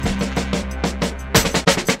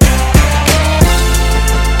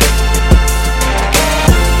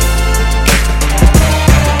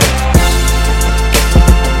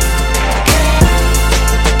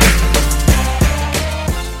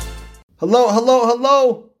Hello, hello,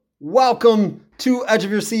 hello. Welcome to Edge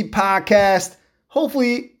of Your Seat podcast.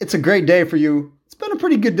 Hopefully it's a great day for you. It's been a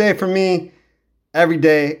pretty good day for me. Every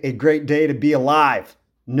day, a great day to be alive.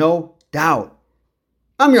 No doubt.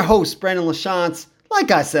 I'm your host, Brandon LaChance.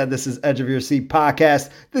 Like I said, this is Edge of Your Seat podcast.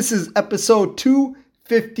 This is episode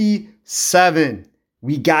 257.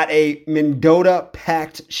 We got a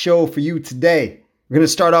Mendota-packed show for you today. We're going to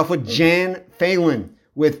start off with Jan Phalen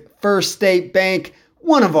with First State Bank,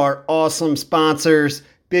 one of our awesome sponsors,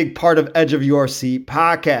 big part of Edge of Your Seat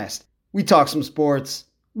podcast. We talk some sports.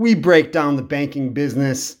 We break down the banking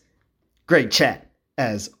business. Great chat,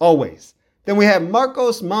 as always. Then we have Marco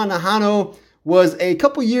Mandujano, was a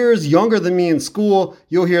couple years younger than me in school.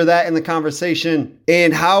 You'll hear that in the conversation.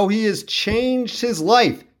 And how he has changed his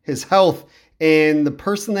life, his health, and the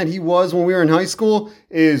person that he was when we were in high school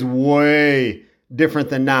is way different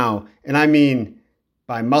than now. And I mean,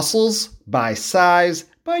 by muscles, by size,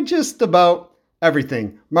 by just about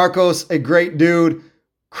everything. Marco's a great dude,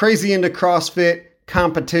 crazy into CrossFit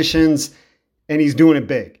competitions, and he's doing it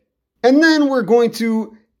big. And then we're going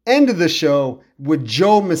to end the show with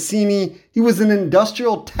Joe Masini. He was an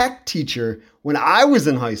industrial tech teacher when I was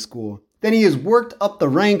in high school. Then he has worked up the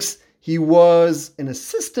ranks. He was an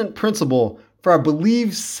assistant principal for, I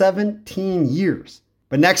believe, 17 years.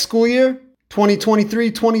 But next school year,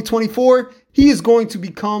 2023-2024, he is going to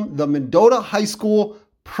become the Mendota High School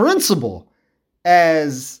principal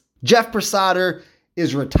as Jeff Prasader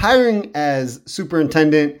is retiring as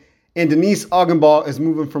superintendent and Denise Augenbaugh is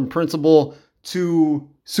moving from principal to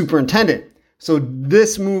superintendent. So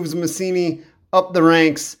this moves Masini up the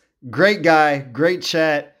ranks. Great guy, great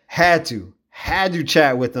chat. Had to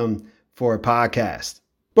chat with him for a podcast.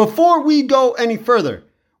 Before we go any further,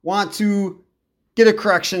 want to get a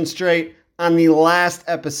correction straight on the last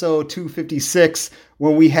episode, 256,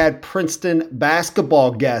 when we had Princeton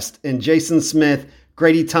basketball guest and Jason Smith,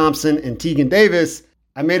 Grady Thompson, and Tegan Davis.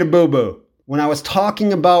 I made a boo-boo. When I was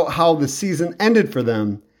talking about how the season ended for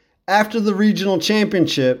them, after the regional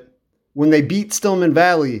championship, when they beat Stillman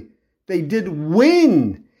Valley, they did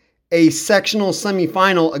win a sectional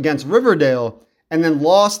semifinal against Riverdale and then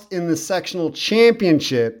lost in the sectional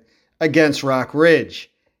championship against Rock Ridge.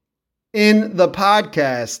 In the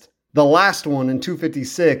podcast, the last one in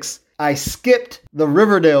 256, I skipped the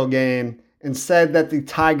Riverdale game and said that the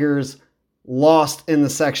Tigers lost in the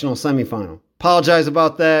sectional semifinal. Apologize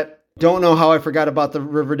about that. Don't know how I forgot about the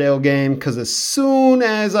Riverdale game, because as soon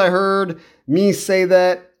as I heard me say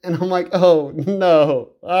that, and I'm like, oh no,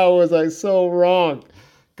 how was I so wrong?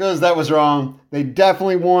 Because that was wrong. They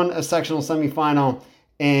definitely won a sectional semifinal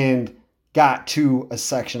and got to a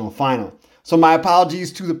sectional final. So my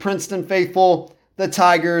apologies to the Princeton faithful, the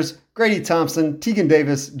Tigers, Grady Thompson, Tegan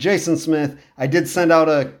Davis, Jason Smith. I did send out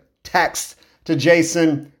a text to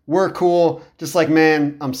Jason. We're cool. Just like,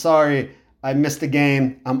 man, I'm sorry. I missed a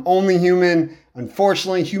game. I'm only human.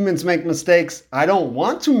 Unfortunately, humans make mistakes. I don't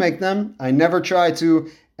want to make them. I never try to.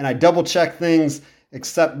 And I double check things,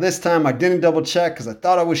 except this time I didn't double check because I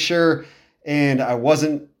thought I was sure and I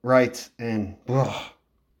wasn't right. And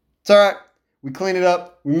it's all right. We clean it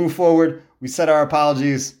up. We move forward. We said our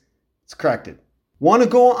apologies. It's corrected. Want to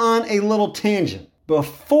go on a little tangent.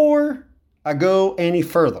 Before I go any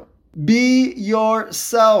further, be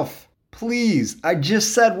yourself. Please, I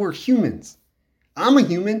just said we're humans. I'm a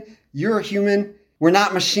human. You're a human. We're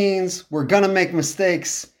not machines. We're going to make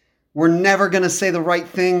mistakes. We're never going to say the right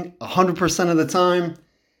thing 100% of the time.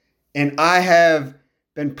 And I have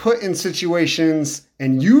been put in situations,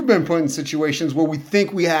 and you've been put in situations where we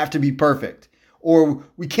think we have to be perfect, or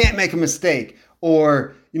we can't make a mistake,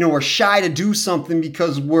 or, we're shy to do something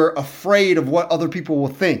because we're afraid of what other people will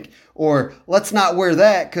think. Or let's not wear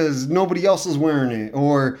that because nobody else is wearing it.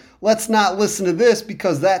 Or let's not listen to this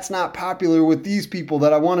because that's not popular with these people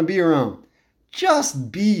that I want to be around. Just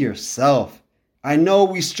be yourself. I know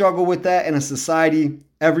we struggle with that in a society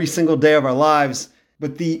every single day of our lives,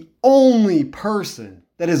 but the only person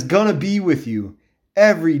that is going to be with you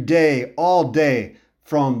every day, all day,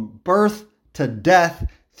 from birth to death,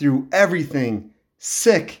 through everything,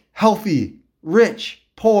 sick, healthy, rich,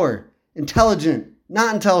 poor, intelligent,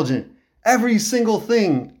 not intelligent, every single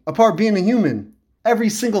thing apart being a human, every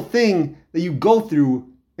single thing that you go through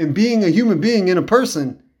in being a human being and a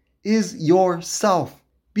person is yourself.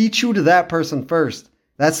 Be true to that person first.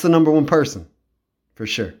 That's the number one person, for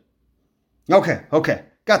sure. Okay,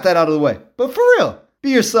 got that out of the way. But for real,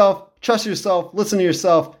 be yourself, trust yourself, listen to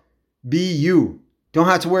yourself, be you. Don't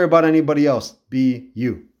have to worry about anybody else. Be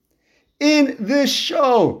you. In this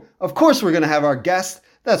show, of course, we're going to have our guest.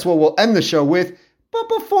 That's what we'll end the show with. But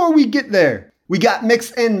before we get there, we got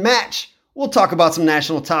Mix and Match, We'll talk about some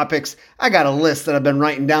national topics. I got a list that I've been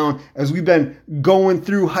writing down as we've been going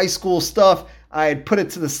through high school stuff. I had put it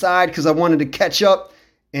to the side because I wanted to catch up,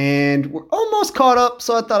 and we're almost caught up,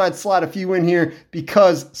 so I thought I'd slide a few in here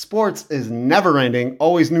because sports is never ending,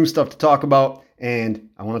 always new stuff to talk about, and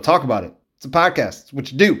I want to talk about it. It's a podcast. It's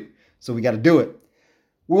what you do, so we got to do it.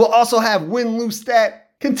 We will also have win-lose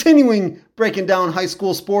stat, continuing breaking down high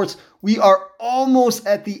school sports. We are almost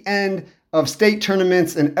at the end of state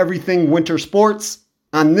tournaments and everything winter sports.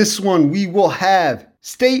 On this one, we will have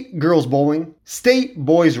state girls bowling, state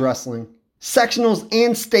boys wrestling, sectionals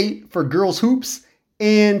and state for girls hoops,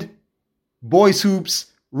 and boys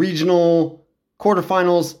hoops, regional,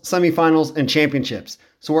 quarterfinals, semifinals, and championships.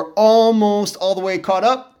 So we're almost all the way caught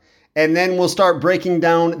up, and then we'll start breaking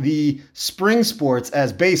down the spring sports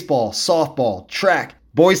as baseball, softball, track,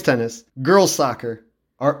 boys tennis, girls soccer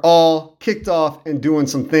are all kicked off and doing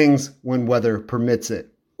some things when weather permits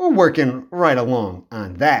it. We're working right along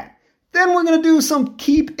on that. Then we're going to do some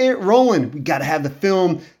keep it rolling. We got to have the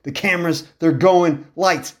film, the cameras, they're going,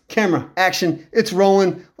 lights, camera, action, it's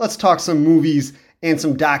rolling. Let's talk some movies and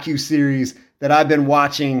some docuseries that I've been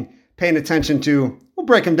watching, paying attention to. We'll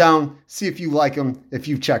break them down, see if you like them, if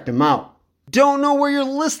you've checked them out. Don't know where you're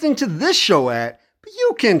listening to this show at, but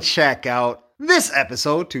you can check out this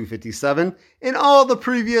episode, 257, and all the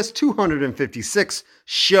previous 256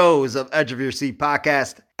 shows of Edge of Your Seat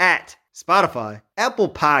podcast at Spotify, Apple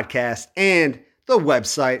Podcast, and the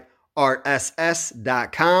website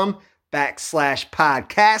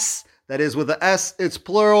rss.com/podcasts. That is with an S, it's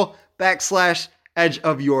plural, /Edge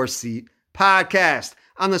of Your Seat podcast.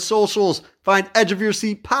 On the socials, find Edge of Your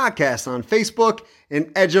Seat podcast on Facebook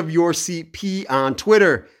and Edge of Your Seat P on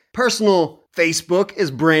Twitter. Personal Facebook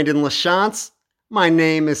is Brandon LaChance. My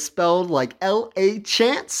name is spelled like L-A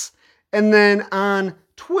Chance. And then on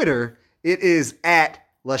Twitter, it is at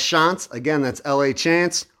LaChance. Again, that's L-A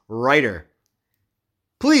Chance, writer.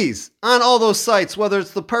 Please, on all those sites, whether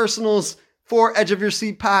it's the personals for Edge of Your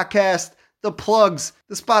Seat podcast, the plugs,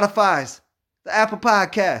 the Spotifys, the Apple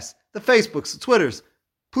Podcasts, the Facebooks, the Twitters,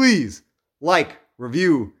 please like,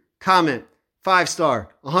 review, comment, 5-star,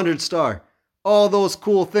 100-star, all those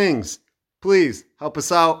cool things. Please help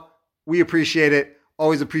us out. We appreciate it.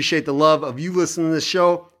 Always appreciate the love of you listening to this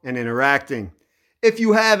show and interacting. If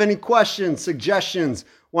you have any questions, suggestions,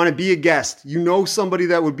 want to be a guest, you know somebody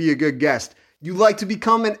that would be a good guest, you'd like to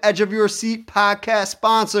become an Edge of Your Seat podcast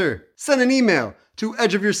sponsor, send an email to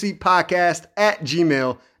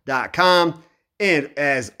edgeofyourseatpodcast@gmail.com. And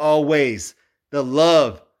as always, the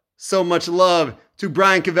love, so much love to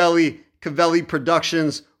Brian Cavelli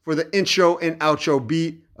Productions for the intro and outro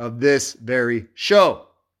beat of this very show,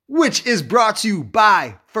 which is brought to you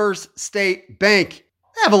by First State Bank.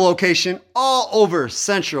 They have a location all over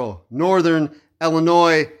central, northern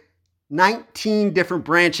Illinois, 19 different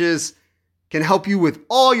branches, can help you with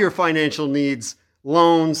all your financial needs,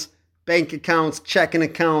 loans, bank accounts, checking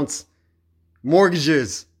accounts,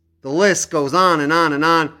 mortgages. The list goes on and on and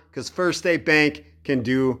on because First State Bank can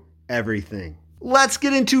do everything. Let's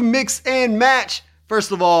get into mix and match.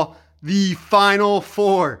 First of all, the Final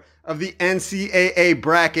Four of the NCAA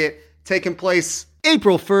bracket taking place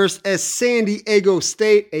April 1st as San Diego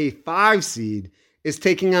State, a 5 seed, is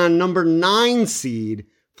taking on number 9 seed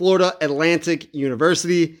Florida Atlantic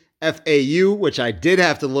University, FAU, which I did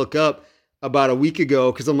have to look up about a week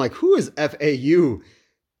ago because I'm like, who is FAU?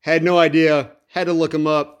 Had no idea, had to look them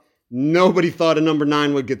up. Nobody thought a number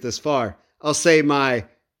 9 would get this far. I'll say my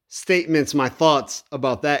statements, my thoughts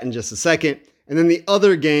about that in just a second. And then the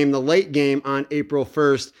other game, the late game on April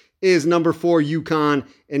 1st, is number 4 UConn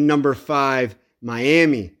and number 5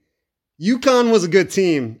 Miami. UConn was a good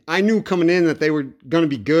team. I knew coming in that they were going to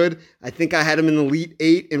be good. I think I had them in the Elite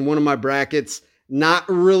 8 in one of my brackets. Not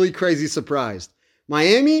really crazy surprised.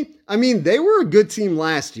 Miami, I mean, they were a good team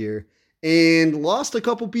last year and lost a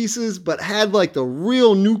couple pieces, but had like the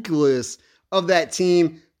real nucleus of that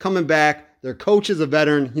team coming back. Their coach is a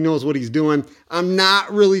veteran. He knows what he's doing. I'm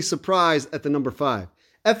not really surprised at the number 5.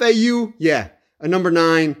 FAU, yeah, a number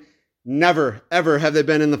 9. Never, ever have they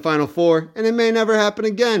been in the Final Four, and it may never happen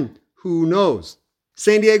again. Who knows?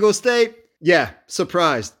 San Diego State, yeah,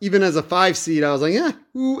 surprised. Even as a 5 seed, I was like, yeah,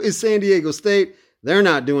 who is San Diego State? They're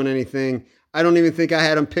not doing anything. I don't even think I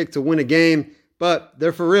had them picked to win a game, but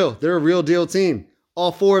they're for real. They're a real deal team.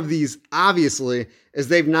 All 4 of these, obviously, as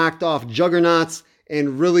they've knocked off juggernauts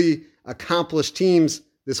and really accomplished teams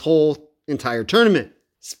this whole entire tournament.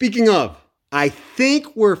 Speaking of, I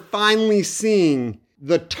think we're finally seeing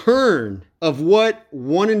the turn of what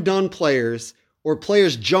one-and-done players or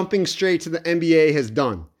players jumping straight to the NBA has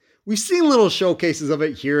done. We've seen little showcases of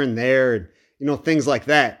it here and there, and things like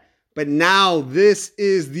that. But now this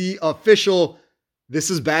is the official, this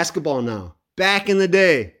is basketball now. Back in the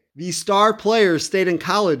day, these star players stayed in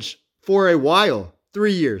college for a while,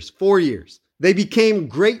 3 years, 4 years. They became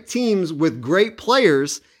great teams with great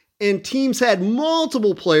players, and teams had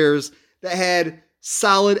multiple players that had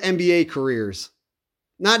solid NBA careers.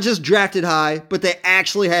 Not just drafted high, but they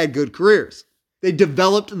actually had good careers. They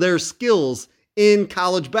developed their skills in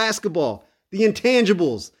college basketball, the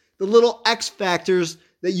intangibles, the little X factors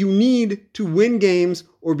that you need to win games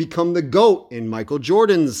or become the GOAT in Michael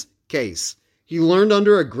Jordan's case. He learned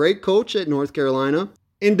under a great coach at North Carolina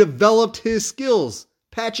and developed his skills.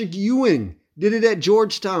 Patrick Ewing did it at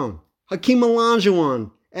Georgetown. Hakeem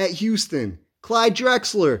Olajuwon at Houston. Clyde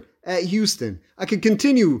Drexler at Houston. I could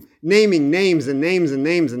continue naming names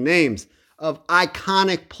of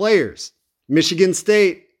iconic players. Michigan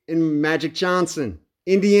State and Magic Johnson.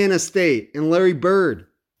 Indiana State and Larry Bird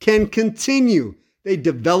can continue. They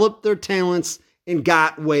developed their talents and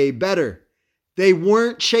got way better. They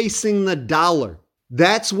weren't chasing the dollar.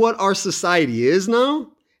 That's what our society is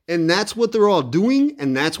now, and that's what they're all doing,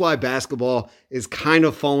 and that's why basketball is kind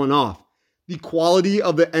of falling off. The quality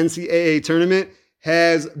of the NCAA tournament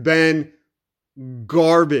has been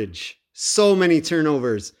garbage. So many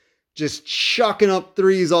turnovers, just chucking up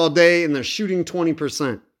threes all day, and they're shooting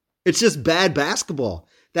 20%. It's just bad basketball.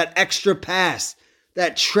 That extra pass,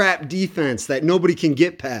 that trap defense that nobody can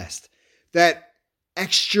get past, that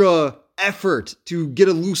extra effort to get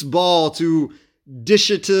a loose ball, to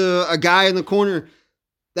dish it to a guy in the corner.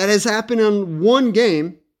 That has happened in one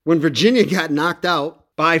game when Virginia got knocked out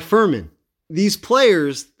by Furman. These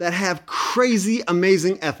players that have crazy,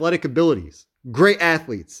 amazing athletic abilities, great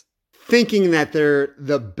athletes, thinking that they're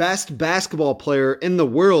the best basketball player in the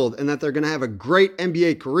world and that they're going to have a great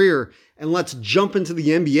NBA career and let's jump into the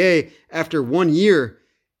NBA after 1 year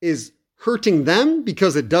is hurting them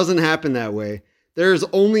because it doesn't happen that way. There's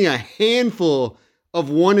only a handful of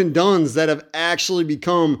one and dones that have actually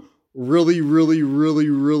become really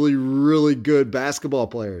good basketball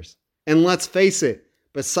players. And let's face it,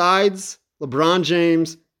 besides LeBron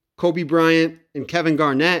James, Kobe Bryant, and Kevin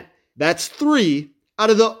Garnett, that's 3 out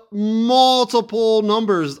of the multiple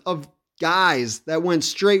numbers of guys that went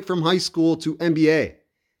straight from high school to NBA.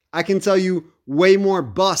 I can tell you way more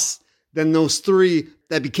busts than those 3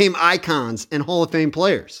 that became icons and Hall of Fame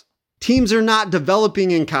players. Teams are not developing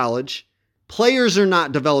in college. Players are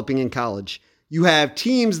not developing in college. You have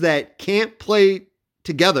teams that can't play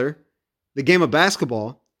together, the game of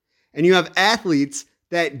basketball, and you have athletes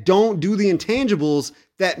that don't do the intangibles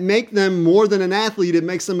that make them more than an athlete. It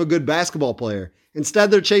makes them a good basketball player.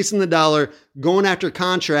 Instead, they're chasing the dollar, going after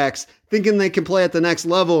contracts, thinking they can play at the next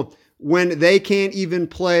level when they can't even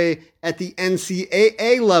play at the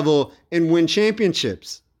NCAA level and win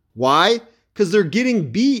championships. Why? Because they're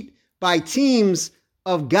getting beat by teams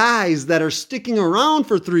of guys that are sticking around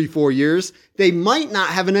for 3-4 years. They might not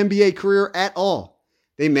have an NBA career at all.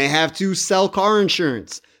 They may have to sell car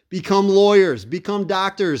insurance, become lawyers, become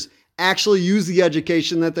doctors, actually use the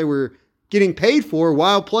education that they were getting paid for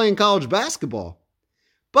while playing college basketball.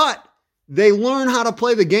 But they learn how to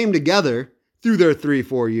play the game together through their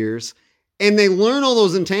 3-4 years, and they learn all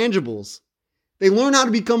those intangibles. They learn how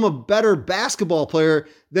to become a better basketball player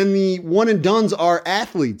than the one and dones are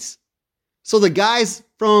athletes. So the guys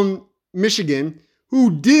from Michigan who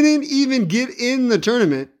didn't even get in the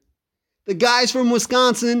tournament, the guys from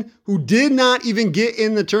Wisconsin who did not even get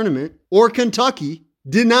in the tournament, or Kentucky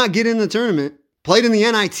did not get in the tournament, played in the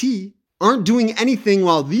NIT, aren't doing anything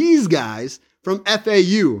while these guys from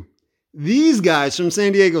FAU, these guys from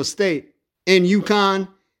San Diego State and UConn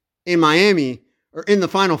and Miami are in the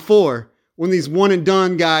Final Four when these one and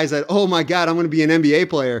done guys that, oh my God, I'm going to be an NBA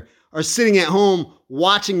player, are sitting at home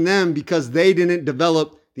watching them because they didn't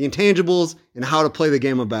develop the intangibles and how to play the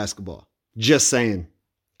game of basketball. Just saying.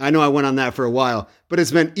 I know I went on that for a while, but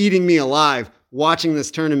it's been eating me alive watching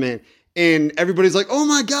this tournament. And everybody's like, oh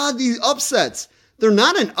my God, these upsets. They're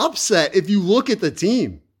not an upset if you look at the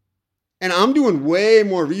team. And I'm doing way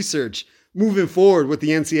more research moving forward with the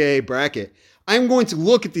NCAA bracket. I'm going to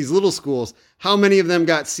look at these little schools. How many of them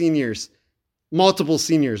got seniors, multiple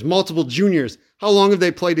juniors? How long have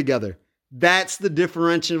they played together? That's the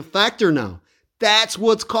differential factor now. That's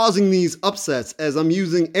what's causing these upsets, as I'm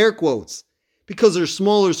using air quotes, because they're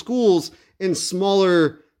smaller schools in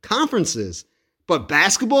smaller conferences. But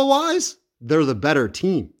basketball-wise, they're the better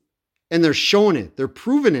team. And they're showing it. They're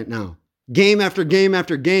proving it now. Game after game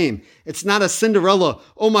after game. It's not a Cinderella,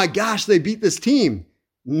 oh my gosh, they beat this team.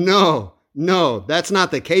 No, that's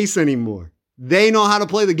not the case anymore. They know how to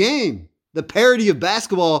play the game. The parity of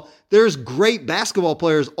basketball, there's great basketball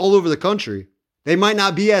players all over the country. They might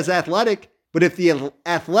not be as athletic, but if the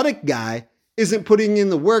athletic guy isn't putting in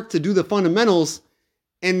the work to do the fundamentals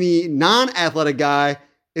and the non-athletic guy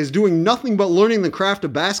is doing nothing but learning the craft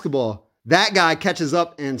of basketball, that guy catches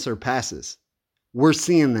up and surpasses. We're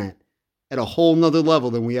seeing that at a whole nother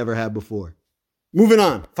level than we ever had before. Moving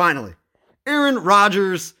on, finally. Aaron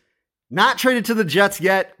Rodgers, not traded to the Jets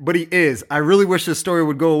yet, but he is. I really wish this story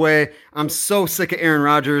would go away. I'm so sick of Aaron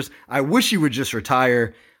Rodgers. I wish he would just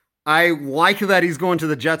retire. I like that he's going to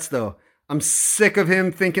the Jets, though. I'm sick of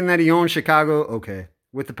him thinking that he owns Chicago. Okay,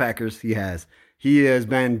 with the Packers, he has. He has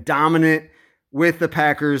been dominant with the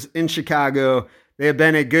Packers in Chicago. They have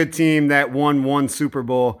been a good team that won one Super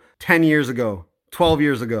Bowl 10 years ago, 12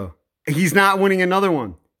 years ago. He's not winning another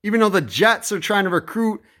one, even though the Jets are trying to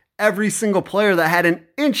recruit every single player that had an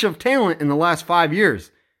inch of talent in the last 5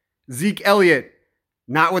 years. Zeke Elliott,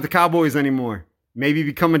 not with the Cowboys anymore. Maybe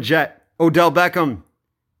become a Jet. Odell Beckham,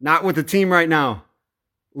 not with the team right now.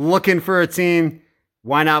 Looking for a team.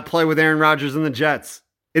 Why not play with Aaron Rodgers and the Jets?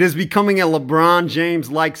 It is becoming a LeBron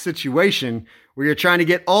James-like situation where you're trying to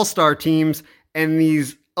get all-star teams and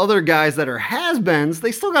these other guys that are has-beens,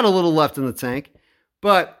 they still got a little left in the tank,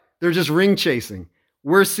 but they're just ring chasing.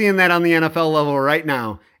 We're seeing that on the NFL level right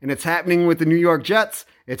now, and it's happening with the New York Jets.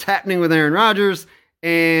 It's happening with Aaron Rodgers,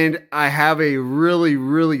 and I have a really,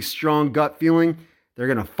 really strong gut feeling they're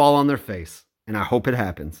going to fall on their face, and I hope it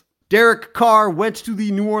happens. Derek Carr went to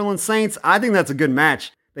the New Orleans Saints. I think that's a good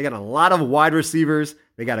match. They got a lot of wide receivers.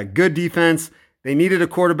 They got a good defense. They needed a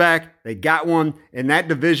quarterback. They got one. And that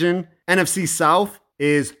division, NFC South,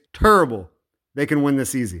 is terrible. They can win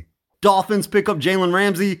this easy. Dolphins pick up Jalen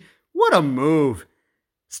Ramsey. What a move.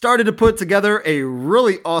 Started to put together a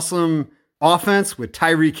really awesome offense with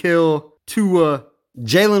Tyreek Hill, Tua,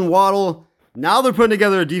 Jalen Waddle. Now they're putting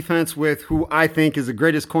together a defense with who I think is the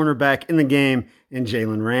greatest cornerback in the game in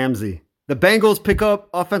Jalen Ramsey. The Bengals pick up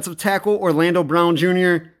offensive tackle Orlando Brown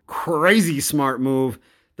Jr. Crazy smart move.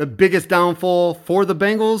 The biggest downfall for the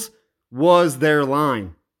Bengals was their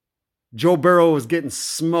line. Joe Burrow was getting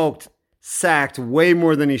smoked, sacked way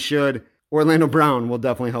more than he should. Orlando Brown will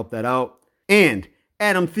definitely help that out. And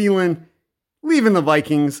Adam Thielen leaving the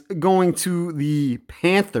Vikings, going to the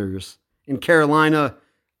Panthers in Carolina.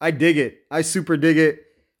 I dig it. I super dig it.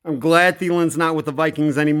 I'm glad Thielen's not with the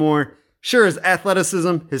Vikings anymore. Sure, his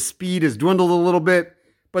athleticism, his speed has dwindled a little bit,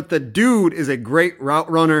 but the dude is a great route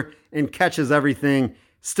runner and catches everything.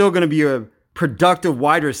 Still going to be a productive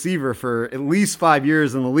wide receiver for at least 5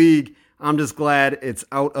 years in the league. I'm just glad it's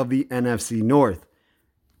out of the NFC North.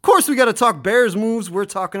 Of course, we got to talk Bears moves. We're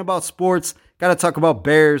talking about sports. Got to talk about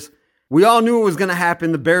Bears. We all knew it was going to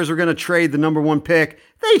happen. The Bears were going to trade the number one pick.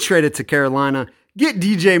 They traded to Carolina. Get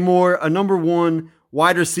DJ Moore, a number one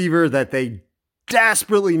wide receiver that they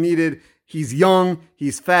desperately needed. He's young.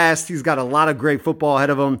 He's fast. He's got a lot of great football ahead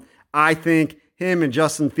of him. I think him and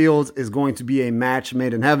Justin Fields is going to be a match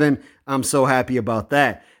made in heaven. I'm so happy about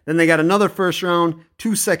that. Then they got another first round,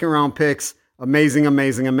 2 second round picks. Amazing,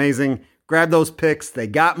 amazing, amazing. Grab those picks. They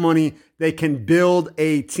got money. They can build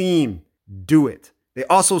a team. Do it. They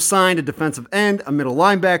also signed a defensive end, a middle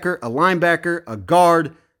linebacker, a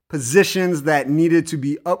guard, positions that needed to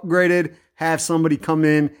be upgraded, have somebody come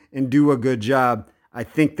in and do a good job. I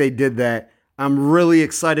think they did that. I'm really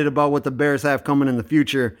excited about what the Bears have coming in the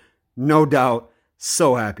future. No doubt.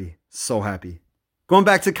 So happy. So happy. Going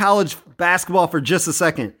back to college basketball for just a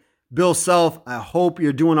second. Bill Self, I hope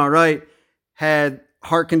you're doing all right. Had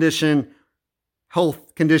heart condition,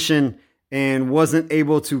 health condition, and wasn't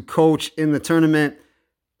able to coach in the tournament.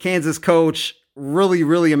 Kansas coach, really,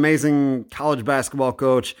 really amazing college basketball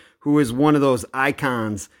coach who is one of those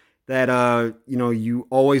icons that you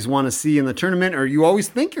always want to see in the tournament, or you always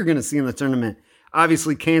think you're going to see in the tournament.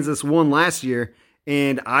 Obviously, Kansas won last year,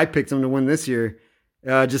 and I picked them to win this year.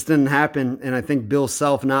 Just didn't happen, and I think Bill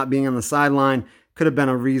Self not being on the sideline could have been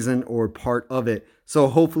a reason or part of it. So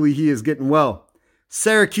hopefully he is getting well.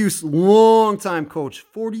 Syracuse longtime coach,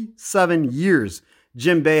 47 years.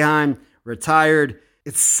 Jim Boeheim retired.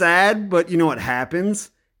 It's sad, but you know what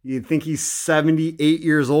happens? You think he's 78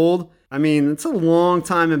 years old. I mean, it's a long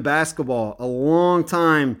time in basketball, a long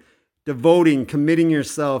time committing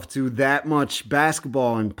yourself to that much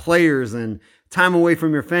basketball and players and time away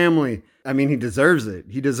from your family. I mean, he deserves it.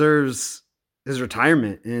 He deserves his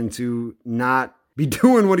retirement and to not be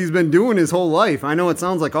doing what he's been doing his whole life. I know it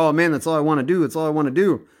sounds like, oh man, that's all I want to do. That's all I want to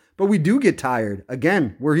do. But we do get tired.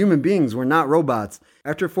 Again, we're human beings. We're not robots.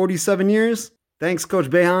 After 47 years, thanks, Coach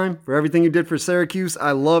Boeheim, for everything you did for Syracuse.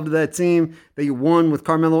 I loved that team that you won with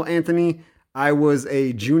Carmelo Anthony. I was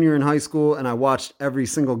a junior in high school, and I watched every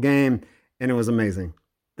single game, and it was amazing.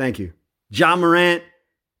 Thank you. Ja Morant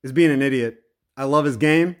is being an idiot. I love his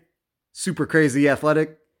game. Super crazy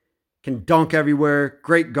athletic. Can dunk everywhere.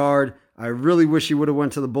 Great guard. I really wish he would have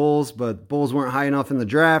went to the Bulls, but Bulls weren't high enough in the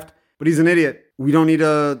draft. But he's an idiot. We don't need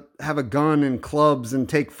to have a gun and clubs and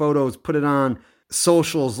take photos, put it on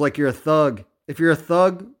socials like you're a thug. If you're a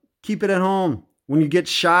thug, keep it at home. When you get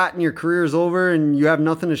shot and your career is over and you have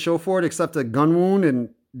nothing to show for it except a gun wound and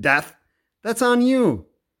death, that's on you.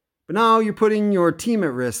 But now you're putting your team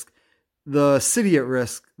at risk, the city at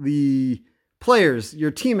risk, the players,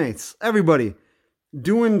 your teammates, everybody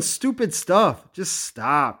doing stupid stuff. Just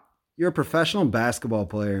stop. You're a professional basketball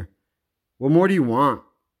player. What more do you want?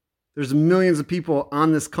 There's millions of people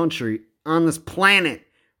on this country, on this planet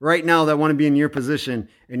right now that want to be in your position,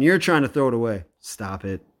 and you're trying to throw it away. Stop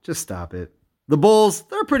it. Just stop it. The Bulls,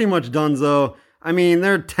 they're pretty much donezo. I mean,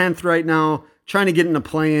 they're 10th right now, trying to get in the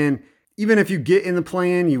play-in. Even if you get in the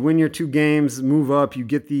play-in, you win your 2 games, move up, you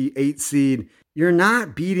get the 8th seed. You're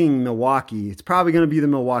not beating Milwaukee. It's probably going to be the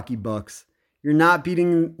Milwaukee Bucks. You're not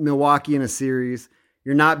beating Milwaukee in a series.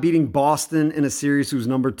 You're not beating Boston in a series who's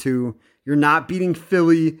number 2. You're not beating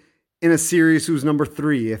Philly in a series who's number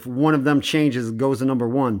 3. If one of them changes, it goes to number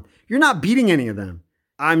 1. You're not beating any of them.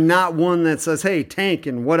 I'm not one that says, hey, tank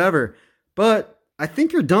and whatever. But I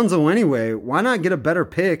think you're donezo anyway. Why not get a better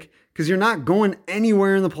pick? Because you're not going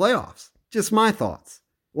anywhere in the playoffs. Just my thoughts.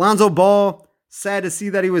 Lonzo Ball, sad to see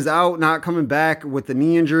that he was out, not coming back with the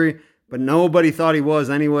knee injury. But nobody thought he was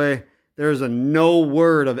anyway. There's no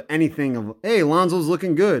word of anything of, hey, Lonzo's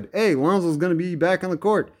looking good. Hey, Lonzo's going to be back on the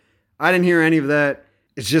court. I didn't hear any of that.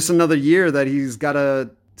 It's just another year that he's got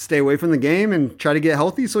to stay away from the game and try to get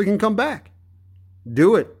healthy so he can come back.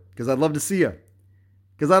 Do it, because I'd love to see you.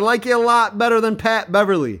 Because I like you a lot better than Pat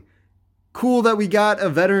Beverly. Cool that we got a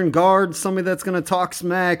veteran guard, somebody that's going to talk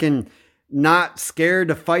smack and not scared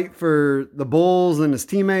to fight for the Bulls and his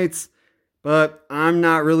teammates. But I'm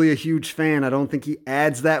not really a huge fan. I don't think he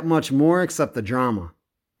adds that much more except the drama.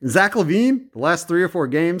 And Zach LaVine, the last 3 or 4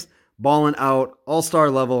 games, balling out, all-star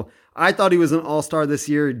level. I thought he was an all-star this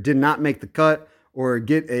year, did not make the cut or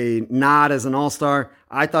get a nod as an all-star.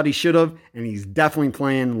 I thought he should have, and he's definitely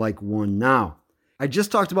playing like one now. I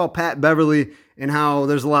just talked about Pat Beverly and how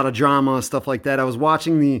there's a lot of drama, stuff like that. I was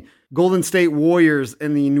watching the Golden State Warriors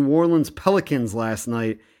and the New Orleans Pelicans last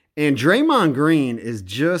night, and Draymond Green is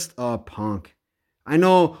just a punk. I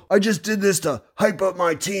know I just did this to hype up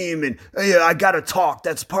my team, and hey, I got to talk.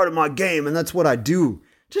 That's part of my game, and that's what I do.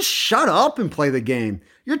 Just shut up and play the game.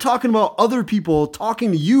 You're talking about other people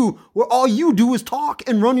talking to you where all you do is talk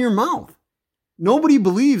and run your mouth. Nobody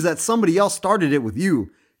believes that somebody else started it with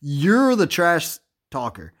you. You're the trash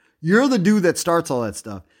talker. You're the dude that starts all that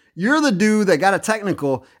stuff. You're the dude that got a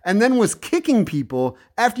technical and then was kicking people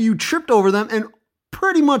after you tripped over them and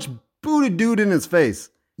pretty much booted dude in his face.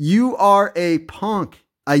 You are a punk.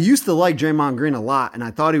 I used to like Draymond Green a lot and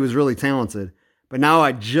I thought he was really talented, but now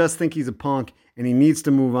I just think he's a punk and he needs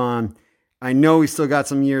to move on. I know he's still got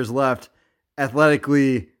some years left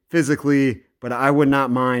athletically, physically, but I would not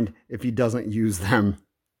mind if he doesn't use them.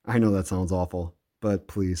 I know that sounds awful, but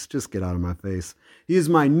please just get out of my face. He is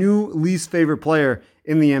my new least favorite player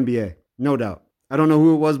in the NBA, no doubt. I don't know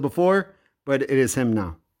who it was before, but it is him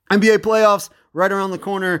now. NBA playoffs right around the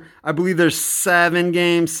corner. I believe there's 6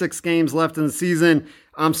 games left in the season.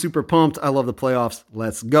 I'm super pumped. I love the playoffs.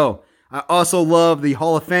 Let's go. I also love the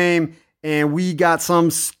Hall of Fame, and we got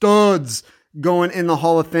some studs going in the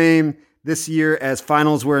Hall of Fame this year as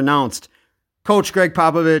finals were announced. Coach Greg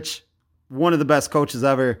Popovich, one of the best coaches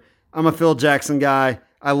ever. I'm a Phil Jackson guy.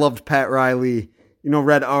 I loved Pat Riley. You know,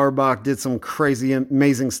 Red Auerbach did some crazy,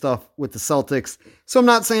 amazing stuff with the Celtics. So I'm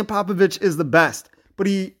not saying Popovich is the best, but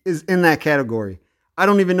he is in that category. I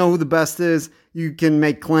don't even know who the best is. You can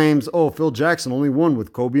make claims, oh, Phil Jackson only won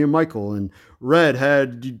with Kobe and Michael, and Red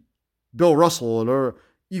had Bill Russell, or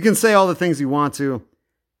you can say all the things you want to.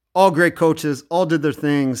 All great coaches, all did their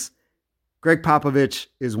things. Greg Popovich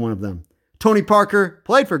is one of them. Tony Parker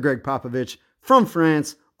played for Greg Popovich from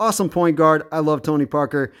France. Awesome point guard. I love Tony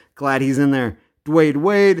Parker. Glad he's in there. Dwayne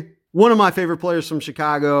Wade, one of my favorite players from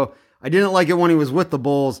Chicago. I didn't like it when he was with the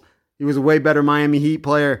Bulls. He was a way better Miami Heat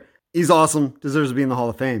player. He's awesome. Deserves to be in the Hall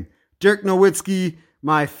of Fame. Dirk Nowitzki,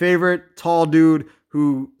 my favorite tall dude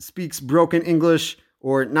who speaks broken English,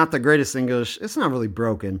 or not the greatest English. It's not really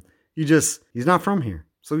broken. He's not from here,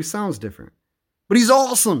 so he sounds different. But he's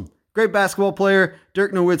awesome. Great basketball player.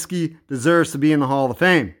 Dirk Nowitzki deserves to be in the Hall of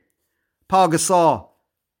Fame. Paul Gasol,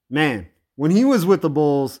 man, when he was with the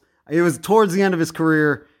Bulls, it was towards the end of his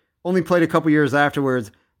career, only played a couple years afterwards,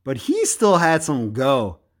 but he still had some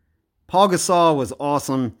go. Paul Gasol was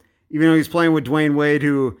awesome, even though he was playing with Dwayne Wade,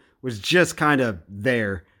 who was just kind of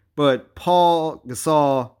there. But Paul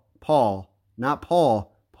Gasol, not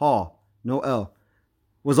Paul, no L,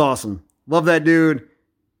 was awesome. Love that dude.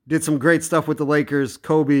 Did some great stuff with the Lakers.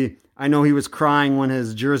 Kobe, I know he was crying when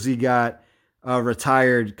his jersey got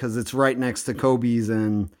retired because it's right next to Kobe's,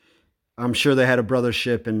 and I'm sure they had a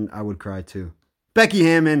brothership, and I would cry too. Becky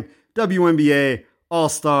Hammon, WNBA,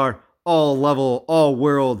 all-star, all-level,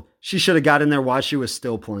 all-world. She should have got in there while she was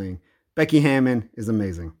still playing. Becky Hammon is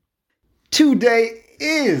amazing. Today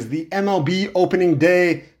is the MLB opening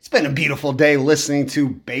day. It's been a beautiful day listening to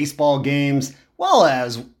baseball games while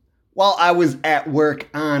I was at work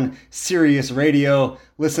on Sirius Radio.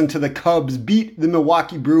 Listen to the Cubs beat the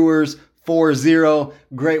Milwaukee Brewers 4-0.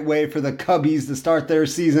 Great way for the Cubbies to start their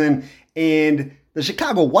season. And the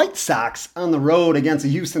Chicago White Sox on the road against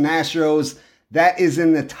the Houston Astros. That is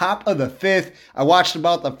in the top of the fifth. I watched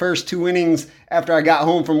about the first 2 innings after I got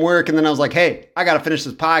home from work, and then I was like, hey, I got to finish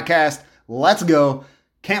this podcast. Let's go.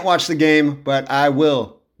 Can't watch the game, but I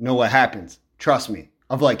will know what happens. Trust me.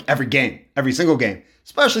 Of like every game, every single game,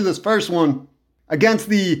 especially this first one against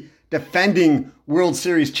the defending World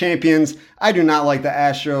Series champions. I do not like the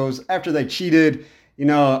Astros. After they cheated,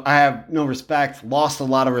 I have no respect, lost a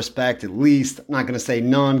lot of respect at least. I'm not going to say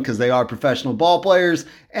none because they are professional ball players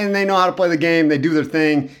and they know how to play the game. They do their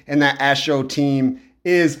thing, and that Astro team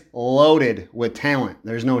is loaded with talent.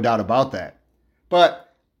 There's no doubt about that.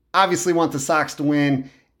 But obviously want the Sox to win,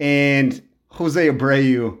 and Jose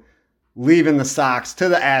Abreu leaving the Sox to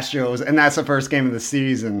the Astros, and that's the first game of the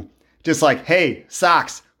season. Just like, hey,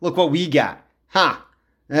 Sox, look what we got.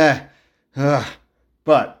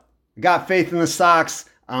 But got faith in the Sox.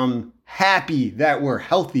 I'm happy that we're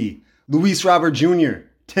healthy. Luis Robert Jr.,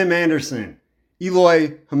 Tim Anderson,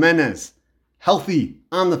 Eloy Jimenez, healthy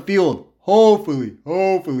on the field.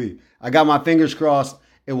 Hopefully. I got my fingers crossed.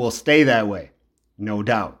 It will stay that way. No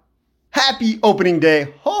doubt. Happy opening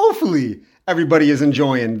day. Hopefully everybody is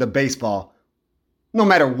enjoying the baseball, no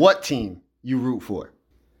matter what team you root for.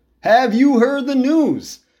 Have you heard the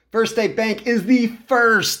news? First State Bank is the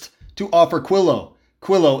first to offer Quillo.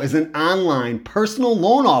 Quillo is an online personal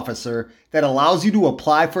loan officer that allows you to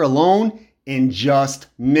apply for a loan in just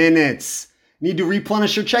minutes. Need to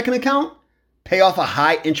replenish your checking account? Pay off a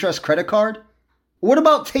high-interest credit card? What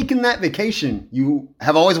about taking that vacation you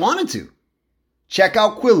have always wanted to? Check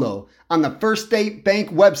out Quillo on the First State Bank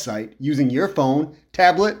website using your phone,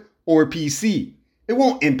 tablet, or PC. It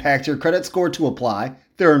won't impact your credit score to apply.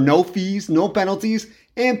 There are no fees, no penalties,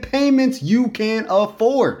 and payments you can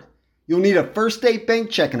afford. You'll need a First State Bank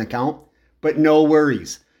checking account, but no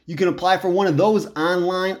worries. You can apply for one of those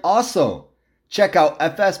online also. Check out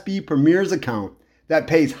FSB Premier's account that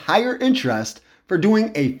pays higher interest for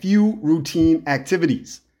doing a few routine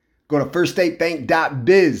activities. Go to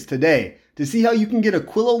firststatebank.biz today to see how you can get a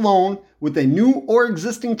Quillo loan with a new or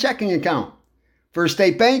existing checking account. First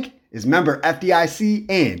State Bank is member FDIC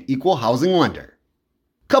and equal housing lender.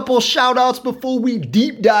 Couple shout outs before we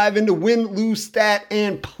deep dive into win, lose, stat,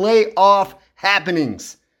 and playoff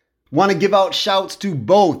happenings. Want to give out shouts to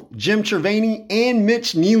both Jim Trevani and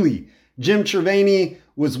Mitch Neely. Jim Trevani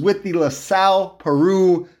was with the LaSalle,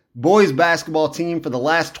 Peru boys basketball team for the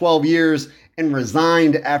last 12 years and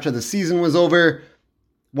resigned after the season was over,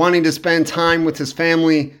 wanting to spend time with his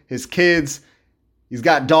family, his kids. He's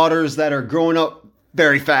got daughters that are growing up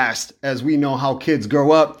very fast, as we know how kids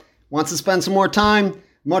grow up. Wants to spend some more time.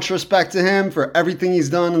 Much respect to him for everything he's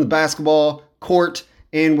done in the basketball court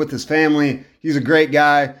and with his family. He's a great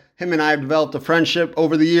guy. Him and I have developed a friendship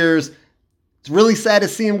over the years. It's really sad to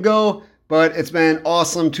see him go, but it's been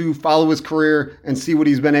awesome to follow his career and see what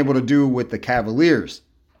he's been able to do with the Cavaliers.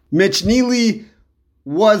 Mitch Neely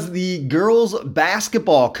was the girls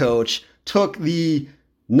basketball coach, took the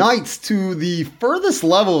Knights to the furthest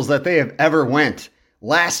levels that they have ever went.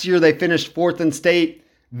 Last year, they finished 4th in state.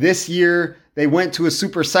 This year, they went to a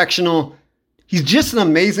super sectional. He's just an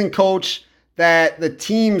amazing coach that the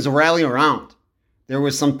teams rally around. There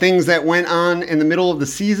was some things that went on in the middle of the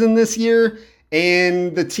season this year,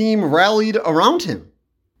 and the team rallied around him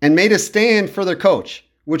and made a stand for their coach,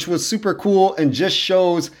 which was super cool and just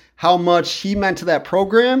shows how much he meant to that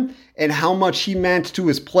program and how much he meant to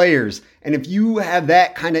his players. And if you have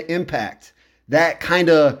that kind of impact, that kind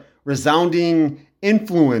of resounding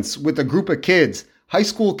influence with a group of kids, high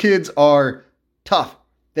school kids are tough.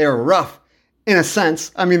 They're rough in a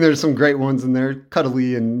sense. I mean, there's some great ones in there,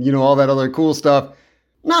 cuddly and, all that other cool stuff.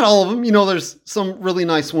 Not all of them. There's some really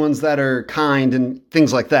nice ones that are kind and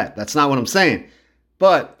things like that. That's not what I'm saying.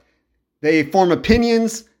 But they form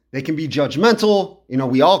opinions. They can be judgmental.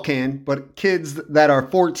 We all can. But kids that are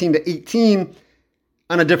 14 to 18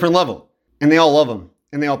 on a different level. And they all love him.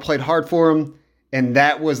 And they all played hard for him. And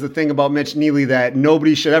that was the thing about Mitch Neely that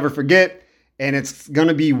nobody should ever forget. And it's going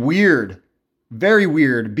to be weird, very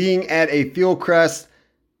weird, being at a Fieldcrest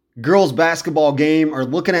girls basketball game or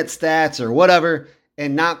looking at stats or whatever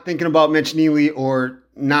and not thinking about Mitch Neely or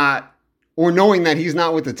knowing that he's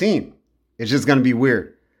not with the team. It's just going to be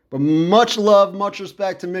weird. But much love, much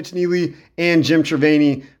respect to Mitch Neely and Jim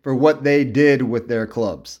Trevani for what they did with their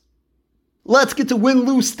clubs. Let's get to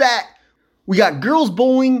win-lose stat. We got girls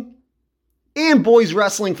bowling and boys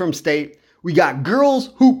wrestling from state. We got girls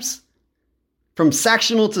hoops from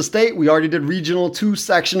sectional to state. We already did regional to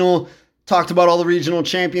sectional. Talked about all the regional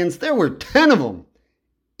champions. There were 10 of them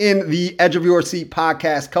in the Edge of Your Seat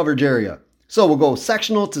podcast coverage area. So we'll go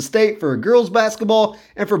sectional to state for girls basketball,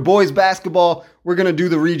 and for boys basketball, we're going to do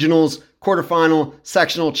the regionals, quarterfinal,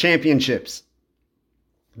 sectional championships.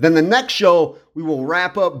 Then the next show, we will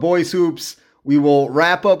wrap up boys hoops, we will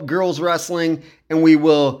wrap up girls wrestling, and we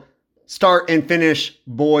will start and finish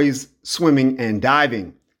boys swimming and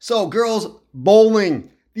diving. So girls bowling,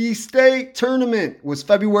 the state tournament was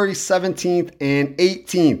February 17th and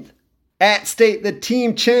 18th. At state, the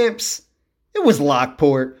team champs, it was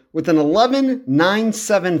Lockport with an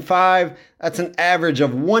 11.975. That's an average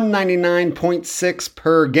of 199.6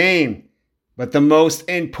 per game. But the most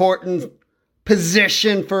important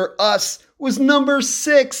position for us was number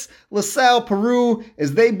 6, LaSalle Peru,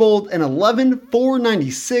 as they bowled an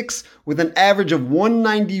 11.496 with an average of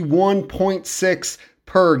 191.6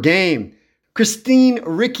 per game. Christine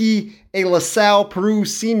Ricky, a LaSalle Peru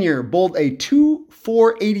senior, bowled a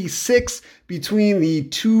 2.486 between the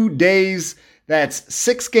 2 days. That's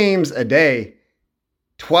 6 games a day,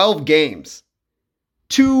 12 games.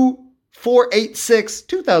 2.486,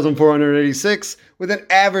 2,486, with an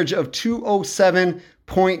average of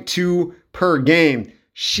 207.2 per game.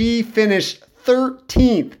 She finished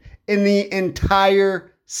 13th in the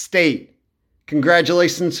entire state.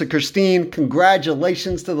 Congratulations to Christine.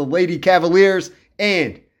 Congratulations to the Lady Cavaliers.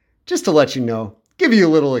 And just to let you know, give you a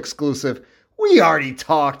little exclusive, we already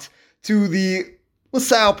talked to the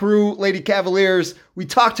LaSalle Peru Lady Cavaliers. We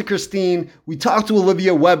talked to Christine. We talked to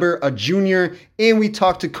Olivia Weber, a junior, and we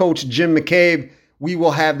talked to Coach Jim McCabe. We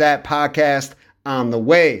will have that podcast on the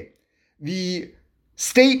way. The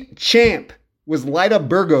state champ was Lyda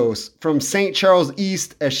Burgos from St. Charles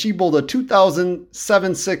East, as she bowled a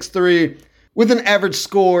 2,763 with an average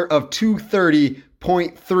score of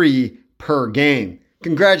 230.3 per game.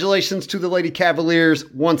 Congratulations to the Lady Cavaliers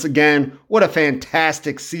once again. What a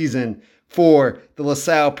fantastic season for the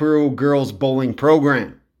LaSalle Peru girls bowling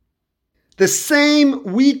program. The same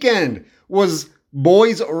weekend was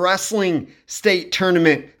boys wrestling state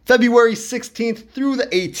tournament, February 16th through the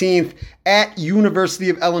 18th at University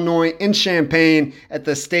of Illinois in Champaign at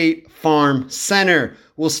the State Farm Center.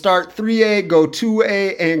 We'll start 3A, go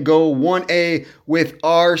 2A, and go 1A with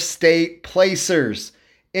our state placers.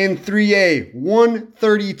 In 3A,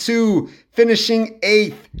 132, finishing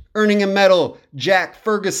 8th, earning a medal, Jack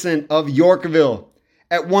Ferguson of Yorkville.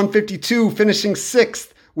 At 152, finishing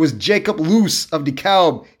 6th, was Jacob Luce of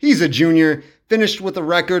DeKalb. He's a junior, finished with a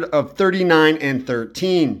record of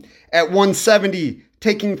 39-13. At 170,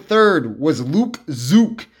 taking 3rd, was Luke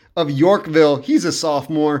Zook of Yorkville. He's a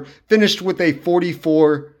sophomore, finished with a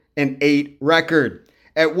 44-8 record.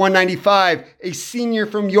 At 195, a senior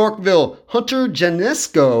from Yorkville, Hunter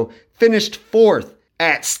Janisco, finished 4th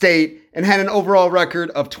at state and had an overall record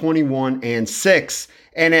of 21-6.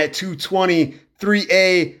 And at 220,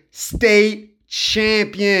 3A state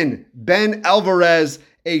champion Ben Alvarez,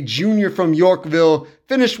 a junior from Yorkville,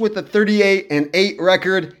 finished with a 38-8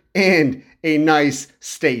 record and a nice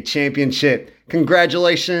state championship.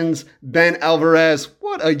 Congratulations, Ben Alvarez.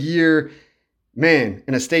 What a year. Man,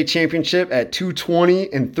 in a state championship at 220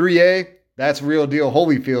 in 3A, that's real deal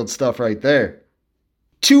Holyfield stuff right there.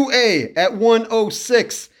 2A at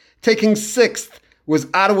 106, taking 6th, was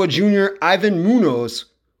Ottawa junior Ivan Munoz,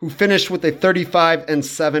 who finished with a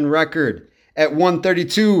 35-7 record. At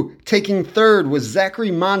 132, taking 3rd, was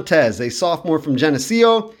Zachary Montez, a sophomore from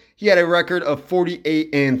Geneseo. He had a record of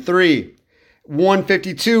 48-3.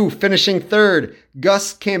 152, finishing 3rd,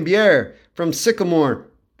 Gus Cambier from Sycamore.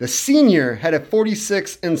 The senior had a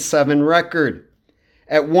 46-7 record.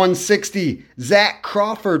 At 160, Zach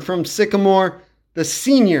Crawford from Sycamore. The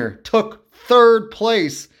senior took 3rd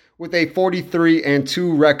place with a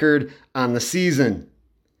 43-2 record on the season.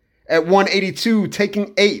 At 182,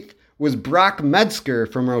 taking 8th, was Brock Metzger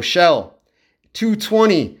from Rochelle.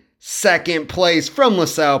 220, 2nd place from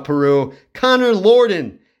LaSalle Peru, Connor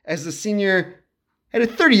Lorden, as the senior had a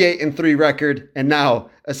 38-3 record and now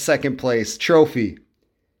a 2nd place trophy.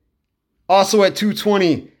 Also at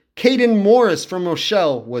 220, Caden Morris from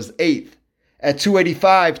Rochelle was 8th. At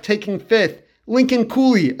 285, taking 5th, Lincoln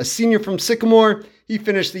Cooley, a senior from Sycamore, he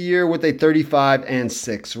finished the year with a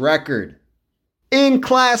 35-6 record. In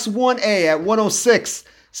Class 1A at 106,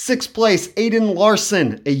 6th place Aiden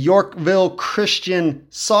Larson, a Yorkville Christian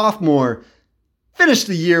sophomore, finished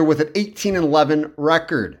the year with an 18-11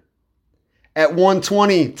 record. At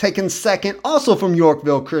 120, taken second, also from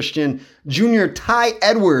Yorkville Christian, junior Ty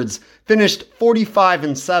Edwards finished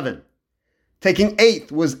 45-7. Taking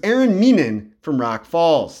 8th was Aaron Meenan from Rock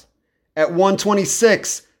Falls. At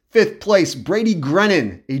 126, 5th place Brady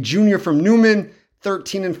Grennan, a junior from Newman,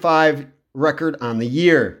 13-5 record on the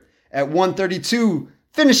year. At 132,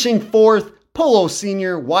 finishing 4th, Polo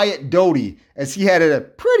senior Wyatt Doty, as he had a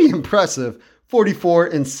pretty impressive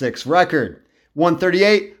 44-6 record.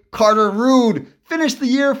 138, Carter Rude finished the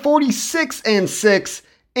year 46-6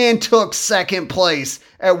 and took second place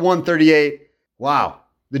at 138. Wow,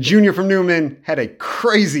 the junior from Newman had a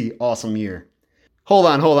crazy awesome year. Hold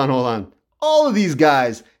on. All of these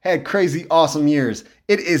guys had crazy awesome years.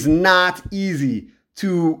 It is not easy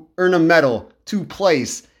to earn a medal to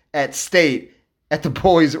place at state at the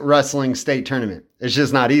boys wrestling state tournament. It's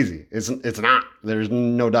just not easy. It's not. There's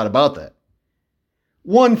no doubt about that.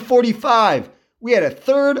 145. We had a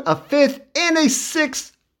 3rd, a 5th, and a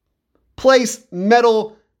 6th place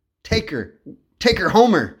medal taker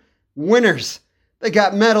homer. Winners. They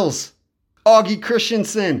got medals. Augie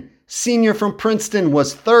Christensen, senior from Princeton,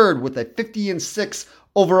 was 3rd with a 50-6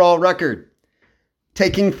 overall record.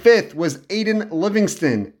 Taking 5th was Aiden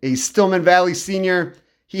Livingston, a Stillman Valley senior.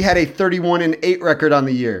 He had a 31-8 record on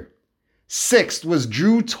the year. 6th was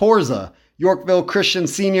Drew Torza, Yorkville Christian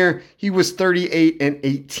senior. He was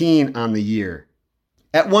 38-18 on the year.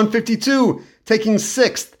 At 152, taking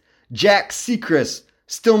 6th, Jack Sechrist,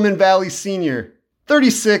 Stillman Valley senior,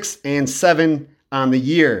 36-7 on the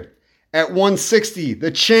year. At 160,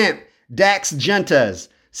 the champ, Dax Gentes,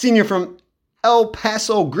 senior from El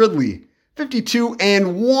Paso Gridley,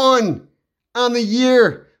 52-1 on the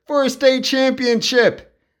year for a state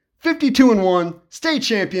championship. 52-1, state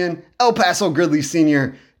champion, El Paso Gridley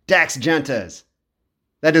senior, Dax Gentes.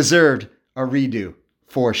 That deserved a redo,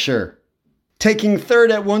 for sure. Taking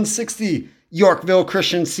 3rd at 160, Yorkville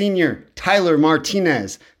Christian senior, Tyler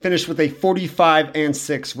Martinez, finished with a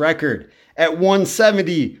 45-6 record. At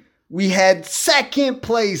 170, we had 2nd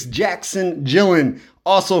place Jackson Gillen,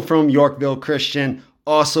 also from Yorkville Christian,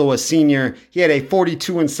 also a senior. He had a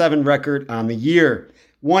 42-7 record on the year.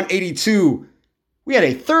 182, we had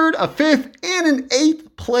a 3rd, a 5th, and an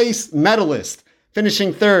 8th place medalist.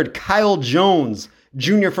 Finishing 3rd, Kyle Jones,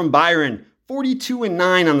 junior from Byron,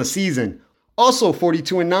 42-9 on the season. Also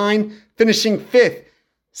 42-9, finishing 5th,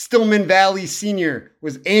 Stillman Valley senior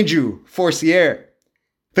was Andrew Forcier.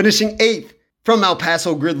 Finishing 8th from El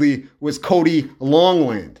Paso Gridley was Cody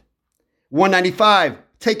Longland. 195,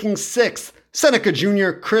 taking 6th, Seneca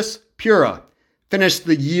junior Chris Pura. Finished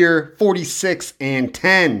the year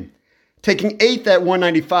 46-10. Taking 8th at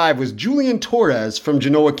 195 was Julian Torres from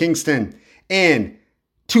Genoa Kingston. And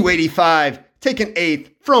 285, taking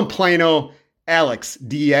 8th from Plano, Alex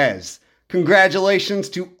Diaz. Congratulations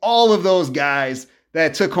to all of those guys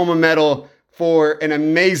that took home a medal for an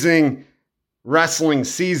amazing wrestling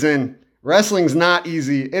season. Wrestling's not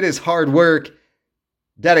easy. It is hard work,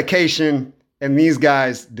 dedication, and these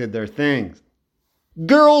guys did their things.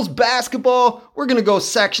 Girls basketball, we're going to go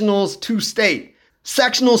sectionals to state.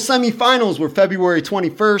 Sectional semifinals were February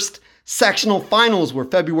 21st. Sectional finals were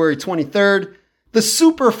February 23rd. The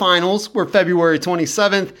super finals were February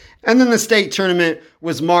 27th. And then the state tournament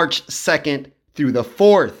was March 2nd through the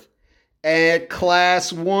 4th. At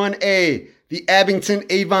Class 1A, the Abington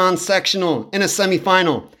Avon sectional in a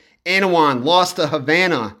semifinal, Anawan lost to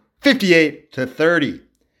Havana 58-30.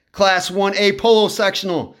 Class 1A polo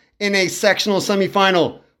sectional in a sectional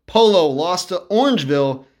semifinal, Polo lost to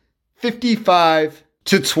Orangeville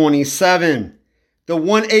 55-27. The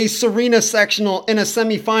 1A Serena sectional in a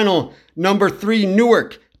semifinal, number 3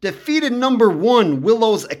 Newark defeated number 1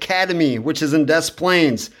 Willows Academy, which is in Des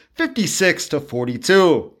Plaines,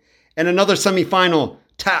 56-42. And another semifinal,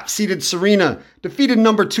 top-seeded Serena defeated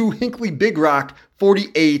number 2 Hinckley Big Rock,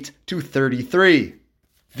 48-33.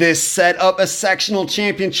 This set up a sectional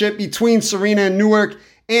championship between Serena and Newark,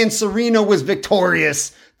 and Serena was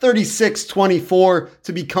victorious, 36-24,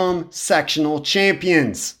 to become sectional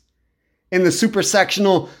champions. In the super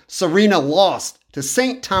sectional, Serena lost to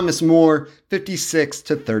St. Thomas More,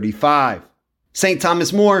 56-35. St.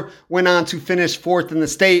 Thomas More went on to finish 4th in the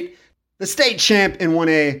state. The state champ in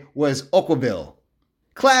 1A was Oakville.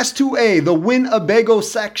 Class 2A, the Winnebago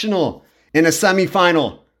sectional. In a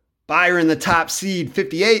semifinal, Byron, the top seed,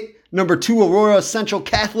 58. Number 2, Aurora Central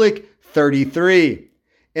Catholic, 33.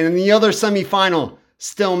 And in the other semifinal,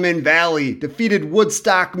 Stillman Valley defeated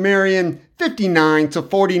Woodstock Marion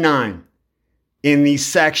 59-49. In the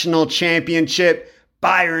sectional championship,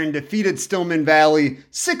 Byron defeated Stillman Valley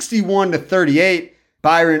 61-38.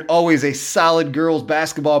 Byron, always a solid girls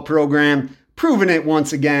basketball program, proving it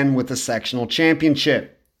once again with the sectional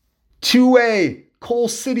championship. 2A Coal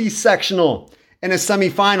City sectional. In a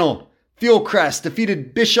semifinal, Fieldcrest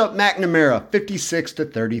defeated Bishop McNamara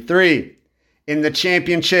 56-33. In the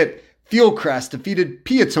championship, Fieldcrest defeated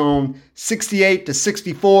Piatone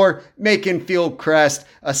 68-64, making Fieldcrest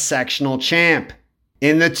a sectional champ.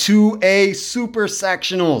 In the 2A Super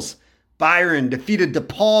Sectionals, Byron defeated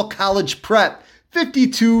DePaul College Prep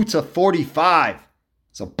 52-45.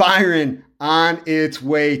 So Byron on its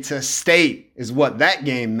way to state is what that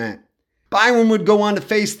game meant. Byron would go on to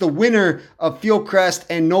face the winner of Fieldcrest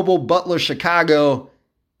and Noble Butler Chicago,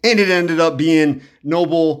 and it ended up being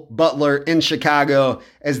Noble Butler in Chicago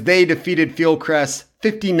as they defeated Fieldcrest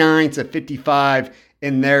 59-55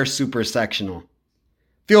 in their super sectional.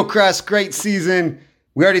 Fieldcrest, great season.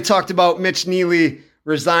 We already talked about Mitch Neely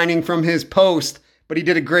resigning from his post, but he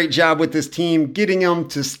did a great job with this team, getting them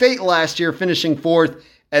to state last year, finishing 4th,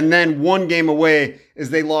 and then one game away as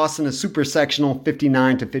they lost in a super sectional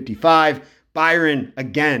 59-55. Byron,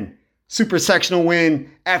 again, super sectional win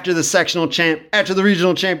after the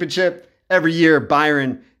regional championship. Every year,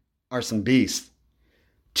 Byron are some beasts.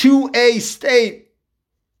 2A State,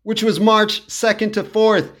 which was March 2nd to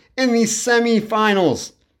 4th in the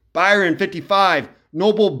semifinals. Byron 55,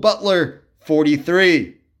 Noble Butler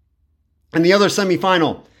 43. In the other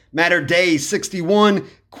semifinal, Mater Dei 61,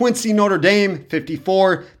 Quincy Notre Dame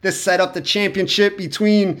 54. This set up the championship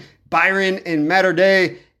between Byron and Mater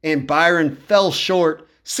Dei, and Byron fell short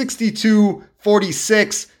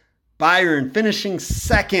 62-46. Byron finishing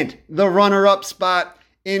second, the runner-up spot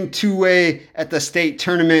in 2A at the state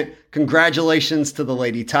tournament. Congratulations to the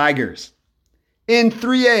Lady Tigers. In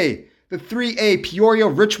 3A, the 3A Peoria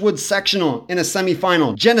Richwood sectional in a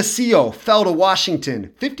semifinal, Geneseo fell to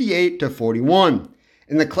Washington 58-41.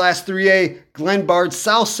 In the Class 3A Glenbard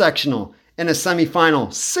South sectional in a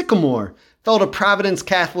semifinal, Sycamore fell to Providence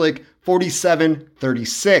Catholic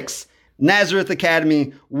 47-36. Nazareth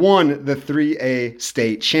Academy won the 3A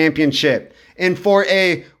state championship. In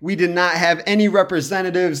 4A, we did not have any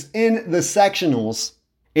representatives in the sectionals,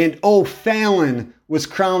 and Phalen was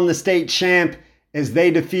crowned the state champ as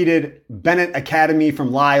they defeated Bennett Academy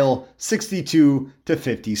from Lisle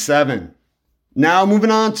 62-57. Now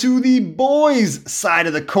moving on to the boys' side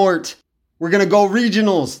of the court. We're going to go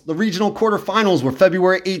regionals. The regional quarterfinals were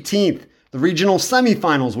February 18th. The regional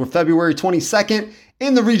semifinals were February 22nd.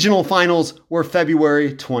 And the regional finals were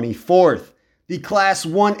February 24th. The Class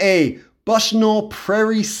 1A Bushnell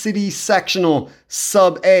Prairie City Sectional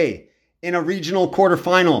Sub A. In a regional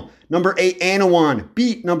quarterfinal, number 8 Anawan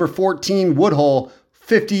beat number 14 Woodhull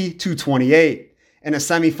 50-28. In a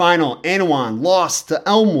semifinal, Anawan lost to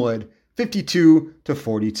Elmwood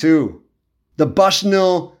 52-42. The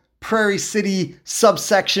Bushnell Prairie City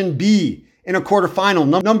Subsection B. In a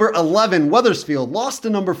quarterfinal, number 11 Weathersfield lost to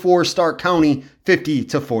number 4 Stark County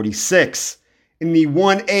 50-46. In the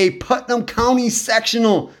 1A Putnam County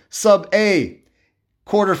Sectional Sub A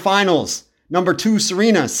quarterfinals, number 2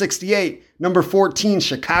 Serena 68, number 14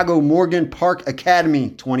 Chicago Morgan Park Academy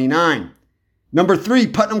 29. Number 3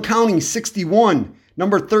 Putnam County 61,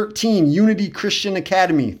 number 13 Unity Christian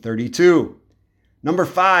Academy 32. Number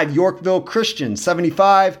 5 Yorkville Christian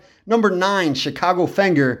 75, number 9 Chicago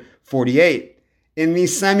Fenger 48. In the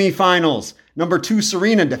semifinals, number 2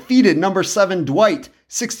 Serena defeated number 7 Dwight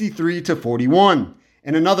 63-41.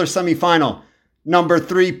 In another semifinal, number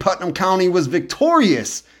 3 Putnam County was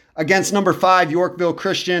victorious against number 5 Yorkville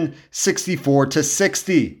Christian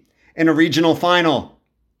 64-60. In a regional final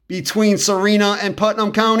between Serena and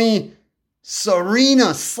Putnam County,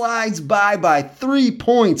 Serena slides by 3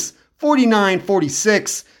 points,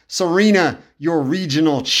 49-46. Serena, your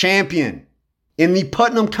regional champion. In the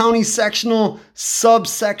Putnam County Sectional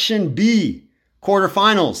Subsection B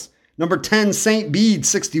quarterfinals, number 10 St. Bede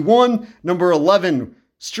 61, number 11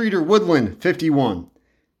 Streeter Woodland 51,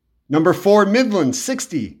 number 4 Midland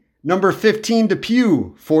 60, number 15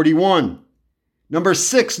 Depew 41, number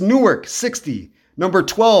 6 Newark 60, number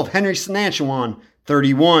 12 Henry Senatchewan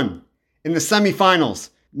 31. In the semifinals,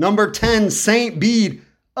 number 10 St. Bede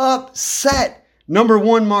upset number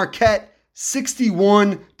 1 Marquette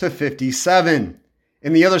 61-57.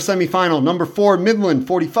 In the other semifinal, number 4 Midland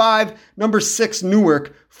 45, number 6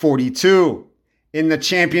 Newark 42. In the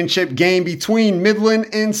championship game between Midland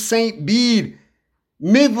and St. Bede,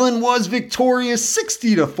 Midland was victorious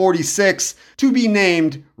 60-46 to be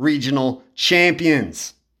named regional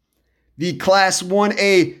champions. The Class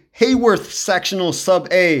 1A Hayworth Sectional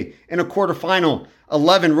Sub-A in a quarterfinal,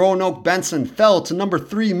 11 Roanoke Benson fell to number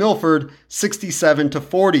 3 Milford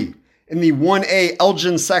 67-40. In the 1A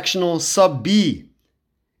Elgin Sectional Sub-B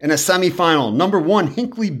in a semifinal, number 1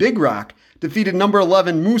 Hinckley Big Rock defeated number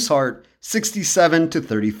 11 Mooseheart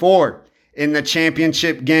 67-34. In the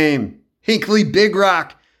championship game, Hinckley Big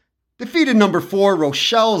Rock defeated number 4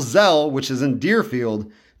 Rochelle Zell, which is in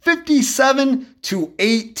Deerfield,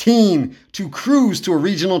 57-18 to cruise to a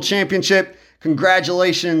regional championship.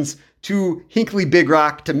 Congratulations to Hinckley Big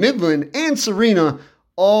Rock, to Midland and Serena,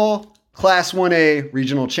 all Class 1A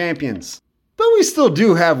regional champions. But we still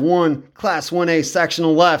do have one Class 1A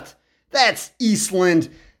sectional left. That's Eastland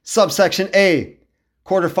Subsection A.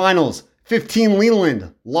 Quarterfinals, 15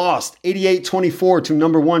 Leland lost 88-24 to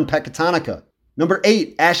number 1 Pecatonica. Number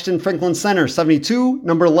 8 Ashton Franklin Center 72,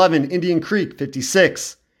 number 11 Indian Creek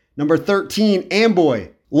 56. Number 13 Amboy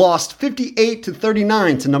lost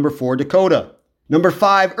 58-39 to number 4 Dakota. Number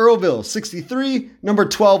 5 Earlville 63, number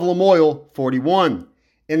 12 Lamoille 41.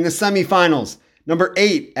 In the semifinals, number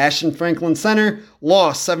 8 Ashton Franklin Center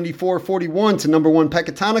lost 74-41 to number 1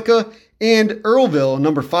 Pecatonica, and Earlville,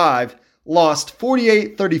 number 5, lost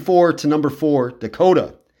 48-34 to number 4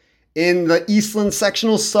 Dakota. In the Eastland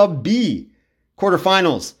Sectional Sub-B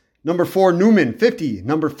quarterfinals, number 4 Newman 50,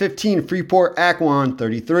 number 15 Freeport Acquan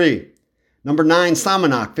 33. Number 9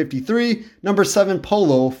 Somonauk 53, number 7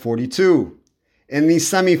 Polo 42. In the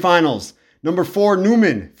semifinals, number 4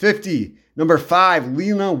 Newman 50, number 5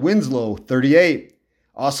 Lena Winslow 38.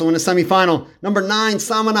 Also in the semifinal, number 9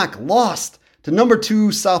 Somonauk lost to number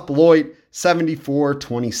 2 South Beloit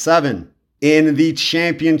 74-27. In the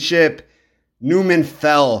championship, Newman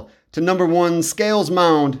fell to number 1 Scales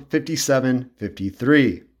Mound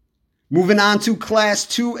 57-53. Moving on to Class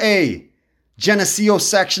 2A, Geneseo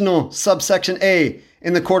Sectional Subsection A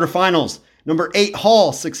in the quarterfinals. Number 8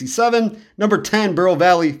 Hall 67, number 10 Burrow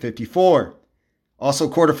Valley 54. Also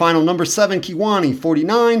quarterfinal, number 7 Kewanee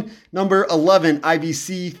 49, number 11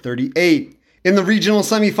 IVC 38. In the regional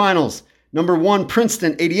semifinals, number 1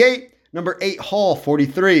 Princeton 88, number 8 Hall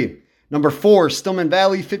 43. Number 4 Stillman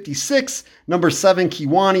Valley 56, number 7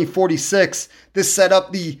 Kewanee 46. This set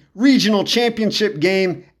up the regional championship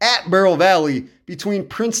game at Burrow Valley between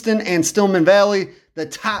Princeton and Stillman Valley. The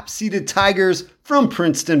top-seeded Tigers from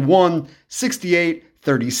Princeton won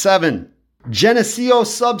 68-37. Geneseo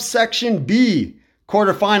Subsection B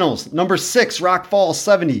quarterfinals. Number 6 Rock Falls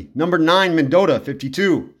 70, number 9 Mendota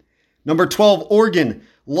 52. Number 12 Oregon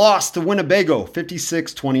lost to Winnebago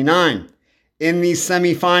 56-29. In the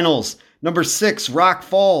semifinals, number 6 Rock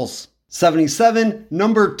Falls 77,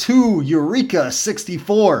 number 2 Eureka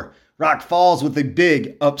 64. Rock Falls with a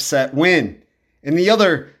big upset win. In the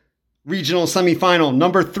other regional semifinal,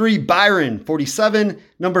 number 3 Byron 47,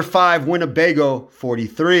 number 5 Winnebago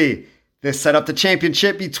 43. This set up the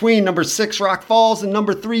championship between number 6 Rock Falls and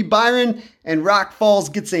number 3 Byron, and Rock Falls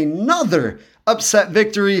gets another upset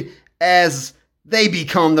victory as they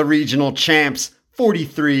become the regional champs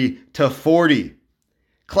 43-40.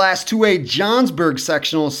 Class 2A Johnsburg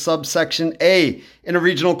Sectional Subsection A in a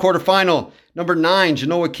regional quarterfinal. Number 9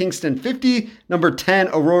 Genoa Kingston 50, number 10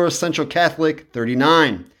 Aurora Central Catholic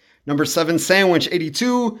 39. Number 7 Sandwich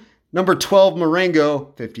 82, number 12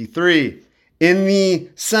 Marengo 53. In the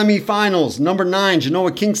semifinals, number 9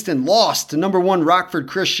 Genoa Kingston lost to number 1 Rockford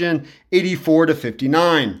Christian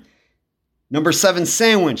 84-59. Number 7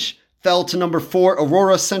 Sandwich fell to number 4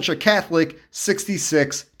 Aurora Central Catholic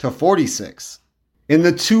 66-46. In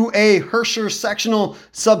the 2A Herscher Sectional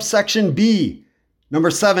Subsection B, number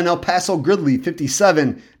 7 El Paso Gridley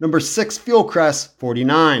 57, number 6 Fieldcrest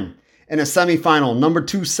 49. In a semifinal, number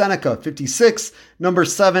 2 Seneca 56, number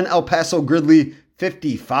 7 El Paso Gridley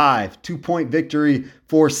 55. 2-point victory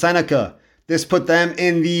for Seneca. This put them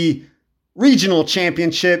in the regional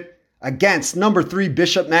championship against number 3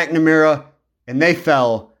 Bishop McNamara, and they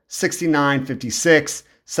fell 69-56.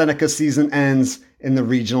 Seneca's season ends in the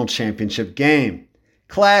regional championship game.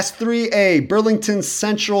 Class 3A Burlington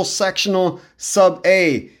Central Sectional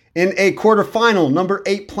Sub-A. In a quarterfinal, number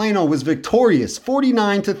 8 Plano was victorious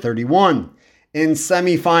 49-31. In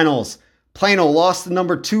semifinals, Plano lost to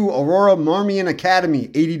number 2 Aurora Marmion Academy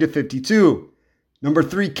 80-52. Number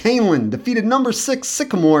 3 Canelan defeated number 6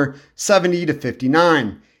 Sycamore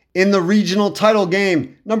 70-59. In the regional title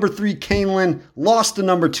game, number 3 Canelan lost to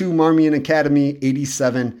number 2 Marmion Academy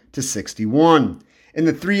 87-61. In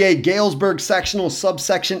the 3A Galesburg Sectional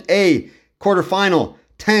Subsection A quarterfinal,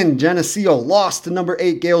 10 Geneseo lost to number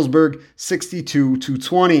 8 Galesburg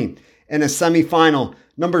 62-20. In a semifinal,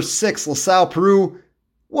 number 6 LaSalle Peru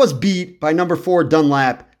was beat by number 4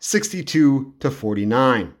 Dunlap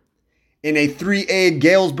 62-49. In a 3A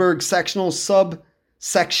Galesburg sectional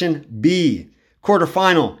subsection B.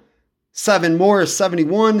 Quarterfinal, 7 Morris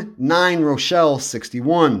 71, 9 Rochelle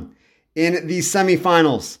 61. In the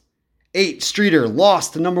semifinals, 8 Streeter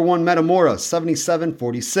lost to number 1 Metamora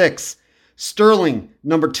 77-46. Sterling,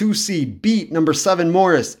 number 2 seed, beat number 7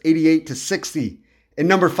 Morris 88-60. And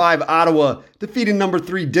number 5 Ottawa defeated number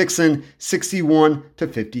 3 Dixon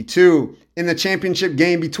 61-52. In the championship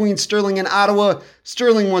game between Sterling and Ottawa,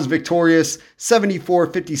 Sterling was victorious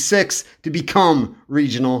 74-56 to become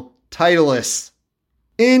regional titleists.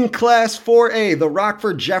 In Class 4A, the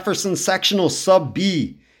Rockford Jefferson sectional sub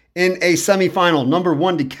B. In a semifinal, number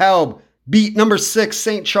 1 DeKalb beat number 6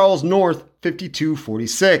 St. Charles North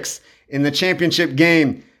 52-46. In the championship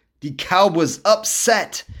game, DeKalb was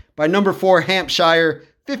upset by number 4 Hampshire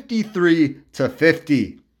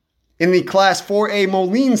 53-50. In the Class 4A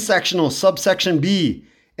Moline sectional subsection B,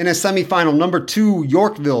 in a semifinal, number 2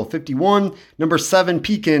 Yorkville 51, number 7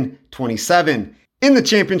 Pekin 27. In the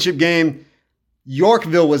championship game,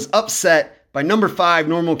 Yorkville was upset by number 5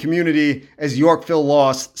 Normal Community as Yorkville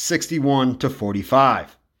lost 61-45.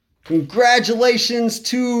 Congratulations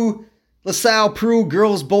to LaSalle Peru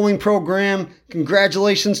Girls Bowling Program.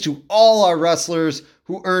 Congratulations to all our wrestlers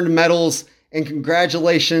who earned medals, and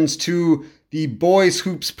congratulations to the boys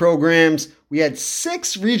hoops programs. We had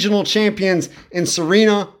 6 regional champions in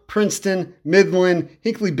Serena, Princeton, Midland,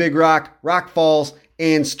 Hinkley Big Rock, Rock Falls,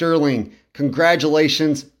 and Sterling.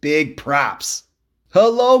 Congratulations, big props.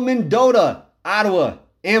 Hello, Mendota, Ottawa,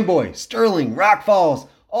 Amboy, Sterling, Rock Falls,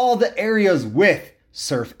 all the areas with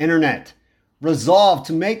Surf Internet. Resolve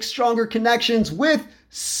to make stronger connections with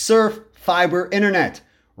Surf Fiber Internet.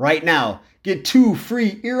 Right now, get 2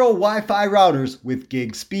 free Eero Wi-Fi routers with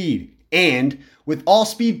gig speed. And with all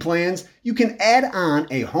speed plans, you can add on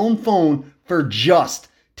a home phone for just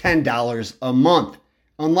 $10 a month.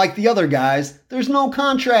 Unlike the other guys, there's no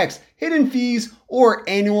contracts, hidden fees, or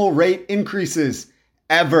annual rate increases.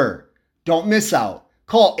 Ever. Don't miss out.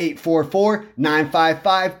 Call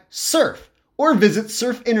 844-955-SURF or visit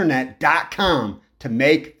surfinternet.com to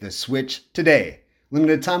make the switch today.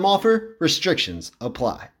 Limited time offer, restrictions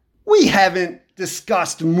apply. We haven't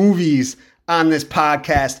discussed movies on this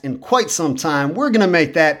podcast in quite some time. We're going to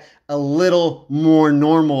make that a little more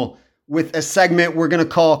normal with a segment we're going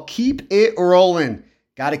to call Keep It Rolling.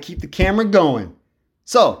 Got to keep the camera going.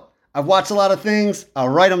 So, I've watched a lot of things. I'll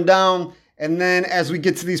write them down. And then as we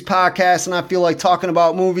get to these podcasts and I feel like talking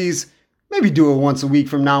about movies, maybe do it once a week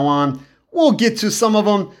from now on. We'll get to some of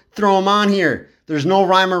them, throw them on here. There's no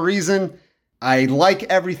rhyme or reason. I like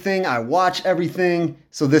everything. I watch everything.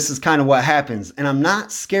 So this is kind of what happens. And I'm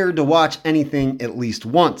not scared to watch anything at least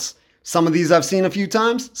once. Some of these I've seen a few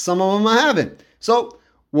times. Some of them I haven't. So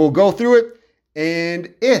we'll go through it.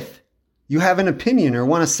 And if you have an opinion or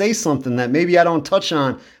want to say something that maybe I don't touch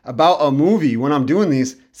on about a movie when I'm doing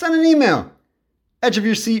these, send an email.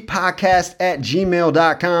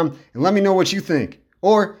 edgeofyourseatpodcast@gmail.com and let me know what you think.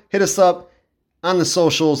 Or hit us up on the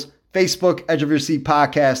socials, Facebook, Edge of Your Seat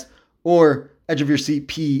Podcast, or Edge of Your Seat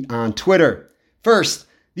P on Twitter. First,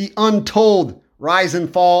 the untold rise and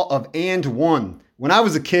fall of And One. When I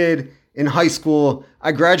was a kid in high school,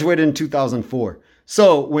 I graduated in 2004.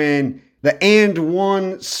 So when the And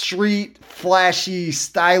One street, flashy,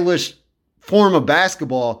 stylish form of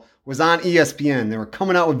basketball was on ESPN. They were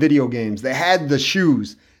coming out with video games. They had the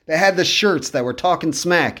shoes. They had the shirts that were talking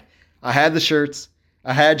smack. I had the shirts.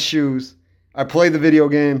 I had shoes. I played the video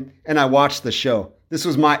game, and I watched the show. This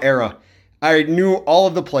was my era. I knew all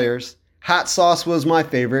of the players. Hot Sauce was my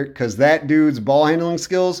favorite because that dude's ball handling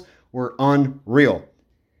skills were unreal.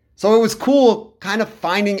 So it was cool kind of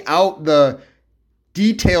finding out the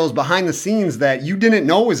details behind the scenes that you didn't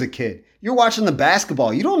know as a kid. You're watching the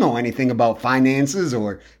basketball. You don't know anything about finances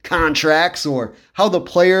or contracts or how the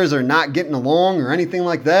players are not getting along or anything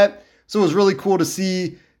like that. So it was really cool to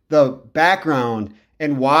see the background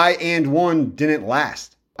and why And One didn't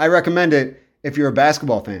last. I recommend it if you're a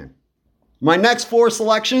basketball fan. My next 4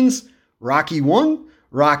 selections, Rocky 1,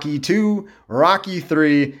 Rocky 2, Rocky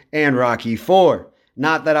 3, and Rocky 4.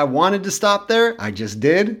 Not that I wanted to stop there. I just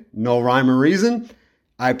did. No rhyme or reason.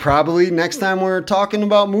 I probably, next time we're talking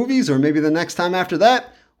about movies, or maybe the next time after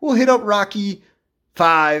that, we'll hit up Rocky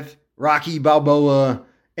 5, Rocky Balboa,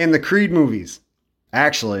 and the Creed movies.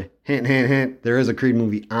 Actually, hint, hint, hint, there is a Creed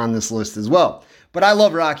movie on this list as well. But I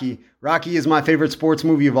love Rocky. Rocky is my favorite sports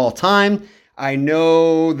movie of all time. I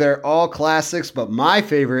know they're all classics, but my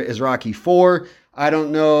favorite is Rocky 4. I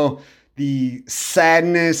don't know the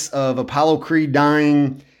sadness of Apollo Creed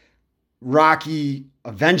dying, Rocky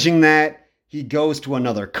avenging that. He goes to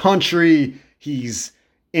another country. He's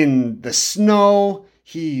in the snow.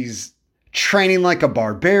 He's training like a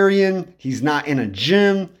barbarian. He's not in a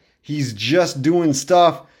gym. He's just doing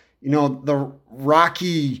stuff, the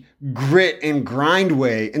Rocky grit and grind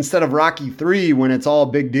way instead of Rocky 3 when it's all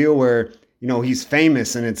a big deal where, he's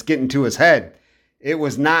famous and it's getting to his head. It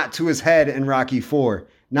was not to his head in Rocky 4,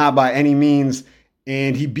 not by any means.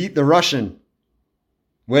 And he beat the Russian,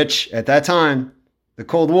 which at that time, the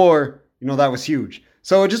Cold War, that was huge.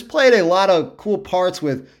 So it just played a lot of cool parts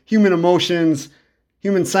with human emotions,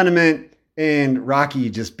 human sentiment, and Rocky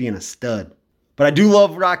just being a stud. But I do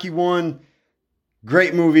love Rocky 1.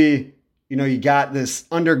 Great movie. You got this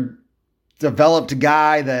underdeveloped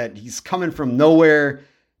guy that he's coming from nowhere,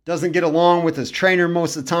 doesn't get along with his trainer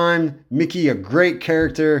most of the time. Mickey, a great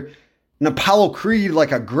character. And Apollo Creed,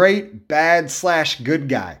 like a great bad/good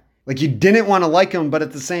guy. Like you didn't want to like him, but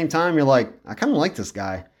at the same time, you're like, I kind of like this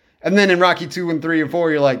guy. And then in Rocky 2 and 3 and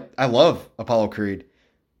 4, you're like, I love Apollo Creed.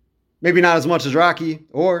 Maybe not as much as Rocky,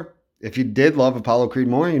 or if you did love Apollo Creed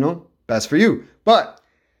more, best for you. But,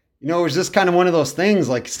 it was just kind of one of those things,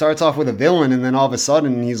 like starts off with a villain and then all of a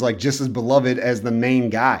sudden he's like just as beloved as the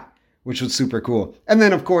main guy, which was super cool. And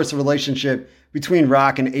then, of course, the relationship between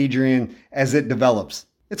Rock and Adrian as it develops.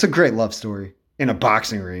 It's a great love story in a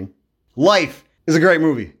boxing ring. Life is a great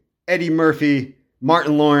movie. Eddie Murphy,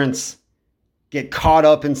 Martin Lawrence get caught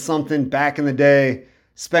up in something back in the day,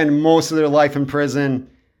 spend most of their life in prison,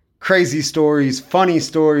 crazy stories, funny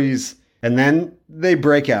stories, and then they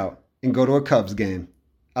break out and go to a Cubs game.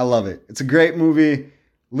 I love it. It's a great movie.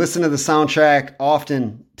 Listen to the soundtrack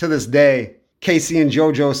often to this day. Casey and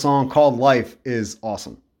JoJo's song called Life is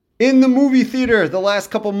awesome. In the movie theater, the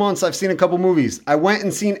last couple months, I've seen a couple movies. I went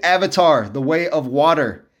and seen Avatar, The Way of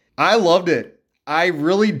Water. I loved it. I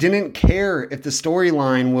really didn't care if the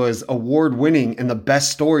storyline was award-winning and the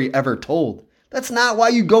best story ever told. That's not why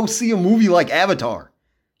you go see a movie like Avatar.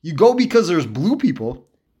 You go because there's blue people,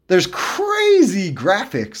 there's crazy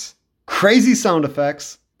graphics, crazy sound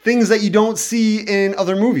effects, things that you don't see in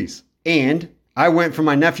other movies. And I went for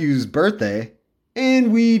my nephew's birthday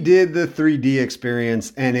and we did the 3D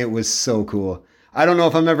experience and it was so cool. I don't know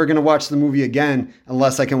if I'm ever going to watch the movie again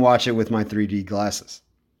unless I can watch it with my 3D glasses.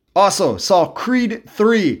 Also, saw Creed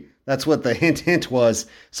 3. That's what the hint was.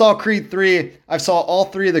 Saw Creed 3. I saw all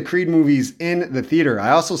 3 of the Creed movies in the theater. I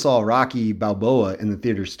also saw Rocky Balboa in the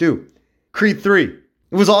theaters too. Creed 3.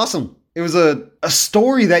 It was awesome. It was a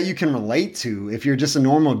story that you can relate to if you're just a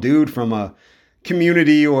normal dude from a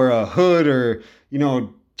community or a hood or,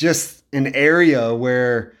 just an area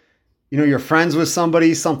where, you're friends with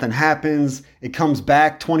somebody, something happens, it comes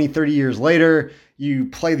back 20, 30 years later, you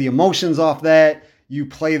play the emotions off that. You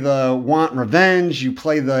play the want revenge. You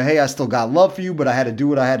play the, hey, I still got love for you, but I had to do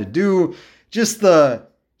what I had to do. Just the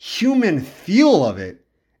human feel of it.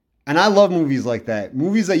 And I love movies like that.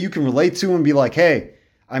 Movies that you can relate to and be like, hey,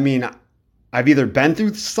 I've either been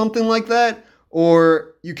through something like that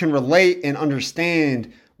or you can relate and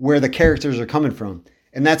understand where the characters are coming from.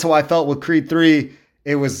 And that's how I felt with Creed 3.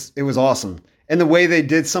 It was awesome. And the way they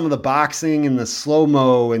did some of the boxing and the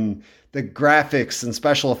slow-mo and the graphics and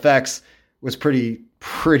special effects was pretty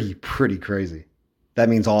crazy. That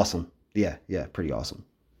means awesome. Yeah, pretty awesome.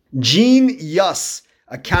 Gene-Yuss,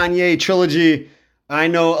 a Kanye trilogy. I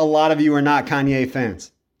know a lot of you are not Kanye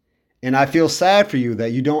fans. And I feel sad for you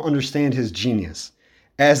that you don't understand his genius.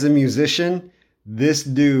 As a musician, this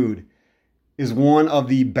dude is one of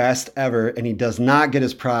the best ever, and he does not get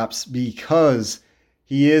his props because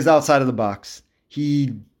he is outside of the box.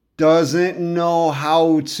 He doesn't know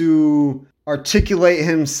how to articulate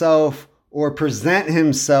himself or present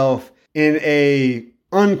himself in a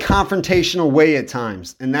unconfrontational way at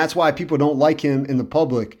times. And that's why people don't like him in the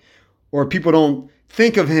public, or people don't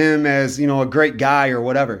think of him as, a great guy or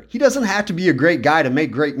whatever. He doesn't have to be a great guy to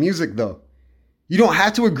make great music though. You don't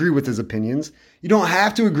have to agree with his opinions. You don't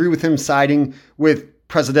have to agree with him siding with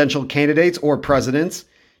presidential candidates or presidents.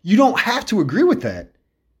 You don't have to agree with that.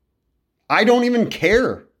 I don't even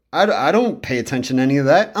care. I don't pay attention to any of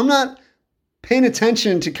that. I'm not paying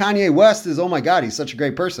attention to Kanye West as, oh my God, he's such a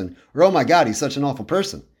great person, or oh my God, he's such an awful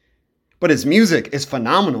person. But his music is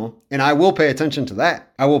phenomenal, and I will pay attention to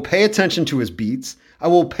that. I will pay attention to his beats. I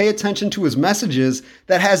will pay attention to his messages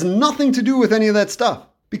that has nothing to do with any of that stuff.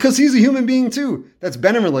 Because he's a human being too, that's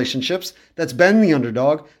been in relationships, that's been the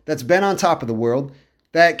underdog, that's been on top of the world,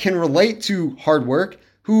 that can relate to hard work,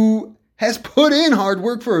 who has put in hard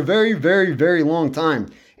work for a very, very, very long time.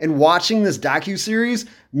 And watching this docuseries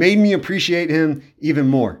made me appreciate him even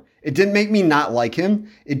more. It didn't make me not like him.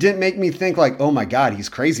 It didn't make me think like, oh my God, he's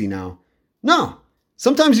crazy now. No.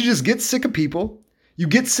 Sometimes you just get sick of people. You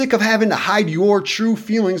get sick of having to hide your true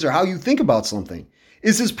feelings or how you think about something.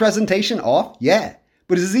 Is his presentation off? Yeah.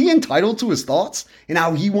 But is he entitled to his thoughts and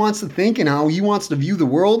how he wants to think and how he wants to view the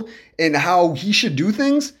world and how he should do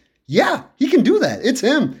things? Yeah, he can do that. It's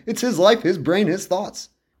him. It's his life, his brain, his thoughts.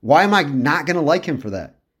 Why am I not going to like him for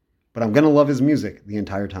that? But I'm going to love his music the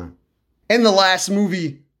entire time. And the last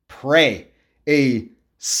movie, Prey, a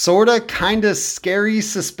sorta kinda scary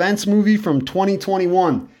suspense movie from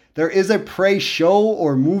 2021. There is a Prey show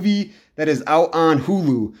or movie that is out on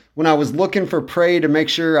Hulu. When I was looking for Prey to make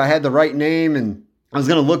sure I had the right name and I was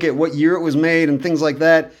going to look at what year it was made and things like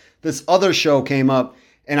that, this other show came up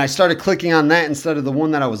and I started clicking on that instead of the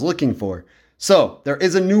one that I was looking for. So there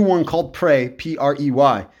is a new one called Prey, Prey,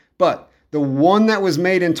 but the one that was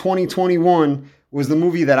made in 2021 was the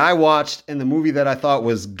movie that I watched and the movie that I thought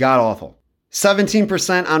was god-awful.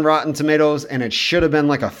 17% on Rotten Tomatoes, and it should have been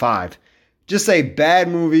like a 5. Just a bad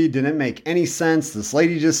movie, didn't make any sense. This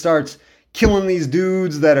lady just starts killing these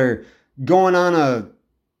dudes that are going on a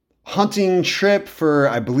hunting trip for,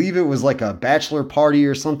 I believe it was like a bachelor party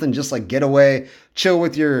or something, just like getaway, chill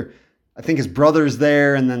with your, I think his brother's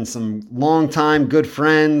there, and then some longtime good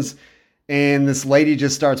friends. And this lady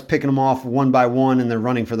just starts picking them off one by one, and they're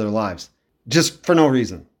running for their lives. Just for no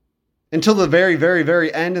reason. Until the very, very,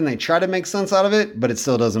 very end, and they try to make sense out of it, but it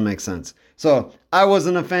still doesn't make sense. So I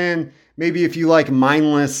wasn't a fan. Maybe if you like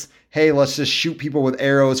mindless, hey, let's just shoot people with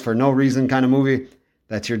arrows for no reason kind of movie,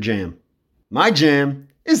 that's your jam. My jam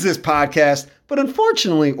is this podcast, but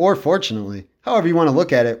unfortunately, or fortunately, however you want to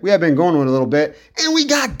look at it, we have been going with a little bit, and we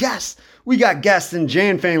got guests. We got guests in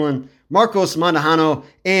Jan Phalen, Marco Mandujano,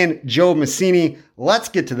 and Joe Masini. Let's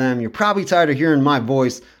get to them. You're probably tired of hearing my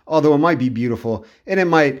voice, although it might be beautiful, and it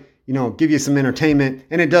might, give you some entertainment,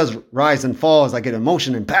 and it does rise and fall as I get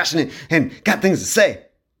emotional and passionate and got things to say.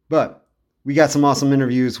 But we got some awesome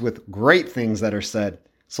interviews with great things that are said.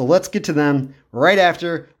 So let's get to them right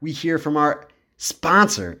after we hear from our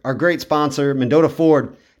sponsor, our great sponsor, Mendota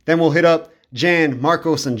Ford. Then we'll hit up Jan,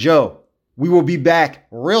 Marcos, and Joe. We will be back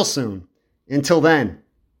real soon. Until then,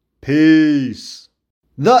 peace.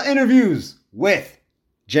 The interviews with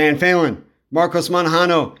Jan Phalen, Marcos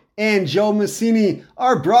Mandujano, and Joe Masini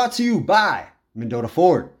are brought to you by Mendota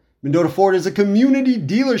Ford. Mendota Ford is a community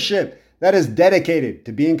dealership that is dedicated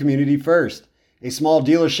to being community first. A small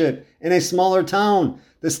dealership in a smaller town.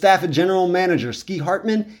 The staff of General Manager Ski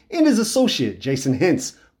Hartman and his associate Jason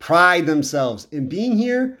Hintz pride themselves in being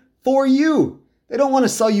here for you. They don't want to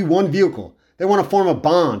sell you one vehicle. They want to form a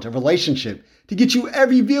bond, a relationship, to get you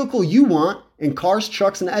every vehicle you want in cars,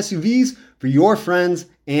 trucks, and SUVs for your friends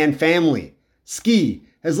and family. Ski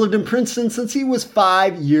has lived in Princeton since he was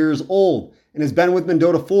 5 years old and has been with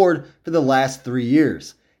Mendota Ford for the last 3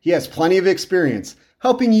 years. He has plenty of experience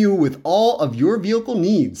helping you with all of your vehicle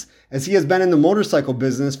needs, as he has been in the motorcycle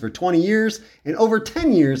business for 20 years and over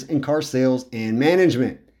 10 years in car sales and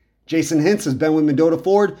management. Jason Hintz has been with Mendota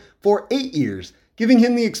Ford for 8 years, giving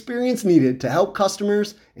him the experience needed to help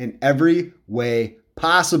customers in every way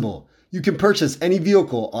possible. You can purchase any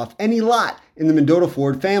vehicle off any lot in the Mendota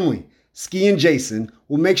Ford family. Ski and Jason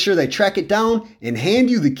will make sure they track it down and hand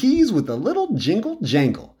you the keys with a little jingle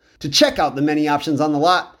jangle. To check out the many options on the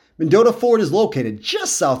lot, Mendota Ford is located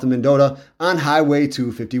just south of Mendota on Highway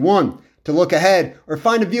 251. To look ahead or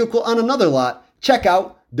find a vehicle on another lot, check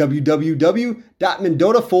out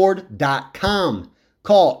www.mendotaford.com.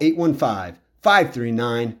 Call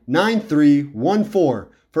 815-539-9314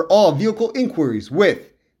 for all vehicle inquiries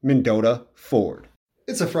with Mendota Ford.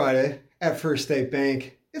 It's a Friday at First State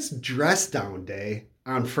Bank. It's dress down day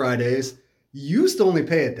on Fridays. You used to only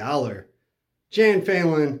pay $1. Jan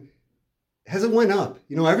Phalen, has it went up?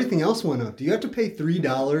 Everything else went up. Do you have to pay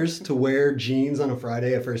 $3 to wear jeans on a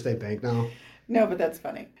Friday at First State Bank now? No, but that's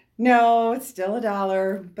funny. No, it's still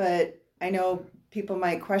 $1, but I know people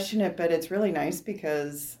might question it, but it's really nice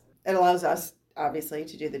because it allows us, obviously,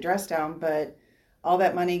 to do the dress down, but all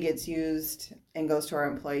that money gets used and goes to our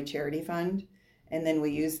employee charity fund. And then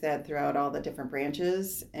we use that throughout all the different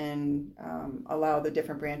branches and allow the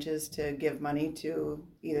different branches to give money to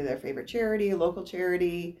either their favorite charity, local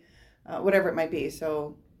charity, whatever it might be.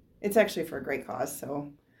 So it's actually for a great cause.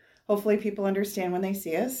 So hopefully people understand when they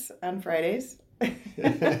see us on Fridays.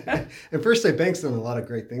 And First State Bank's done a lot of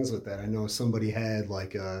great things with that. I know somebody had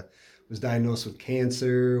was diagnosed with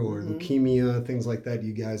cancer or leukemia, things like that.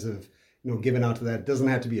 You guys have given out to that. It doesn't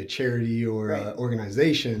have to be a charity or right.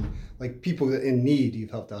 Organization. Like people in need, you've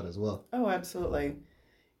helped out as well. Oh, absolutely.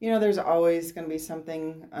 There's always going to be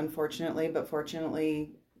something, unfortunately, but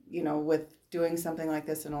fortunately, with doing something like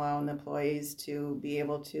this and allowing the employees to be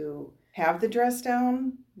able to have the dress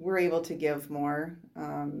down, we're able to give more,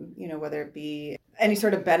 whether it be any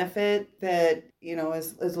sort of benefit that,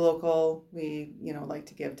 is local, we, like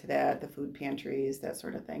to give to that, the food pantries, that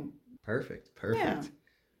sort of thing. Perfect. Yeah.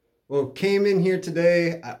 Well, came in here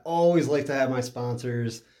today. I always like to have my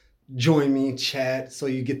sponsors join me, chat, so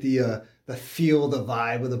you get the feel, the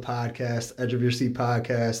vibe of the podcast, Edge of Your Seat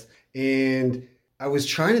podcast. And I was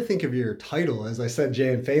trying to think of your title, as I said,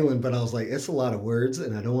 Jay and Phalen, but I was like, it's a lot of words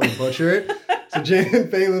and I don't want to butcher it. So Jay and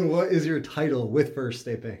Phalen, what is your title with First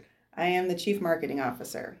State Bank? I am the Chief Marketing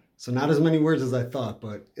Officer. So not as many words as I thought,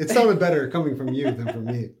 but it sounded better coming from you than from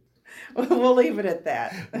me. We'll leave it at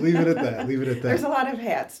that. Leave it at that. There's a lot of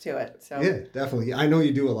hats to it. So yeah, definitely. I know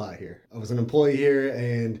you do a lot here. I was an employee here,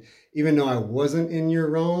 and even though I wasn't in your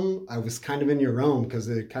realm, I was kind of in your realm because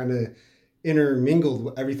it kind of intermingled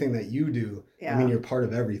with everything that you do. Yeah. I mean, you're part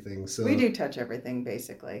of everything. So we do touch everything,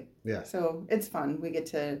 basically. Yeah. So it's fun. We get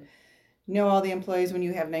to know all the employees when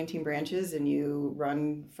you have 19 branches and you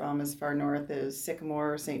run from as far north as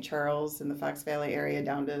Sycamore, St. Charles, in the Fox Valley area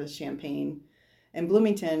down to Champaign. In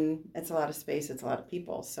Bloomington, it's a lot of space, it's a lot of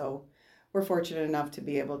people. So we're fortunate enough to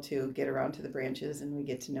be able to get around to the branches and we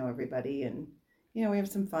get to know everybody. And, we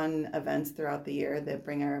have some fun events throughout the year that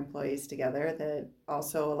bring our employees together that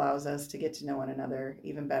also allows us to get to know one another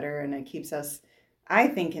even better. And it keeps us, I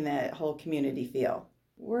think, in that whole community feel.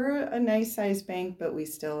 We're a nice sized bank, but we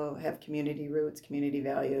still have community roots, community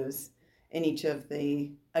values in each of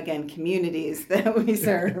the, again, communities that we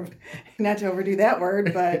serve. Not to overdo that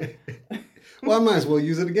word, but... Well, I might as well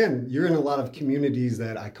use it again. You're in a lot of communities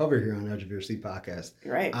that I cover here on Edge of Your Seat podcast.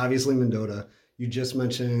 Right. Obviously, Mendota. You just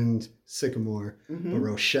mentioned Sycamore, but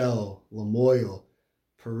Rochelle, Lamoille,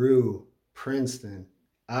 Peru, Princeton,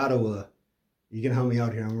 Ottawa. You can help me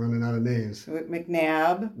out here. I'm running out of names.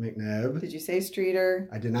 McNabb. Did you say Streeter?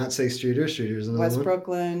 I did not say Streeter. Streeter's another West one.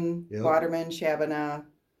 Brooklyn, Yep. Waterman, Shabana,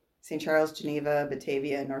 St. Charles, Geneva,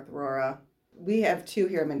 Batavia, North Aurora. We have 2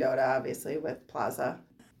 here in Mendota, obviously, with Plaza.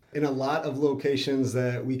 In a lot of locations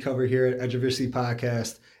that we cover here at Edge of Your Seat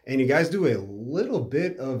podcast, and you guys do a little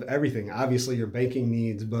bit of everything. Obviously, your banking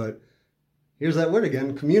needs, but here's that word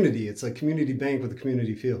again, community. It's a community bank with a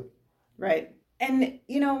community feel. Right. And,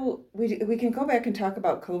 we can go back and talk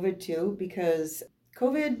about COVID, too, because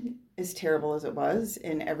COVID, as terrible as it was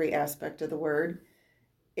in every aspect of the word,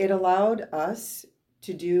 it allowed us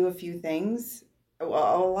to do a few things.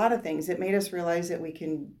 Well, a lot of things. It made us realize that we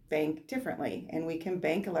can bank differently and we can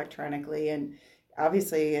bank electronically. And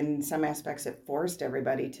obviously, in some aspects, it forced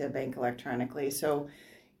everybody to bank electronically. So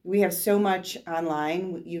we have so much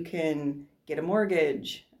online. You can get a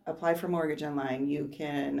mortgage, apply for mortgage online. You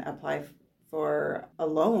can apply for a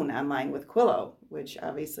loan online with Quillo, which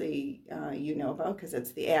obviously you know about because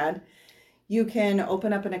it's the ad. You can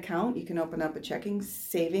open up an account. You can open up a checking,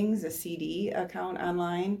 savings, a CD account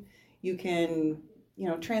online. You can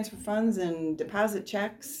transfer funds and deposit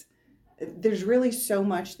checks. There's really so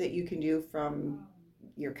much that you can do from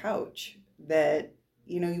your couch that,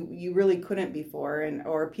 you really couldn't before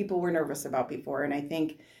or people were nervous about before. And I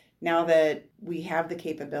think now that we have the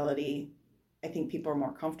capability, I think people are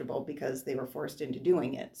more comfortable because they were forced into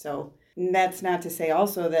doing it. So that's not to say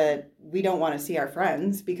also that we don't want to see our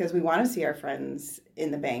friends because we want to see our friends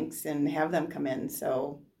in the banks and have them come in.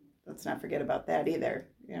 So let's not forget about that either.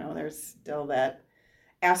 There's still that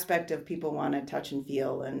aspect of people want to touch and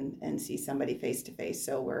feel and see somebody face to face.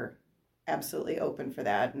 So we're absolutely open for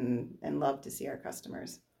that and love to see our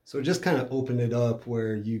customers. So just kind of open it up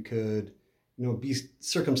where you could, be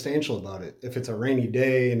circumstantial about it. If it's a rainy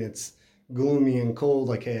day and it's gloomy and cold,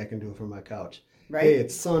 like, hey, I can do it from my couch. Right. Hey,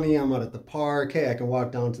 it's sunny, I'm out at the park. Hey, I can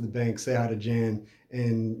walk down to the bank, say hi to Jan,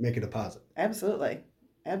 and make a deposit. Absolutely.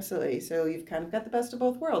 So you've kind of got the best of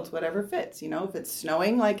both worlds, whatever fits. If it's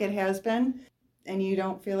snowing like it has been, and you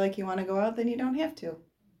don't feel like you want to go out, then you don't have to.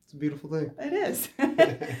 It's a beautiful thing. It is.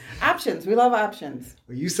 Options. We love options.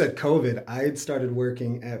 Well, you said COVID. I had started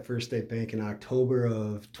working at First State Bank in October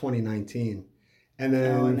of 2019. And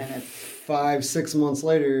then 5-6 months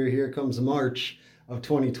later, here comes March of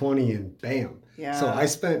 2020 and bam. Yeah. So I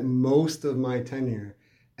spent most of my tenure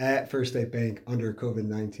at First State Bank under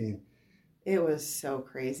COVID-19. It was so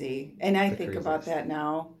crazy. And I think about that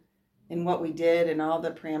now. And what we did and all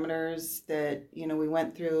the parameters that, we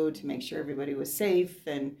went through to make sure everybody was safe.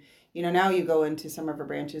 And, now you go into some of our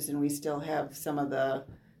branches and we still have some of the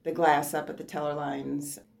glass up at the teller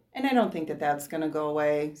lines. And I don't think that that's going to go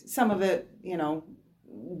away. Some of it,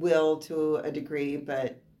 will to a degree.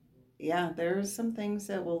 But, yeah, there's some things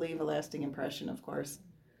that will leave a lasting impression, of course.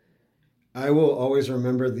 I will always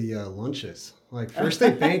remember the lunches. Like First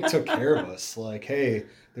State Bank took care of us. Like, hey,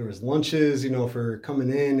 there was lunches, for coming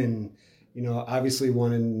in and, obviously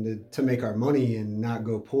wanting to make our money and not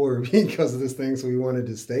go poor because of this thing. So we wanted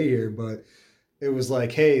to stay here. But it was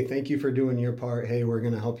like, hey, thank you for doing your part. Hey, we're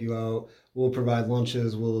going to help you out. We'll provide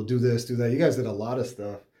lunches. We'll do this, do that. You guys did a lot of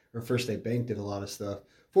stuff, or First State Bank did a lot of stuff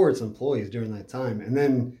for its employees during that time. And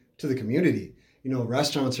then to the community,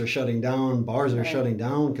 restaurants are shutting down, bars are shutting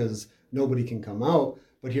down because nobody can come out.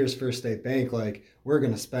 But here's First State Bank. Like, we're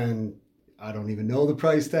going to spend, I don't even know the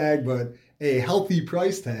price tag, but a healthy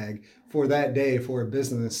price tag for that day for a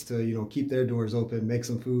business to, keep their doors open, make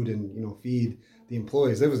some food and, feed the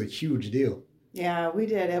employees. It was a huge deal. Yeah, we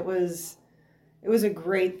did. It was a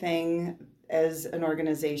great thing as an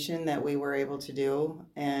organization that we were able to do,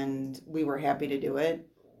 and we were happy to do it.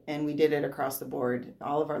 And we did it across the board.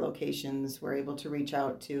 All of our locations were able to reach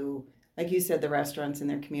out to, like you said, the restaurants in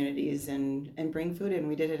their communities and bring food in.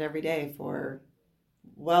 We did it every day for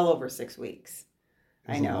well over 6 weeks.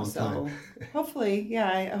 I know. So hopefully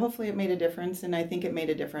it made a difference. And I think it made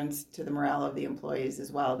a difference to the morale of the employees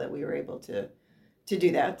as well, that we were able to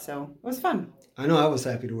do that. So it was fun. I know I was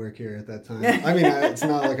happy to work here at that time. I mean, it's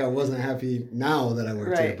not like I wasn't happy now that I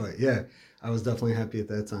worked here, but yeah, I was definitely happy at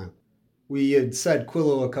that time. We had said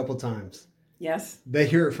Quillo a couple times. Yes. They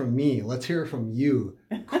hear it from me. Let's hear it from you.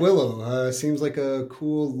 Quillo seems like a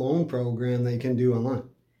cool loan program that you can do online.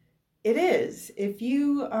 It is. If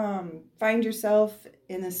you find yourself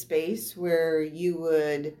in a space where you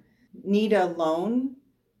would need a loan,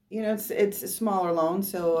 it's a smaller loan,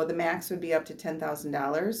 so the max would be up to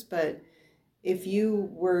 $10,000. But if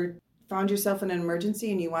you found yourself in an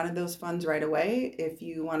emergency and you wanted those funds right away, if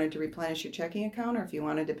you wanted to replenish your checking account, or if you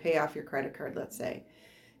wanted to pay off your credit card, let's say,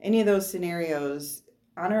 any of those scenarios,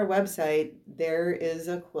 on our website, there is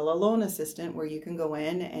a Quillo loan assistant where you can go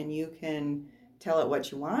in and you can tell it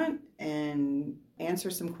what you want and answer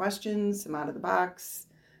some questions, some out-of-the-box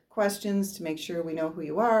questions to make sure we know who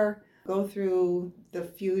you are. Go through the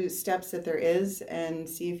few steps that there is and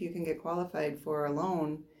see if you can get qualified for a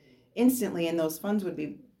loan instantly, and those funds would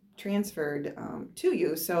be transferred to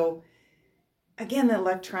you. So again, the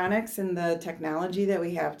electronics and the technology that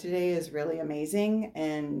we have today is really amazing,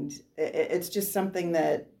 and it's just something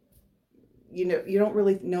that you don't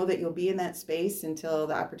really know that you'll be in that space until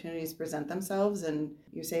the opportunities present themselves and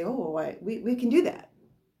you say, oh, we can do that.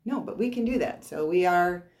 No, but we can do that. So we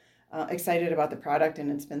are excited about the product,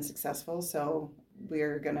 and it's been successful. So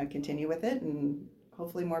we're going to continue with it, and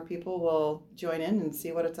hopefully more people will join in and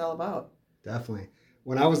see what it's all about. Definitely.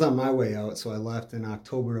 When I was on my way out, so I left in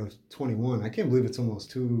October of 21. I can't believe it's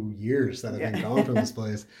almost 2 years that I've been gone from this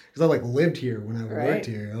place, because I lived here when I worked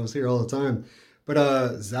here. I was here all the time. But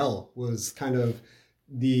Zelle was kind of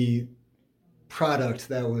the product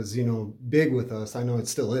that was, big with us. I know it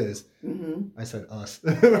still is. Mm-hmm. I said us.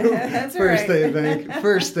 That's First State Bank.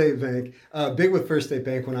 First State Bank. Big with First State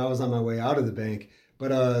Bank when I was on my way out of the bank. But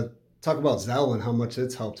talk about Zelle and how much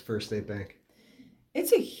it's helped First State Bank.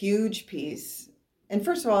 It's a huge piece. And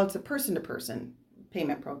first of all, it's a person-to-person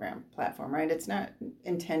payment program platform, right? It's not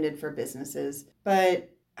intended for businesses. But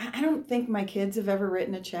I don't think my kids have ever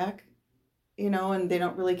written a check, and they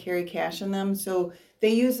don't really carry cash in them. So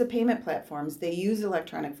they use the payment platforms. They use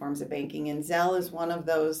electronic forms of banking. And Zelle is one of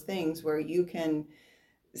those things where you can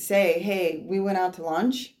say, hey, we went out to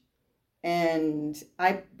lunch and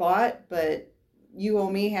I bought, but you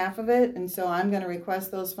owe me half of it. And so I'm going to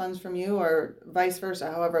request those funds from you, or vice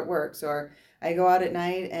versa, however it works. Or I go out at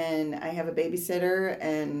night and I have a babysitter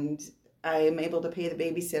and I am able to pay the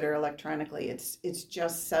babysitter electronically. It's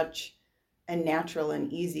just such a natural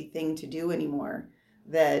and easy thing to do anymore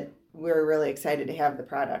that we're really excited to have the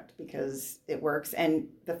product because it works and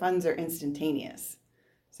the funds are instantaneous.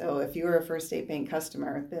 So if you're a First State Bank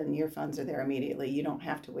customer, then your funds are there immediately. You don't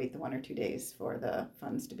have to wait the 1 or 2 days for the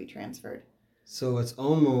funds to be transferred. So it's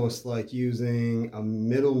almost like using a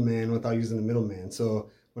middleman without using a middleman. So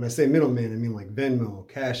when I say middleman, I mean like Venmo,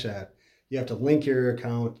 Cash App. You have to link your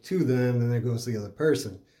account to them, and then it goes to the other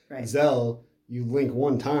person. Right. Zelle, you link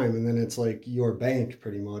one time, and then it's like your bank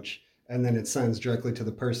pretty much, and then it sends directly to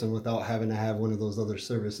the person without having to have one of those other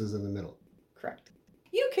services in the middle. Correct.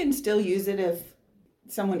 You can still use it if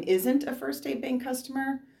someone isn't a First State Bank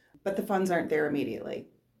customer, but the funds aren't there immediately.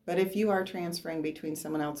 But if you are transferring between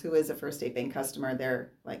someone else who is a First State Bank customer,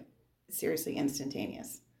 they're seriously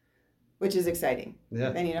instantaneous, which is exciting.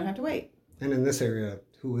 Yeah. Then you don't have to wait. And in this area,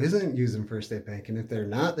 who isn't using First State Bank? And if they're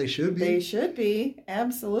not, they should be. They should be.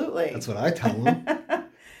 Absolutely. That's what I tell them.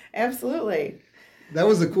 Absolutely. That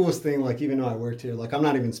was the coolest thing. Even though I worked here, I'm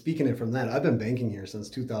not even speaking it from that. I've been banking here since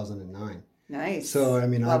 2009. Nice. So, I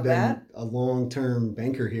mean, Love I've been that. a long-term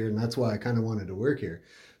banker here, and that's why I kind of wanted to work here.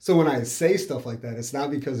 So when I say stuff like that, it's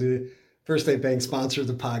not because First State Bank sponsored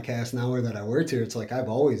the podcast now or that I worked here. It's like I've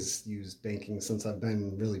always used banking since I've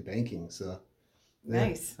been really banking. So, yeah.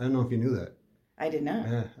 Nice. I don't know if you knew that. I did not.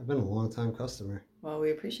 Yeah, I've been a long-time customer. Well,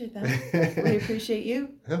 we appreciate that. We appreciate you.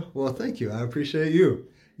 Yeah, well, thank you. I appreciate you.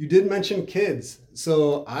 You did mention kids.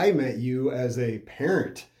 So I met you as a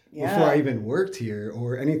parent before I even worked here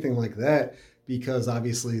or anything like that, because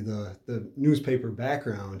obviously the newspaper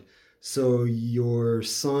background. So your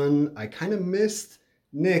son, I kind of missed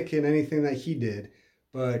Nick and anything that he did.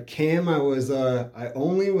 But Cam, I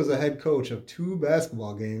only was a head coach of 2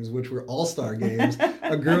 basketball games, which were all-star games,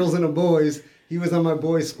 a girls and a boys. He was on my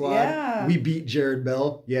boys squad. Yeah. We beat Jared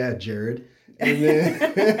Bell. Yeah, Jared. And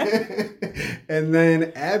then, and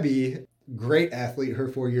then Abby, great athlete, her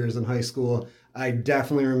 4 years in high school. I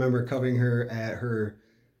definitely remember covering her at her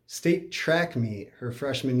state track meet, her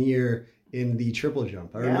freshman year in the triple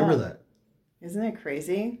jump. I remember that. Isn't it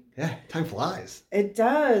crazy? Yeah, time flies. It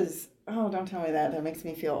does. Oh, don't tell me that. That makes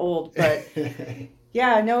me feel old. But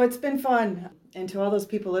yeah, no, it's been fun. And to all those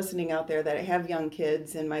people listening out there that have young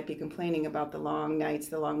kids and might be complaining about the long nights,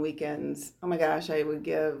 the long weekends, oh my gosh, I would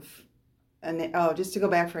give just to go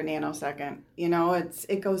back for a nanosecond. You know,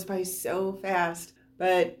 it goes by so fast.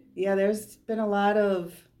 But yeah, there's been a lot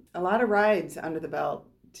of rides under the belt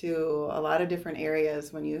to a lot of different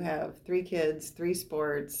areas when you have 3 kids, 3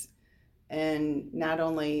 sports, and not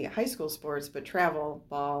only high school sports, but travel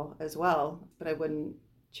ball as well. But I wouldn't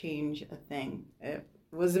change a thing. It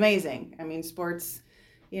was amazing. I mean, sports,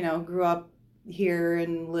 grew up here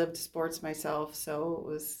and lived sports myself. So it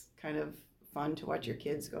was kind of fun to watch your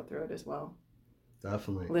kids go through it as well.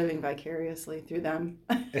 Definitely. Living vicariously through them.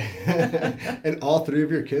 And all 3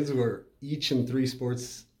 of your kids were each in 3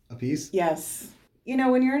 sports apiece? Yes.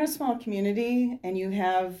 When you're in a small community and you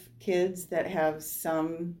have kids that have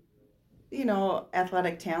some,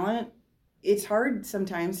 athletic talent, it's hard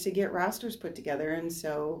sometimes to get rosters put together. And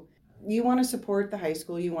so you want to support the high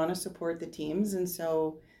school, you want to support the teams. And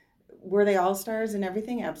so were they all-stars and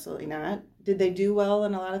everything? Absolutely not. Did they do well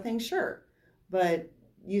in a lot of things? Sure. But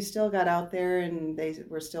you still got out there and they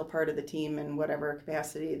were still part of the team in whatever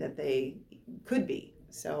capacity that they could be.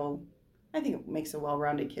 So I think it makes a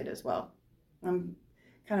well-rounded kid as well. I'm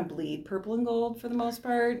kind of bleed purple and gold for the most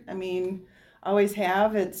part. I mean, always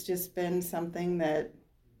have. It's just been something that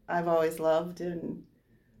I've always loved, and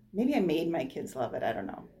maybe I made my kids love it. I don't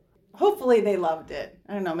know. Hopefully they loved it.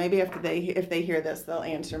 I don't know. Maybe if they hear this, they'll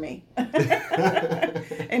answer me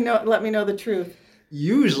and let me know the truth.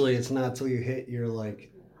 Usually it's not till you hit your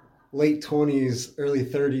late 20s, early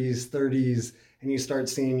 30s, and you start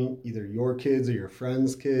seeing either your kids or your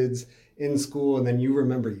friends' kids in school, and then you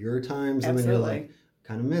remember your times, and Absolutely. then you're like,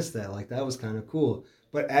 kind of missed that. That was kind of cool.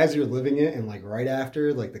 But as you're living it and right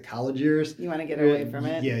after the college years, you want to get away from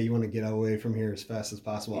it. Yeah, you want to get away from here as fast as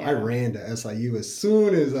possible. Yeah. I ran to SIU as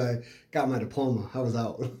soon as I got my diploma. I was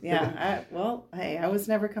out. Yeah. I was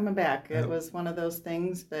never coming back. It was one of those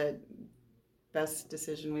things, but best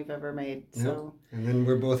decision we've ever made. So. Yep. And then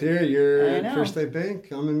we're both here. You're at First State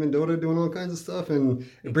Bank. I'm in Mendota doing all kinds of stuff, and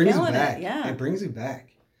it brings you back. It brings you back.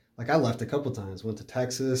 I left a couple times. Went to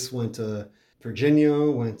Texas. Went to Virginia,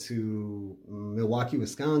 went to Milwaukee,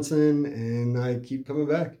 Wisconsin, and I keep coming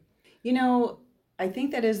back. I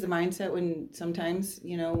think that is the mindset when sometimes,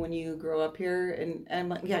 when you grow up here and I'm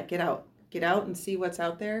like, yeah, get out and see what's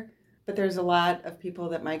out there. But there's a lot of people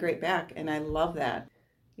that migrate back, and I love that.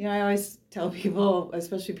 I always tell people,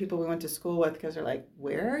 especially people we went to school with, because they're like,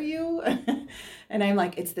 where are you? And I'm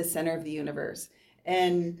like, it's the center of the universe.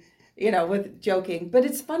 And with joking. But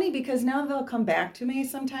it's funny because now they'll come back to me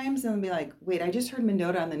sometimes and they'll be like, wait, I just heard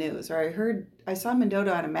Mendota on the news, or I saw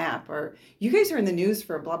Mendota on a map, or you guys are in the news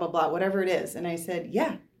for blah, blah, blah, whatever it is. And I said,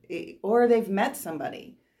 yeah. Or they've met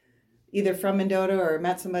somebody either from Mendota or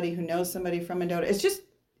met somebody who knows somebody from Mendota.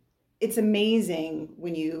 It's amazing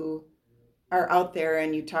when you are out there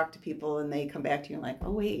and you talk to people and they come back to you and like,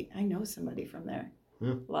 oh, wait, I know somebody from there.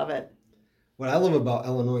 Yeah. Love it. What I love about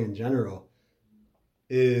Illinois in general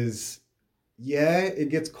is, it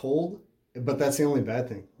gets cold, but that's the only bad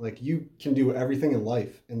thing. You can do everything in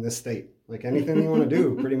life in this state. Anything you want to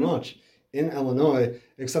do, pretty much, in Illinois,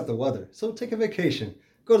 except the weather. So take a vacation.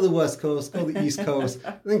 Go to the West Coast, go to the East Coast,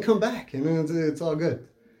 and then come back, and it's all good.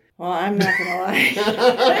 Well, I'm not going to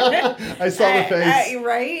lie. I saw the face.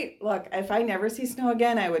 Right? Look, if I never see snow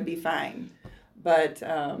again, I would be fine. But,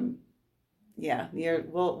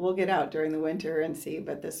 we'll get out during the winter and see,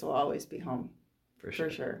 but this will always be home. For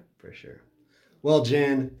sure. Well,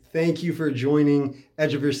 Jan, thank you for joining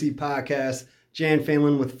Edge of Your Seat podcast. Jan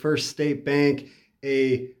Phalen with First State Bank,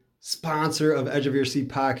 a sponsor of Edge of Your Seat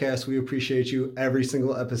podcast. We appreciate you every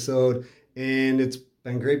single episode, and it's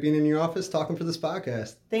been great being in your office talking for this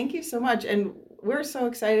podcast. Thank you so much. And we're so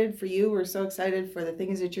excited for you. We're so excited for the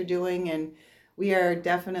things that you're doing. And we are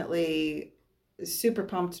definitely super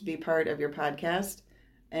pumped to be part of your podcast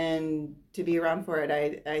and to be around for it.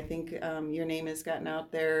 I think your name has gotten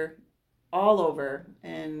out there all over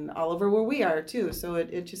and all over where we are too. So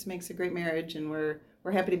it just makes a great marriage, and we're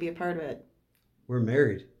happy to be a part of it. We're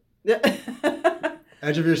married.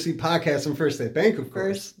 Edge of Your Seat podcast and First State Bank, of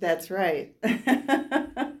course. That's right.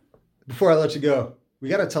 Before I let you go, we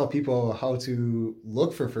got to tell people how to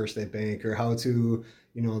look for First State Bank, or how to,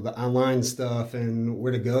 the online stuff and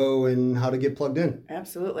where to go and how to get plugged in.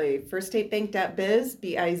 Absolutely. FirstStateBank.biz,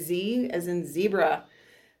 B-I-Z as in zebra.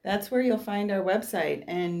 That's where you'll find our website,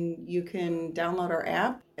 and you can download our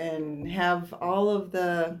app and have all of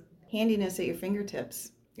the handiness at your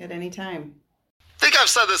fingertips at any time. I think I've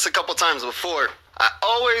said this a couple times before. I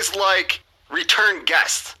always like return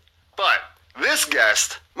guests, but this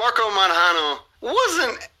guest, Marco Mandujano,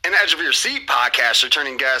 wasn't an Edge of Your Seat podcast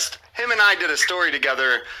returning guest. Him and I did a story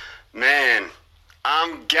together, man,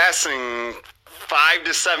 I'm guessing 5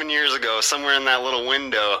 to 7 years ago, somewhere in that little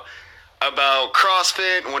window, about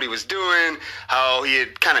CrossFit and what he was doing, how he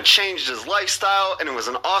had kind of changed his lifestyle, and it was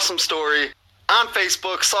an awesome story. On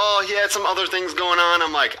Facebook, saw he had some other things going on.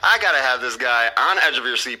 I'm like, I got to have this guy on Edge of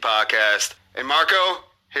Your Seat podcast. And Marco,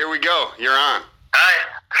 here we go. You're on. Hi.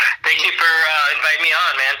 Thank you for inviting me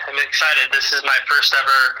on, man. I'm excited. This is my first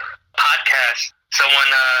ever podcast.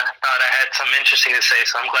 Someone thought I had something interesting to say,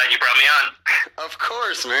 so I'm glad you brought me on. Of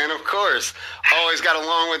course, man. Of course. Always got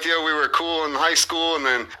along with you. We were cool in high school, and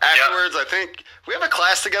then afterwards, I think we have a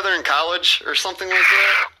class together in college or something like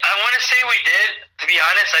that. I want to say we did. To be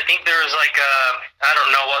honest, I think there was I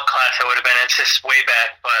don't know what class it would have been. It's just way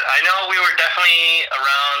back. But I know we were definitely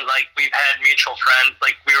around, we've had mutual friends.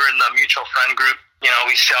 We were in the mutual friend group.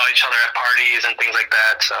 We saw each other at parties and things like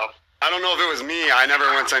that. So I don't know if it was me. I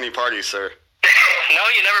never went to any parties, sir. No,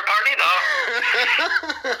 you never partied? No.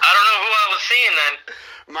 I don't know who I was seeing then.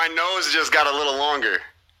 My nose just got a little longer.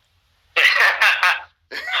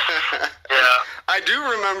 Yeah. I do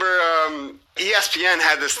remember ESPN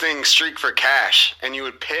had this thing, Streak for Cash, and you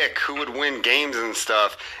would pick who would win games and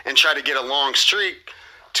stuff and try to get a long streak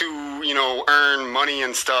to, earn money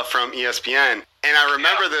and stuff from ESPN. And I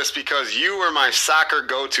remember this because you were my soccer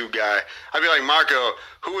go-to guy. I'd be like, Marco,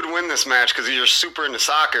 who would win this match? Because you're super into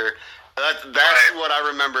soccer. That's right. What I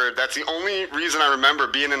remember. That's the only reason I remember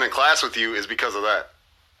being in a class with you is because of that.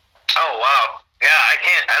 Oh, wow. Yeah,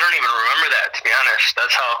 I don't even remember that, to be honest.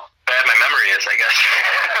 That's how bad my memory is, I guess.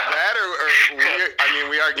 That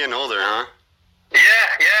we are getting older, huh?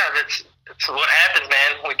 Yeah, that's what happens,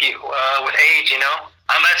 man, with age,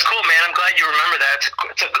 That's cool, man. I'm glad you remember that.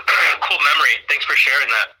 It's a cool memory. Thanks for sharing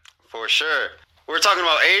that. For sure. We're talking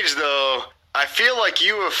about age, though. I feel like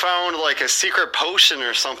you have found a secret potion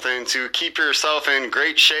or something to keep yourself in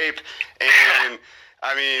great shape. And,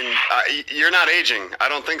 you're not aging. I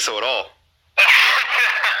don't think so at all.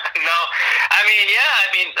 No.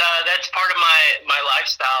 That's part of my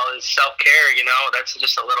lifestyle is self-care, That's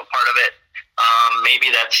just a little part of it.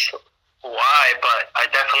 Maybe that's why, but I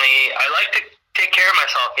like to take care of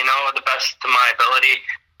myself, the best of my ability,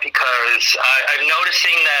 because I'm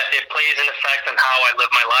noticing that it plays an effect on how I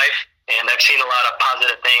live my life. And I've seen a lot of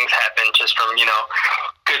positive things happen just from,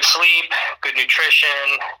 good sleep, good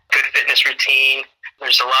nutrition, good fitness routine.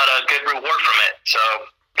 There's a lot of good reward from it. So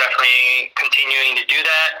definitely continuing to do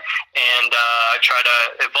that. And I try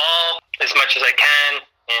to evolve as much as I can.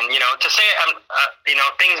 And, to say,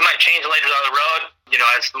 things might change later down the road,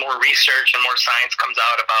 as more research and more science comes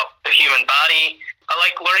out about the human body. I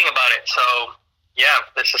like learning about it. So, yeah,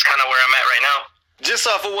 this is kind of where I'm at right now. Just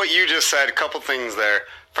off of what you just said, a couple things there.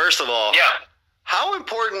 First of all, how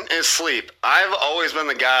important is sleep? I've always been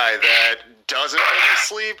the guy that doesn't really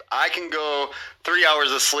sleep. I can go 3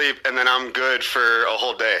 hours of sleep and then I'm good for a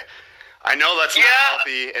whole day. I know that's not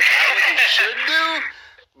healthy and not what you should do,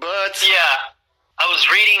 but I was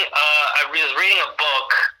reading a book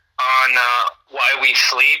on why we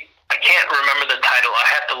sleep. I can't remember the title. I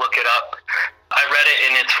have to look it up. I read it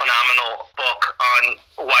in its phenomenal book on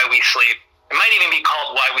why we sleep. It might even be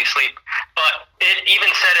called Why We Sleep. But it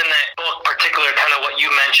even said in that book, particular kind of what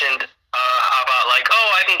you mentioned, about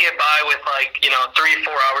I can get by with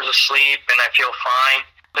 3-4 hours of sleep and I feel fine.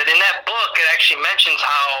 But in that book, it actually mentions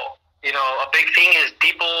how, a big thing is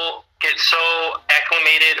people get so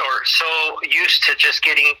acclimated or so used to just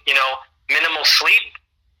getting, minimal sleep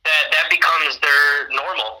that becomes their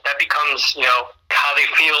normal. That becomes, how they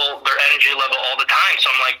feel, their energy level all the time.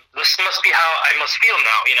 So I'm like, this must be how I must feel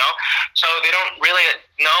now. So they don't really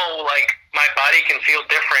know, like, my body can feel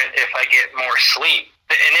different if I get more sleep.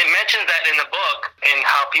 And it mentions that in the book, and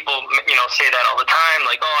how people, say that all the time,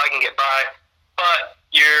 like, oh, I can get by. But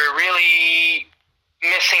you're really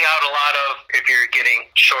missing out a lot of if you're getting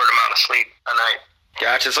short amount of sleep a night.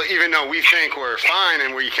 Gotcha. So even though we think we're fine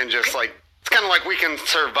and we can just, like, it's kind of like we can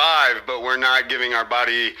survive, but we're not giving our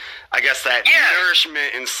body, I guess, that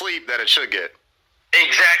nourishment and sleep that it should get.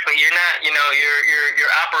 Exactly. You're not,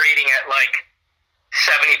 you're operating at like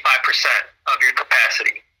 75% of your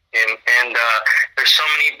capacity. And there's so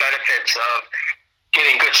many benefits of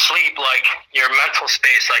getting good sleep, like your mental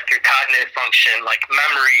space, like your cognitive function, like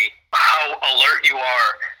memory, how alert you are,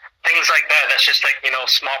 things like that. That's just like, a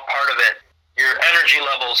small part of it. Your energy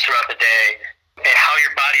levels throughout the day, and how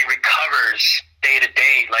your body recovers day to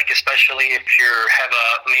day, like especially if you have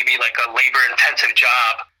maybe like a labor intensive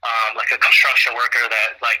job, like a construction worker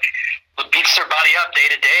that like beats their body up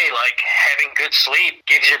day to day. Like having good sleep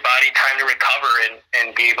gives your body time to recover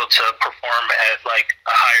and be able to perform at like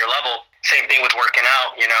a higher level. Same thing with working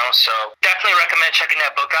out, so definitely recommend checking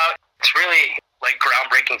that book out. It's really like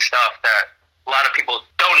groundbreaking stuff that a lot of people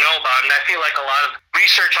don't know about, and I feel like a lot of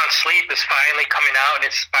research on sleep is finally coming out, and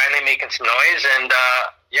it's finally making some noise, and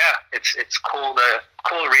it's cool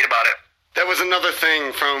to read about it. That was another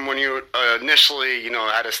thing from when you initially,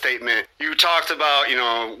 had a statement. You talked about,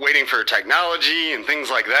 waiting for technology and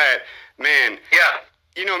things like that. Man, yeah.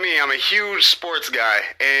 You know me, I'm a huge sports guy,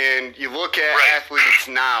 and you look at athletes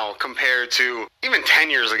now compared to even 10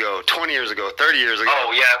 years ago, 20 years ago, 30 years ago.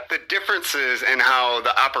 Oh, yeah. The differences in how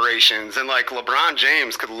the operations, and like LeBron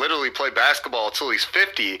James could literally play basketball until he's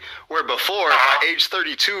 50, where before, by age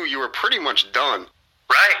 32, you were pretty much done.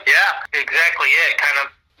 Right, yeah, exactly it. Kind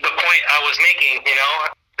of the point I was making,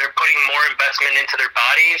 they're putting more investment into their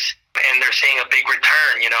bodies, and they're seeing a big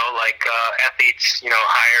return, like athletes,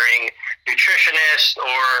 hiring nutritionists,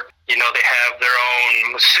 or, they have their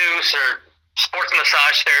own masseuse or sports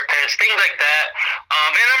massage therapist, things like that.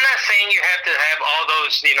 And I'm not saying you have to have all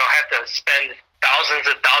those, have to spend thousands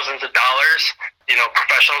of dollars,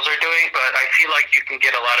 professionals are doing, but I feel like you can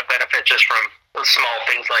get a lot of benefit just from small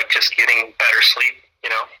things like just getting better sleep,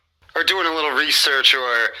 Or doing a little research,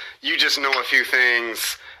 or you just know a few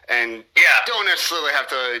things and don't necessarily have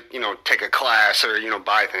to, take a class or,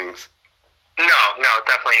 buy things. No,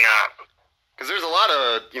 definitely not. Because there's a lot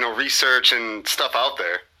of, research and stuff out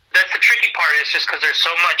there. That's the tricky part, is just because there's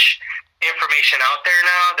so much information out there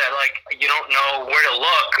now that, like, you don't know where to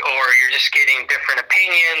look, or you're just getting different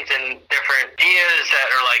opinions and different ideas that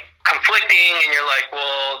are, like, conflicting, and you're like,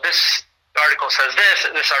 well, this article says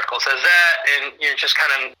this article says that, and you're just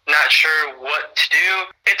kind of not sure what to do.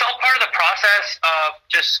 It's all part of the process of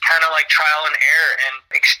just kind of like trial and error and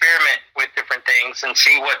experiment with different things and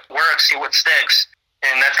see what works, see what sticks.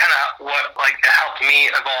 And that's kind of what like helped me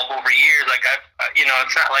evolve over years. Like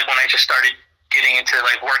it's not like when I just started getting into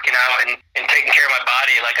like working out and taking care of my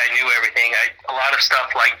body, like I knew everything. A lot of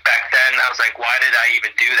stuff like back then, I was like, why did I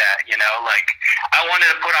even do that? Like I wanted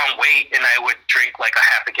to put on weight, and I would drink like a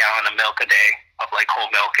half a gallon of milk a day, of like whole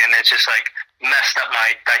milk, and it's just like messed up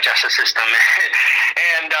my digestive system.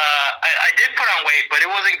 And I did put on weight, but it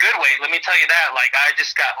wasn't good weight. Let me tell you that. Like I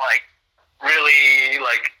just got like really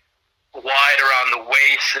like wide around the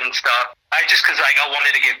waist and stuff. Because like I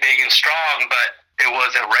wanted to get big and strong, but it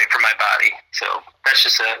wasn't right for my body. So that's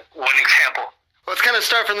just one example. Let's kind of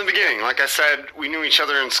start from the beginning. Like I said, we knew each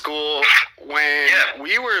other in school. When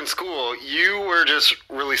we were in school, you were just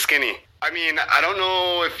really skinny. I mean, I don't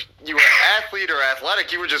know if you were athlete or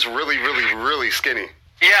athletic. You were just really, really, really skinny.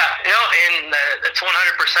 Yeah, and that's 100%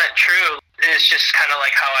 true. It's just kind of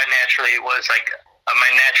like how I naturally was. Like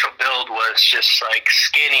my natural build was just like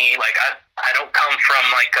skinny. Like I don't come from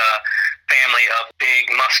like a family of big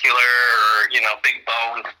muscular or big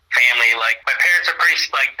boned family. Like my parents are pretty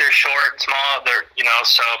like they're short, small, they're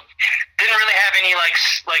so didn't really have any like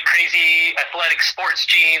crazy athletic sports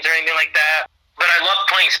genes or anything like that. But I loved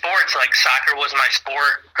playing sports. Like soccer was my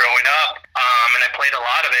sport growing up, and I played a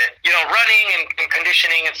lot of it. Running and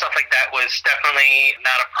conditioning and stuff like that was definitely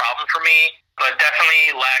not a problem for me, but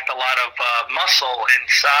definitely lacked a lot of muscle and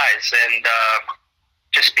size and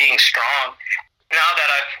just being strong. Now that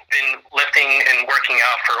I've been lifting and working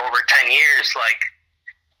out for over 10 years, like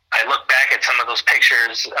I look back at some of those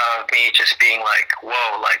pictures of me just being like,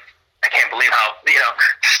 whoa, like I can't believe how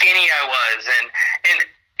skinny I was, and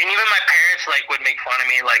even my parents like would make fun of me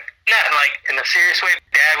me, like, not like in a serious way.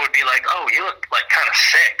 Dad would be like, oh, you look like kind of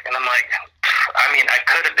sick. And I'm like, I mean, I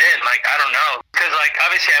could have been, like, I don't know. Because, like,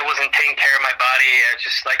 obviously I wasn't taking care of my body. I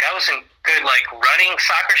just, like, I was in good, like, running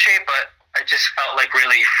soccer shape, but I just felt, like,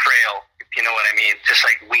 really frail, if you know what I mean. Just,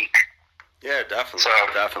 like, weak. Yeah, definitely. So,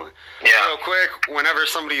 definitely. Yeah. Real quick, whenever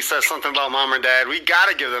somebody says something about mom or dad, we got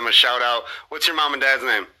to give them a shout out. What's your mom and dad's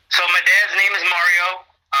name? So my dad's name is Mario,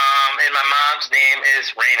 and my mom's name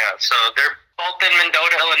is Raina. So they're both in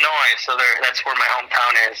Mendota, Illinois. So that's where my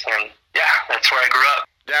hometown is. And, yeah, that's where I grew up.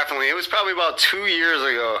 Definitely. It was probably about 2 years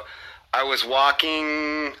ago. I was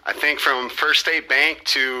walking, I think, from First State Bank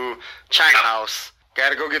to China House.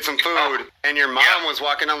 Got to go get some food. And your mom was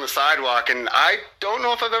walking on the sidewalk. And I don't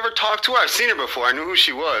know if I've ever talked to her. I've seen her before. I knew who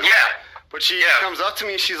she was. Yeah. But she comes up to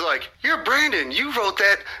me and she's like, "You're Brandon. You wrote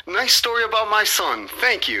that nice story about my son.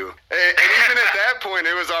 Thank you." And even at that point,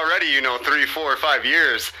 it was already, 3, 4, 5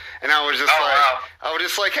 years. And I was just I was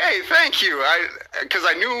just like, "Hey, thank you." Because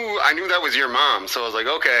I knew that was your mom. So I was like,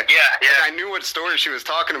 okay. Yeah. Like, I knew what story she was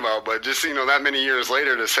talking about. But just, that many years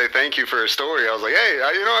later to say thank you for her story, I was like, hey,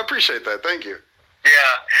 I appreciate that. Thank you.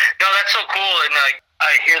 Yeah. No, that's so cool. And, like,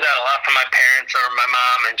 I hear that a lot from my parents or my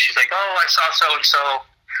mom. And she's like, oh, I saw so-and-so,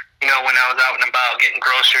 when I was out and about getting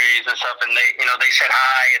groceries and stuff, and they said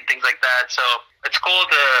hi and things like that. So it's cool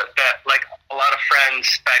that like a lot of friends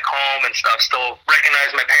back home and stuff still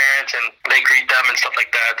recognize my parents and they greet them and stuff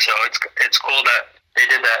like that. So it's cool that they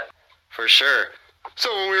did that. For sure.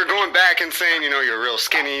 So when we were going back and saying, you're real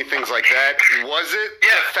skinny, things like that, was it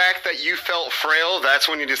the fact that you felt frail? That's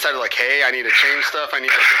when you decided, like, hey, I need to change stuff. I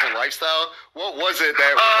need a different lifestyle. What was it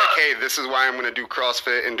that was like, hey, this is why I'm going to do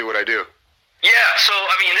CrossFit and do what I do? Yeah, so,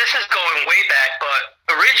 I mean, this is going way back,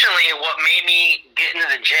 but originally what made me get into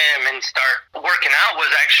the gym and start working out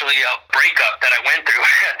was actually a breakup that I went through,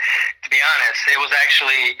 to be honest. It was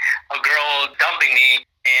actually a girl dumping me,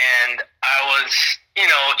 and I was,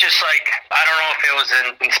 just like, I don't know if it was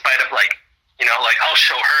in spite of, like, like, I'll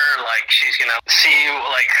show her, like, she's going to see,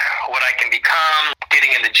 like, what I can become,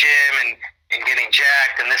 getting in the gym and getting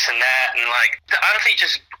jacked and this and that, and, like, honestly,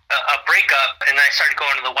 just a breakup, and I started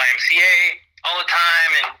going to the YMCA all the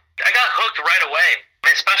time, and I got hooked right away,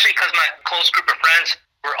 especially because my close group of friends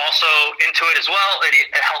were also into it as well.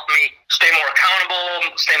 It helped me stay more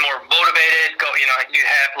accountable, stay more motivated. You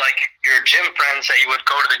have like your gym friends that you would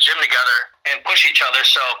go to the gym together and push each other,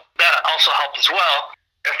 so that also helped as well.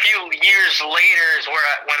 A few years later is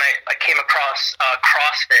when I came across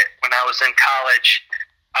CrossFit when I was in college.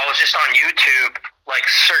 I was just on YouTube, like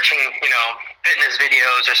searching, fitness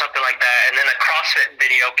videos or something like that, and then a CrossFit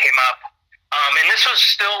video came up. And this was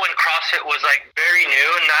still when CrossFit was like very new,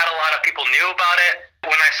 and not a lot of people knew about it.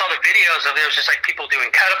 When I saw the videos of it, was just like people doing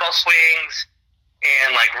kettlebell swings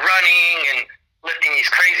and like running and lifting these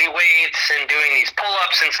crazy weights and doing these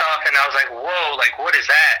pull-ups and stuff. And I was like, whoa, like, what is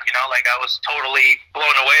that? Like I was totally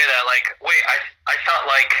blown away that like, wait, I thought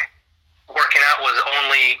like working out was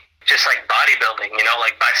only just like bodybuilding,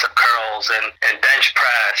 like bicep curls and bench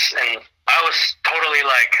press. And I was totally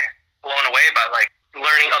like blown away by like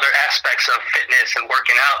learning other aspects of fitness and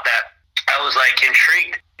working out that I was like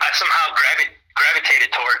intrigued. I somehow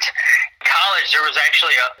gravitated towards. In college, there was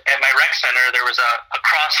actually at my rec center, there was a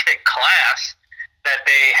CrossFit class that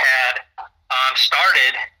they had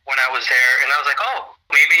started when I was there, and I was like, oh,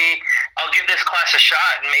 maybe I'll give this class a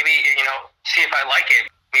shot and maybe, see if I like it.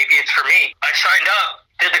 Maybe it's for me. I signed up,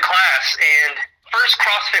 did the class, and first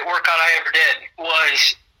CrossFit workout I ever did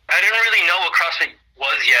was, I didn't really know what CrossFit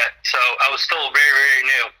was yet, so I was still very, very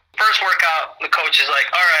new. First workout, the coach is like,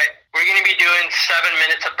 all right, we're going to be doing 7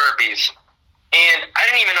 minutes of burpees. And I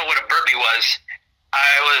didn't even know what a burpee was.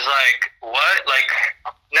 I was like, what? Like,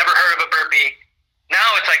 never heard of a burpee. Now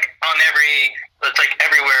it's like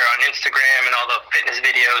everywhere on Instagram and all the fitness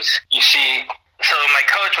videos you see. So my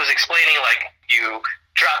coach was explaining, like, you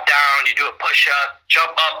drop down, you do a push-up,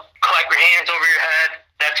 jump up, clap your hands over your head.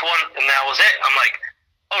 That's one, and that was it. I'm like,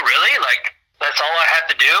 oh, really? Like, that's all I have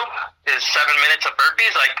to do is 7 minutes of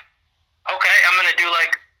burpees? Like, okay, I'm going to do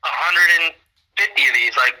like 150 of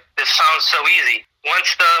these. Like, this sounds so easy.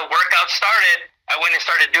 Once the workout started, I went and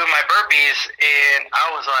started doing my burpees, and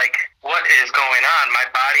I was like, what is going on? My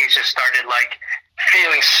body just started like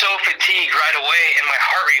feeling so fatigued right away, and my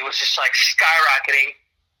heart rate was just like skyrocketing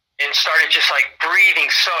and started just like breathing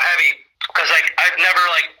so heavy because like I've never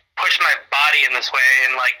like pushed my body in this way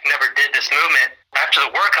and like never did this movement. After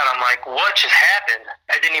the workout, I'm like, what just happened?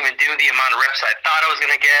 I didn't even do the amount of reps I thought I was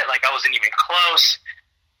going to get. Like, I wasn't even close.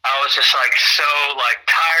 I was just like so like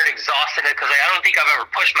tired, exhausted, because I don't think I've ever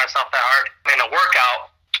pushed myself that hard in a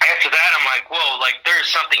workout. After that, I'm like, whoa, like there's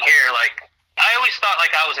something here. Like, I always thought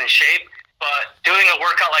like I was in shape, But doing a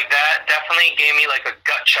workout like that definitely gave me like a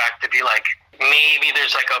gut check to be like, maybe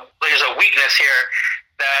there's a weakness here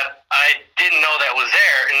that I didn't know that was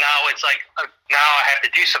there, and now it's like now I have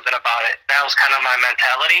to do something about it. That was kind of my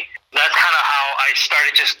mentality. That's kind of how I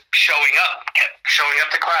started just showing up, kept showing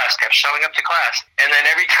up to class, and then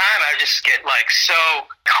every time I just get like so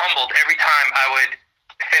humbled. Every time I would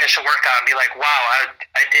finish a workout and be like, wow,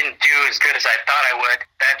 I didn't do as good as I thought I would.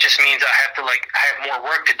 That just means I have more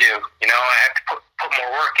work to do. You know, I have to put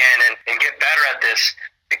more work in and get better at this.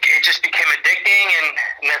 It just became addicting,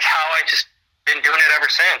 and that's how I just been doing it ever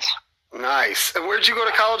since. Nice. And where'd you go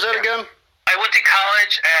to college at again? I went to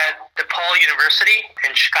college at DePaul University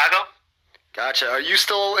in Chicago. Gotcha. Are you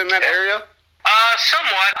still in that area?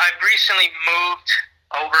 Somewhat. I've recently moved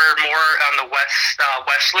over more on the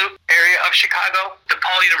West Loop area of Chicago.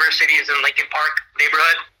 DePaul University is in Lincoln Park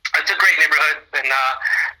neighborhood. It's a great neighborhood, and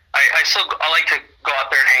I like to go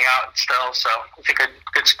out there and hang out still, so it's a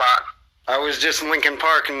good spot. I was just in Lincoln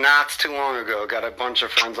Park not too long ago. Got a bunch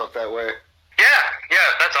of friends up that way. Yeah,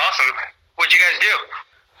 that's awesome. What'd you guys do?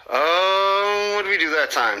 What did we do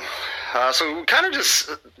that time? So we kind of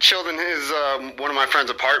just chilled in his one of my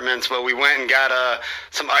friend's apartments, but we went and got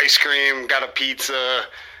some ice cream, got a pizza,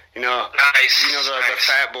 Nice. The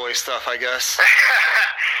fat boy stuff, I guess.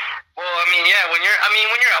 Well, I mean, yeah, when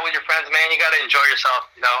you're out with your friends, man, you got to enjoy yourself.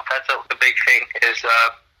 That's the big thing is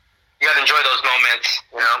you got to enjoy those moments.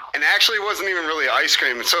 And actually, it wasn't even really ice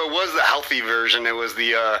cream. So it was the healthy version. It was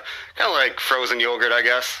the kind of like frozen yogurt, I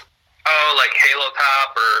guess. Oh, like Halo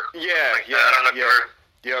Top or I don't know.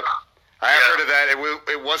 Yep. I have heard of that.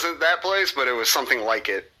 It wasn't that place, but it was something like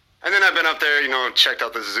it. And then I've been up there, checked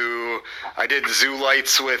out the zoo. I did zoo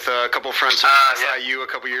lights with a couple friends from SIU a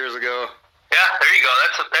couple years ago. Yeah, there you go.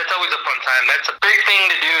 That's always a fun time. That's a big thing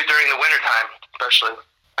to do during the wintertime, especially.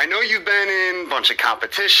 I know you've been in a bunch of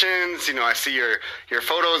competitions. I see your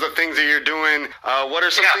photos of things that you're doing. What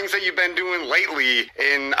are some things that you've been doing lately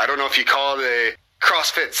in, I don't know if you call it a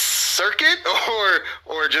CrossFit circuit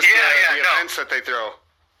or just the events that they throw?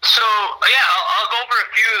 So, I'll go over a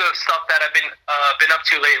few of the stuff that I've been up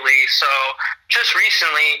to lately. So, just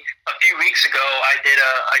recently, a few weeks ago, I did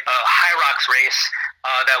a high rocks race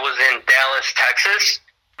that was in Dallas, Texas.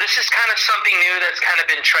 This is kind of something new that's kind of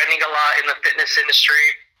been trending a lot in the fitness industry.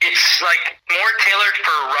 It's like more tailored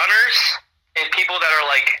for runners and people that are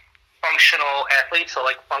like functional athletes, so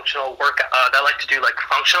like functional that like to do like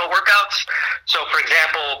functional workouts. So, for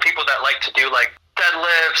example, people that like to do like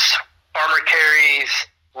deadlifts, farmer carries,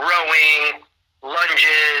 rowing,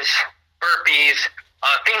 lunges, burpees,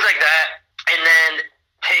 things like that, and then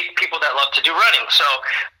take people that love to do running. So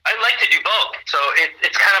I like to do both. So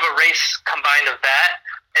it's kind of a race combined of that.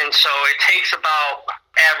 And so it takes about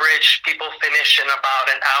average people finish in about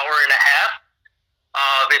an hour and a half.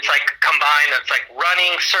 It's like combined, it's like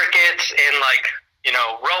running circuits and like,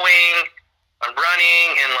 rowing and running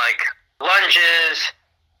and like lunges,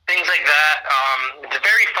 things like that. It's a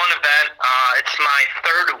very fun event. It's my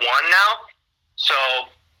third one now. So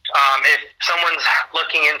if someone's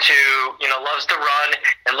looking into, loves to run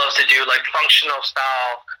and loves to do like functional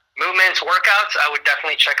style movements, workouts, I would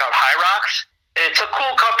definitely check out High Rocks. It's a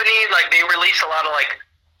cool company. Like they release a lot of like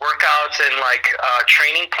workouts and like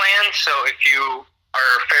training plans. So if you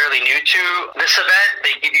are fairly new to this event,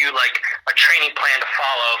 they give you like a training plan to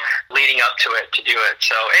follow leading up to it to do it.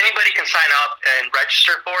 So anybody can sign up and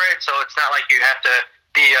register for it. So it's not like you have to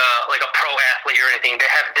be like a pro athlete or anything. They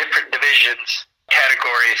have different divisions,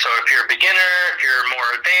 categories. So if you're a beginner, if you're more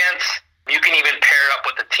advanced, you can even pair it up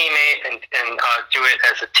with a teammate and do it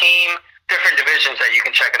as a team. Different divisions that you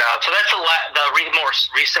can check it out. So that's the more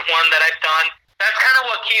recent one that I've done. That's kind of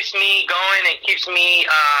what keeps me going and keeps me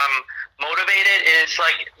motivated is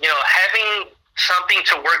like, having something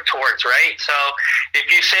to work towards, right? So if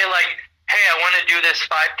you say like, hey, I want to do this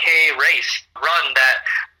 5K run that,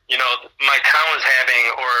 my town is having,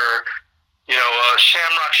 or, a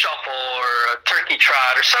shamrock shuffle or a turkey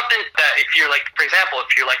trot or something that if you're like, for example,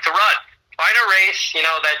 if you like to run, find a race,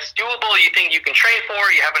 that's doable, you think you can train for,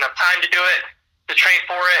 you have enough time to do it, to train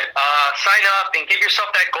for it, sign up and give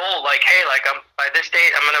yourself that goal, like, hey, like by this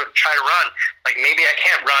date, I'm going to try to run. Like maybe I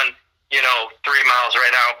can't run, 3 miles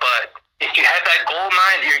right now, but if you have that goal in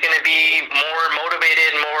mind, you're going to be more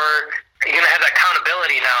motivated, you're going to have that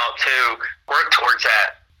accountability now to work towards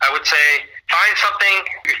that. I would say find something,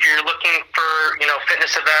 if you're looking for,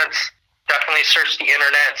 fitness events, definitely search the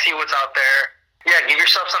internet, see what's out there. Yeah, give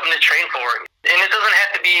yourself something to train for. And it doesn't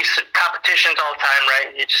have to be competitions all the time, right?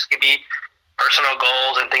 It just could be personal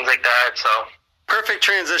goals and things like that. So perfect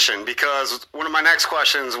transition, because one of my next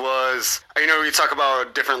questions was, you talk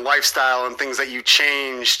about different lifestyle and things that you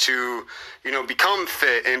change to, become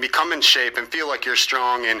fit and become in shape and feel like you're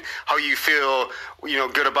strong, and how you feel,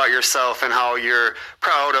 good about yourself and how you're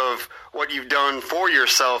proud of what you've done for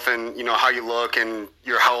yourself and, how you look and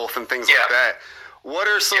your health and things like that. What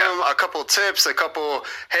are a couple tips,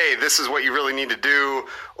 hey, this is what you really need to do,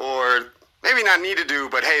 or maybe not need to do,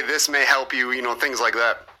 but hey, this may help you, things like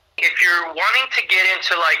that? If you're wanting to get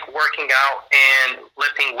into working out and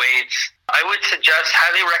lifting weights, I would suggest,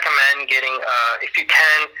 highly recommend getting, if you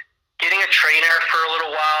can, getting a trainer for a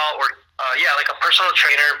little while, or like a personal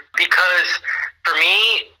trainer, because for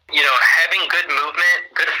me, having good movement,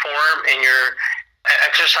 good form in your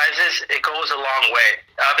exercises, it goes a long way.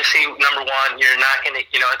 Obviously, number one, you're not going to,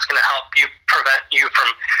 it's going to help you prevent you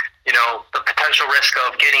from, the potential risk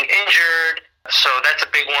of getting injured. So that's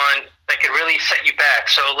a big one that could really set you back.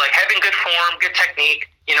 So having good form, good technique,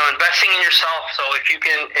 investing in yourself. So if you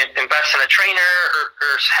can invest in a trainer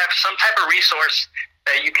or have some type of resource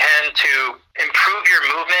that you can to improve your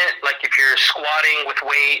movement, like if you're squatting with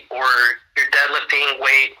weight or you're deadlifting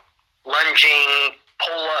weight, lunging,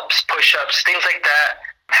 pull-ups, push-ups, things like that.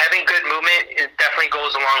 Having good movement, it definitely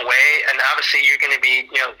goes a long way. And obviously you're going to be,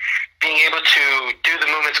 being able to do the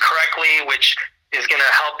movements correctly, which is going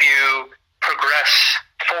to help you progress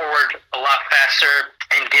forward a lot faster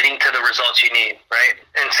and getting to the results you need, right?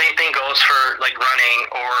 And same thing goes for running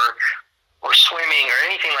or swimming or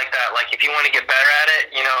anything like that. If you want to get better at it,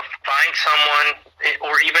 find someone,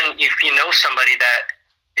 or even if you know somebody that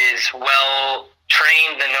is well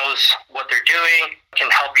trained and knows what they're doing, can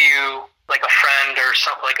help you, like a friend or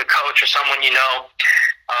something, like a coach or someone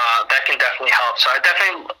that can definitely help. So I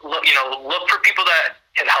definitely look for people that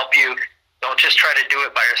can help you. Don't just try to do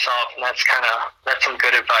it by yourself, and that's some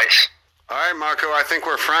good advice. All right, Marco, I think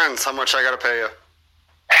we're friends. How much I got to pay you?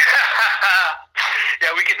 Yeah,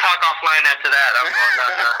 we can talk offline after that. I'm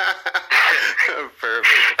going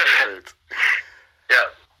Perfect. Yeah.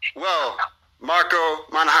 Well, Marco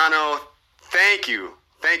Mandujano, thank you.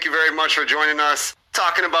 Thank you very much for joining us,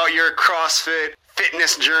 talking about your CrossFit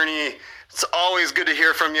fitness journey. It's always good to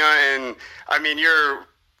hear from you, and you're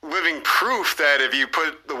living proof that if you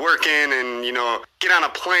put the work in and, get on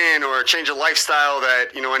a plan or change a lifestyle,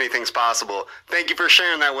 that, anything's possible. Thank you for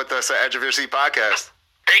sharing that with us at Edge of Your Seat podcast.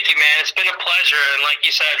 Thank you, man. It's been a pleasure. And like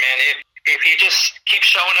you said, man, if you just keep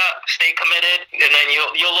showing up, stay committed, and then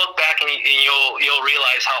you'll look back and you'll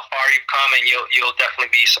realize how far you've come, and you'll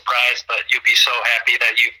definitely be surprised, but you'll be so happy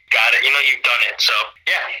that you got it. You've done it. So,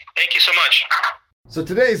 yeah, thank you so much. So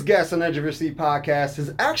today's guest on Edge of Your Seat podcast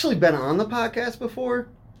has actually been on the podcast before,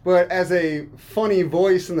 but as a funny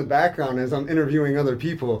voice in the background as I'm interviewing other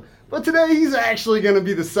people. But today he's actually going to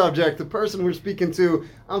be the subject, the person we're speaking to.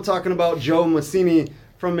 I'm talking about Joe Masini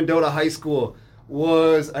from Mendota High School.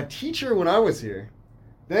 Was a teacher when I was here,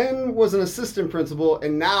 then was an assistant principal,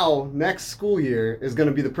 and now next school year is going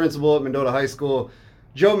to be the principal at Mendota High School.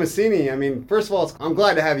 Joe Masini, first of all, I'm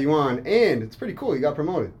glad to have you on, and it's pretty cool. You got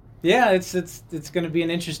promoted. Yeah, it's going to be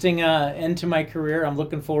an interesting end to my career. I'm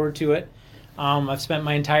looking forward to it. I've spent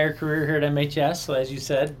my entire career here at MHS, so as you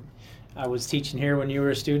said, I was teaching here when you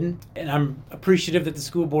were a student, and I'm appreciative that the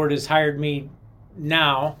school board has hired me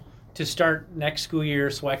now to start next school year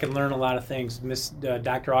so I can learn a lot of things.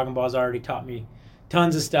 Dr. Augenbaugh has already taught me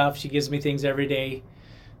tons of stuff. She gives me things every day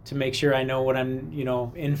to make sure I know what I'm,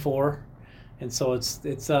 in for. And so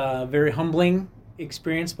it's a very humbling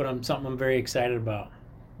experience, but something I'm very excited about.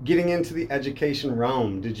 Getting into the education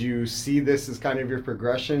realm, did you see this as kind of your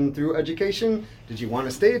progression through education? Did you want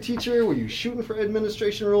to stay a teacher? Were you shooting for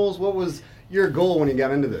administration roles? What was your goal when you got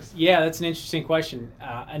into this? Yeah, that's an interesting question.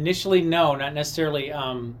 Initially, no, not necessarily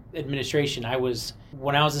administration.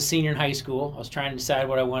 When I was a senior in high school, I was trying to decide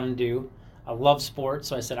what I wanted to do. I love sports,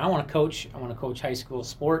 so I said, I want to coach high school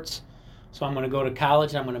sports. So I'm going to go to college,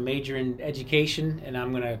 and I'm going to major in education, and I'm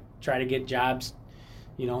going to try to get jobs,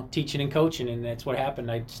 teaching and coaching, and that's what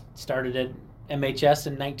happened. I started at MHS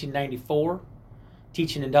in 1994,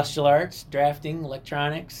 teaching industrial arts, drafting,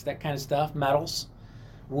 electronics, that kind of stuff, metals,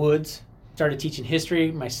 woods. Started teaching history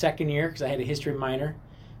my second year because I had a history minor,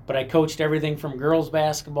 but I coached everything from girls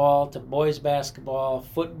basketball to boys basketball,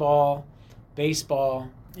 football, baseball,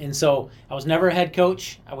 and so I was never a head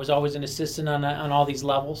coach. I was always an assistant on all these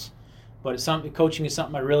levels, but coaching is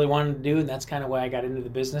something I really wanted to do, and that's kind of why I got into the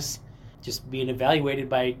business. Just being evaluated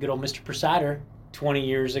by good old Mr. Prasader 20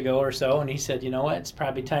 years ago or so, and he said, what, it's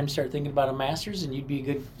probably time to start thinking about a master's, and you'd be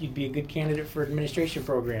a good candidate for an administration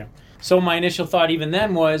program. So my initial thought even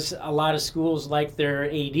then was a lot of schools like their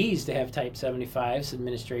ADs to have type 75s,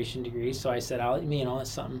 administration degrees. So I said,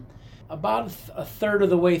 that's something about a third of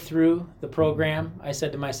the way through the program, I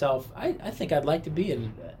said to myself, I think I'd like to be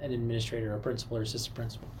an administrator or principal or assistant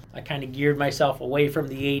principal. I kind of geared myself away from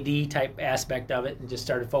the AD type aspect of it and just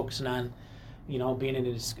started focusing on, being an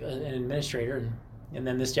administrator. And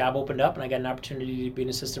then this job opened up and I got an opportunity to be an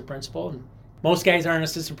assistant principal. And most guys aren't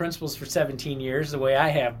assistant principals for 17 years the way I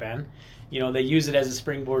have been. They use it as a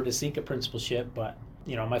springboard to seek a principalship, but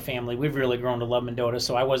my family, we've really grown to love Mendota,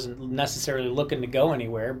 so I wasn't necessarily looking to go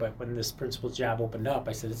anywhere, but when this principal's job opened up,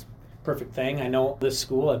 I said, it's a perfect thing. I know this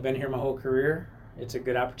school. I've been here my whole career. It's a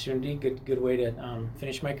good opportunity, good way to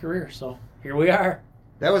finish my career, so here we are.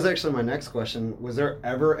 That was actually my next question. Was there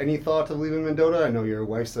ever any thought of leaving Mendota? I know your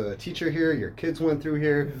wife's a teacher here, your kids went through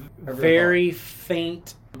here. Very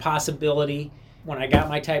faint possibility. When I got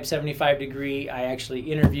my Type 75 degree, I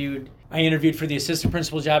actually interviewed for the assistant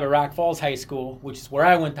principal job at Rock Falls High School, which is where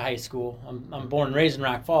I went to high school. I'm born and raised in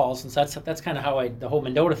Rock Falls, and so that's kind of how the whole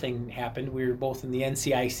Mendota thing happened. We were both in the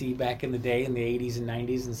NCIC back in the day, in the 80s and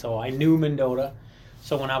 90s, and so I knew Mendota.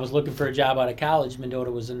 So when I was looking for a job out of college, Mendota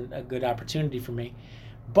was a good opportunity for me.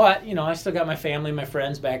 But, I still got my family, my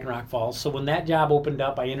friends back in Rock Falls. So when that job opened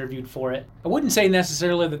up, I interviewed for it. I wouldn't say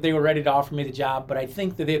necessarily that they were ready to offer me the job, but I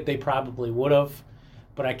think that they probably would have.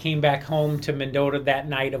 But I came back home to Mendota that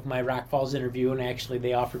night of my Rock Falls interview, and actually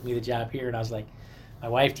they offered me the job here. And I was like, my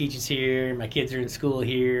wife teaches here, my kids are in school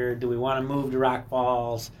here. Do we want to move to Rock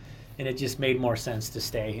Falls? And it just made more sense to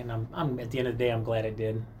stay. And I'm at the end of the day, I'm glad I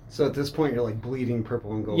did. So at this point, you're like bleeding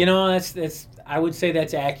purple and gold. That's I would say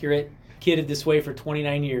that's accurate. Kidded this way for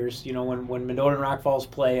 29 years. When Mendota and Rock Falls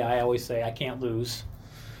play, I always say I can't lose.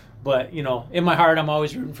 But, in my heart, I'm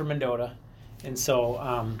always rooting for Mendota. And so,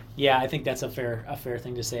 I think that's a fair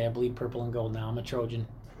thing to say. I bleed purple and gold now. I'm a Trojan.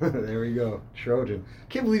 There we go, Trojan.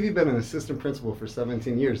 Can't believe you've been an assistant principal for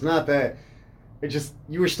 17 years. Not that,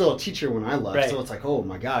 you were still a teacher when I left, right. So it's like, oh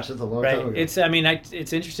my gosh, that's a long time ago.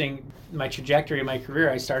 It's interesting, my trajectory in my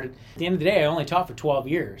career. I started, at the end of the day, I only taught for 12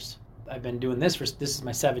 years. I've been doing this is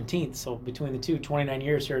my 17th, so between the two, 29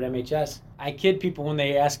 years here at MHS. I kid people when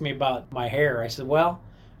they ask me about my hair. I said, well,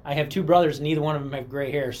 I have two brothers, and neither one of them have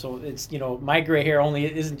gray hair, so it's, my gray hair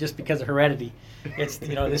only isn't just because of heredity. It's,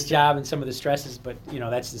 this job and some of the stresses, but,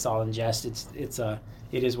 that's just all in jest. It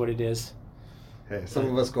is what it is. Hey, some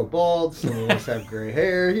of us go bald, some of us have gray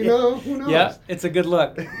hair, who knows? Yeah, it's a good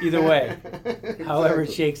look, either way, exactly. However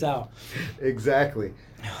it shakes out. Exactly.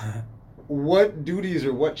 What duties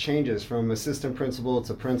or what changes from assistant principal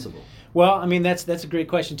to principal? Well, that's a great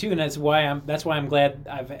question too, and that's why I'm glad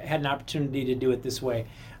I've had an opportunity to do it this way.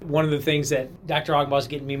 One of the things that Dr. Ogbaugh is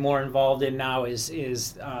getting me more involved in now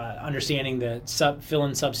is understanding the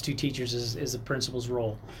fill-in substitute teachers is a principal's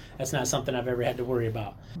role. That's not something I've ever had to worry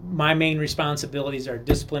about. My main responsibilities are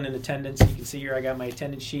discipline and attendance. You can see here I got my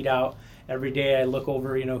attendance sheet out. Every day I look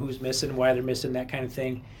over, who's missing, why they're missing, that kind of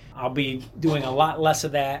thing. I'll be doing a lot less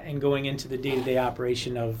of that and going into the day-to-day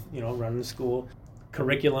operation of, running the school.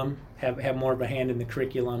 Curriculum, have more of a hand in the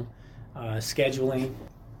curriculum, scheduling,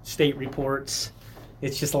 state reports.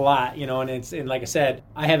 It's just a lot, and like I said,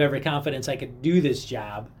 I have every confidence I could do this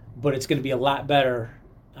job, but it's going to be a lot better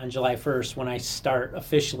on July 1st when I start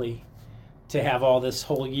officially to have all this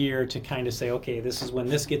whole year to kind of say, okay, this is when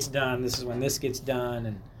this gets done, this is when this gets done,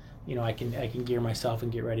 and I can gear myself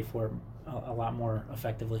and get ready for it a lot more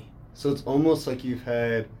effectively. So it's almost like you've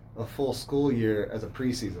had a full school year as a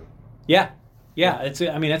preseason. Yeah, that's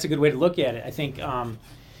a good way to look at it. I think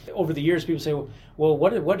over the years people say, well,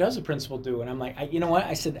 what does a principal do? And I'm like, you know what?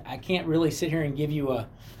 I said, I can't really sit here and give you a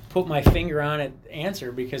put my finger on it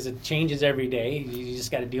answer because it changes every day. You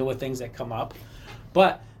just got to deal with things that come up.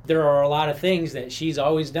 But there are a lot of things that she's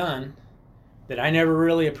always done that I never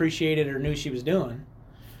really appreciated or knew she was doing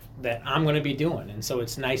that I'm going to be doing. And so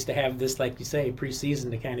it's nice to have this, like you say,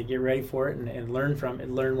 preseason to kind of get ready for it and learn from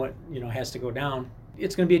it, learn what, has to go down.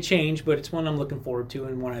 It's going to be a change, but it's one I'm looking forward to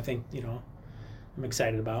and one I think, I'm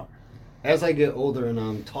excited about. As I get older and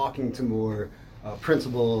I'm talking to more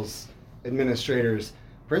principals, administrators,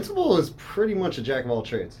 principal is pretty much a jack of all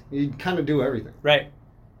trades. You kind of do everything. Right.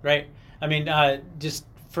 Just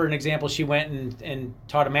for an example, she went and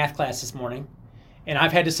taught a math class this morning. And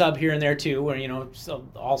I've had to sub here and there too, where, so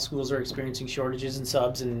all schools are experiencing shortages in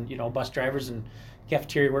subs and, bus drivers and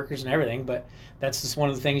cafeteria workers and everything. But that's just one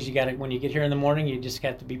of the things you got to, when you get here in the morning, you just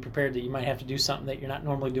have to be prepared that you might have to do something that you're not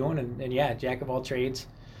normally doing. And jack of all trades,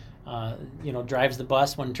 drives the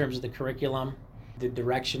bus in terms of the curriculum, the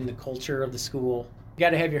direction, the culture of the school. You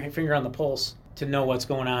got to have your finger on the pulse to know what's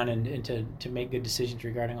going on and to make good decisions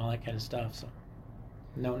regarding all that kind of stuff. So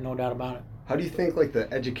no doubt about it. How do you think like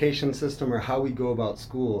the education system or how we go about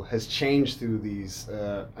school has changed through these,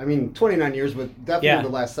 29 years, but definitely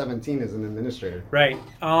the last 17 as an administrator? Right.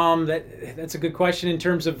 That's a good question in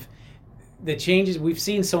terms of the changes. We've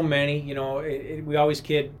seen so many, we always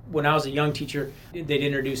kid. When I was a young teacher, they'd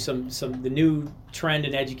introduce the new trend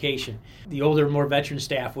in education. The older, more veteran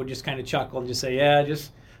staff would just kind of chuckle and just say, yeah,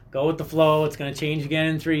 just go with the flow. It's going to change again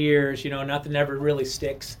in 3 years. Nothing ever really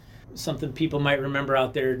sticks. Something people might remember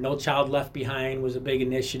out there, No Child Left Behind was a big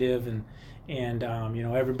initiative, and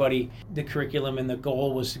everybody, the curriculum and the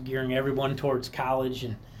goal was gearing everyone towards college.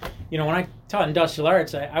 And when I taught industrial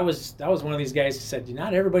arts, I was one of these guys who said,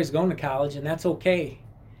 not everybody's going to college, and that's okay.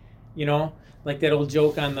 Like that old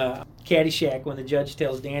joke on the Caddyshack when the judge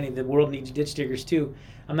tells Danny the world needs ditch diggers too.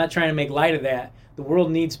 I'm not trying to make light of that. The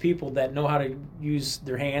world needs people that know how to use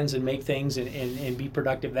their hands and make things and be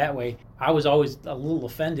productive that way. I was always a little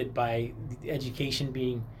offended by the education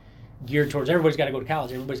being geared towards everybody's got to go to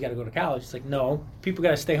college. Everybody's got to go to college. It's like, no, people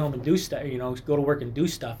got to stay home and do stuff, go to work and do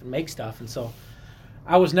stuff and make stuff. And so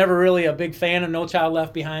I was never really a big fan of No Child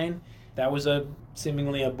Left Behind. That was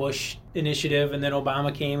seemingly a Bush initiative, and then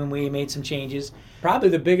Obama came and we made some changes. Probably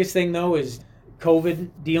the biggest thing, though, is COVID,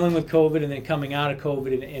 dealing with COVID, and then coming out of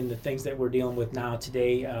COVID and the things that we're dealing with now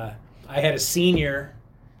today. I had a senior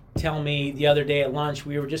tell me the other day at lunch,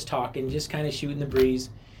 we were just talking, just kind of shooting the breeze,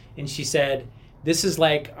 and she said, this is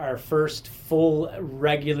like our first full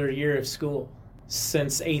regular year of school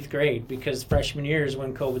since 8th grade, because freshman year is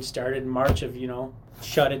when COVID started in March of,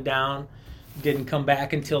 shut it down. Didn't come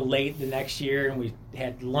back until late the next year, and we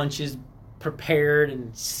had lunches prepared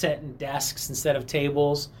and set in desks instead of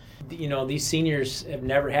tables. These seniors have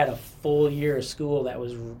never had a full year of school that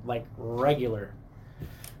was like regular.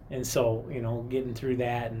 And so, getting through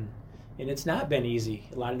that, and it's not been easy.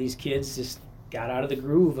 A lot of these kids just got out of the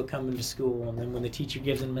groove of coming to school, and then when the teacher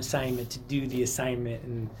gives them an assignment, to do the assignment.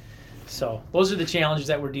 And so those are the challenges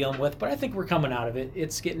that we're dealing with, but I think we're coming out of it.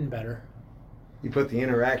 It's getting better. You put the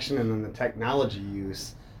interaction and then the technology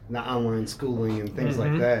use, and the online schooling and things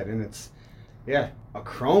like that, and it's, a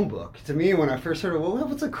Chromebook. To me, when I first heard it,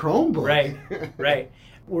 what's a Chromebook? Right.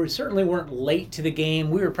 We certainly weren't late to the game.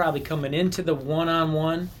 We were probably coming into the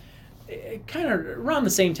one-on-one kind of around the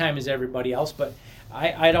same time as everybody else, but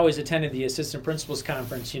I'd always attended the assistant principals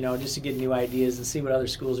conference, just to get new ideas and see what other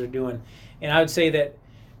schools are doing. And I would say that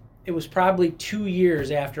it was probably 2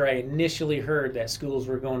 years after I initially heard that schools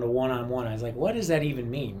were going to one-on-one. I was like, what does that even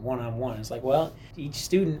mean, one-on-one? It's like, well, each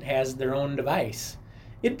student has their own device.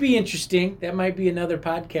 It'd be interesting. That might be another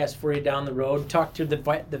podcast for you down the road. Talk to the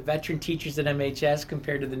veteran teachers at MHS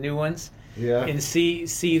compared to the new ones. Yeah. And see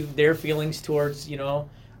their feelings towards, the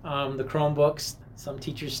Chromebooks. Some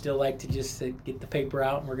teachers still like to just get the paper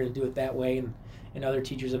out, and we're going to do it that way. And other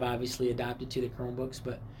teachers have obviously adopted to the Chromebooks.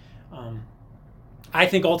 But I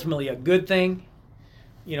think ultimately a good thing.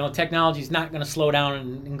 Technology is not going to slow down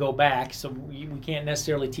and go back, so we can't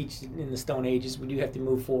necessarily teach in the Stone Ages. We do have to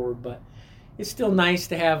move forward, but it's still nice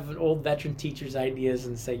to have old veteran teachers' ideas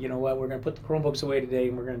and say, we're going to put the Chromebooks away today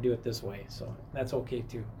and we're going to do it this way. So that's okay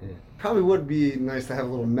too. Yeah. Probably would be nice to have a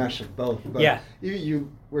little mesh of both. But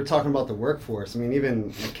you were talking about the workforce. I mean, even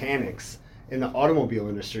mechanics in the automobile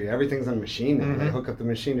industry, everything's on a machine now. They hook up the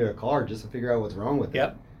machine to a car just to figure out what's wrong with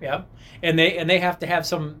it. Yep. And they have to have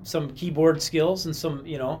some keyboard skills and some,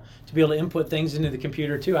 to be able to input things into the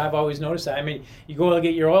computer too. I've always noticed that. I mean, you go to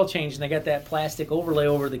get your oil changed and they got that plastic overlay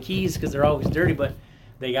over the keys because they're always dirty, but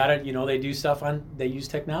they got it, they do stuff they use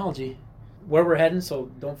technology. Where we're heading, so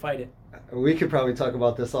don't fight it. We could probably talk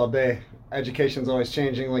about this all day. Education's always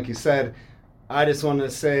changing, like you said. I just wanted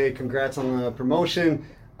to say congrats on the promotion.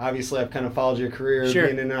 Obviously, I've kind of followed your career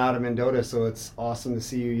being in and out of Mendota, so it's awesome to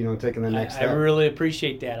see you, taking the next step. I really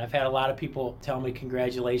appreciate that. I've had a lot of people tell me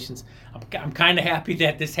congratulations. I'm kind of happy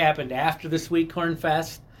that this happened after the Sweet Corn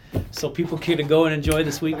Fest, so people could go and enjoy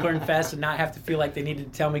the Sweet Corn Fest and not have to feel like they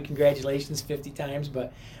needed to tell me congratulations 50 times.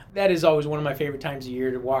 But that is always one of my favorite times of year,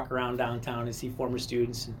 to walk around downtown and see former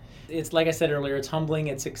students. And it's, like I said earlier, it's humbling,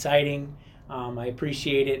 it's exciting. I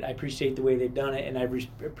appreciate it. I appreciate the way they've done it, and I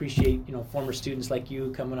appreciate former students like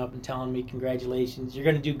you coming up and telling me congratulations. You're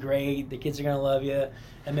going to do great. The kids are going to love you.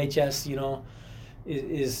 MHS,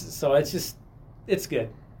 is so it's good.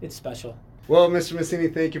 It's special. Well, Mr.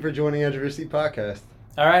 Masini, thank you for joining Edge of Your Seat podcast.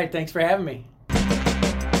 All right, thanks for having me.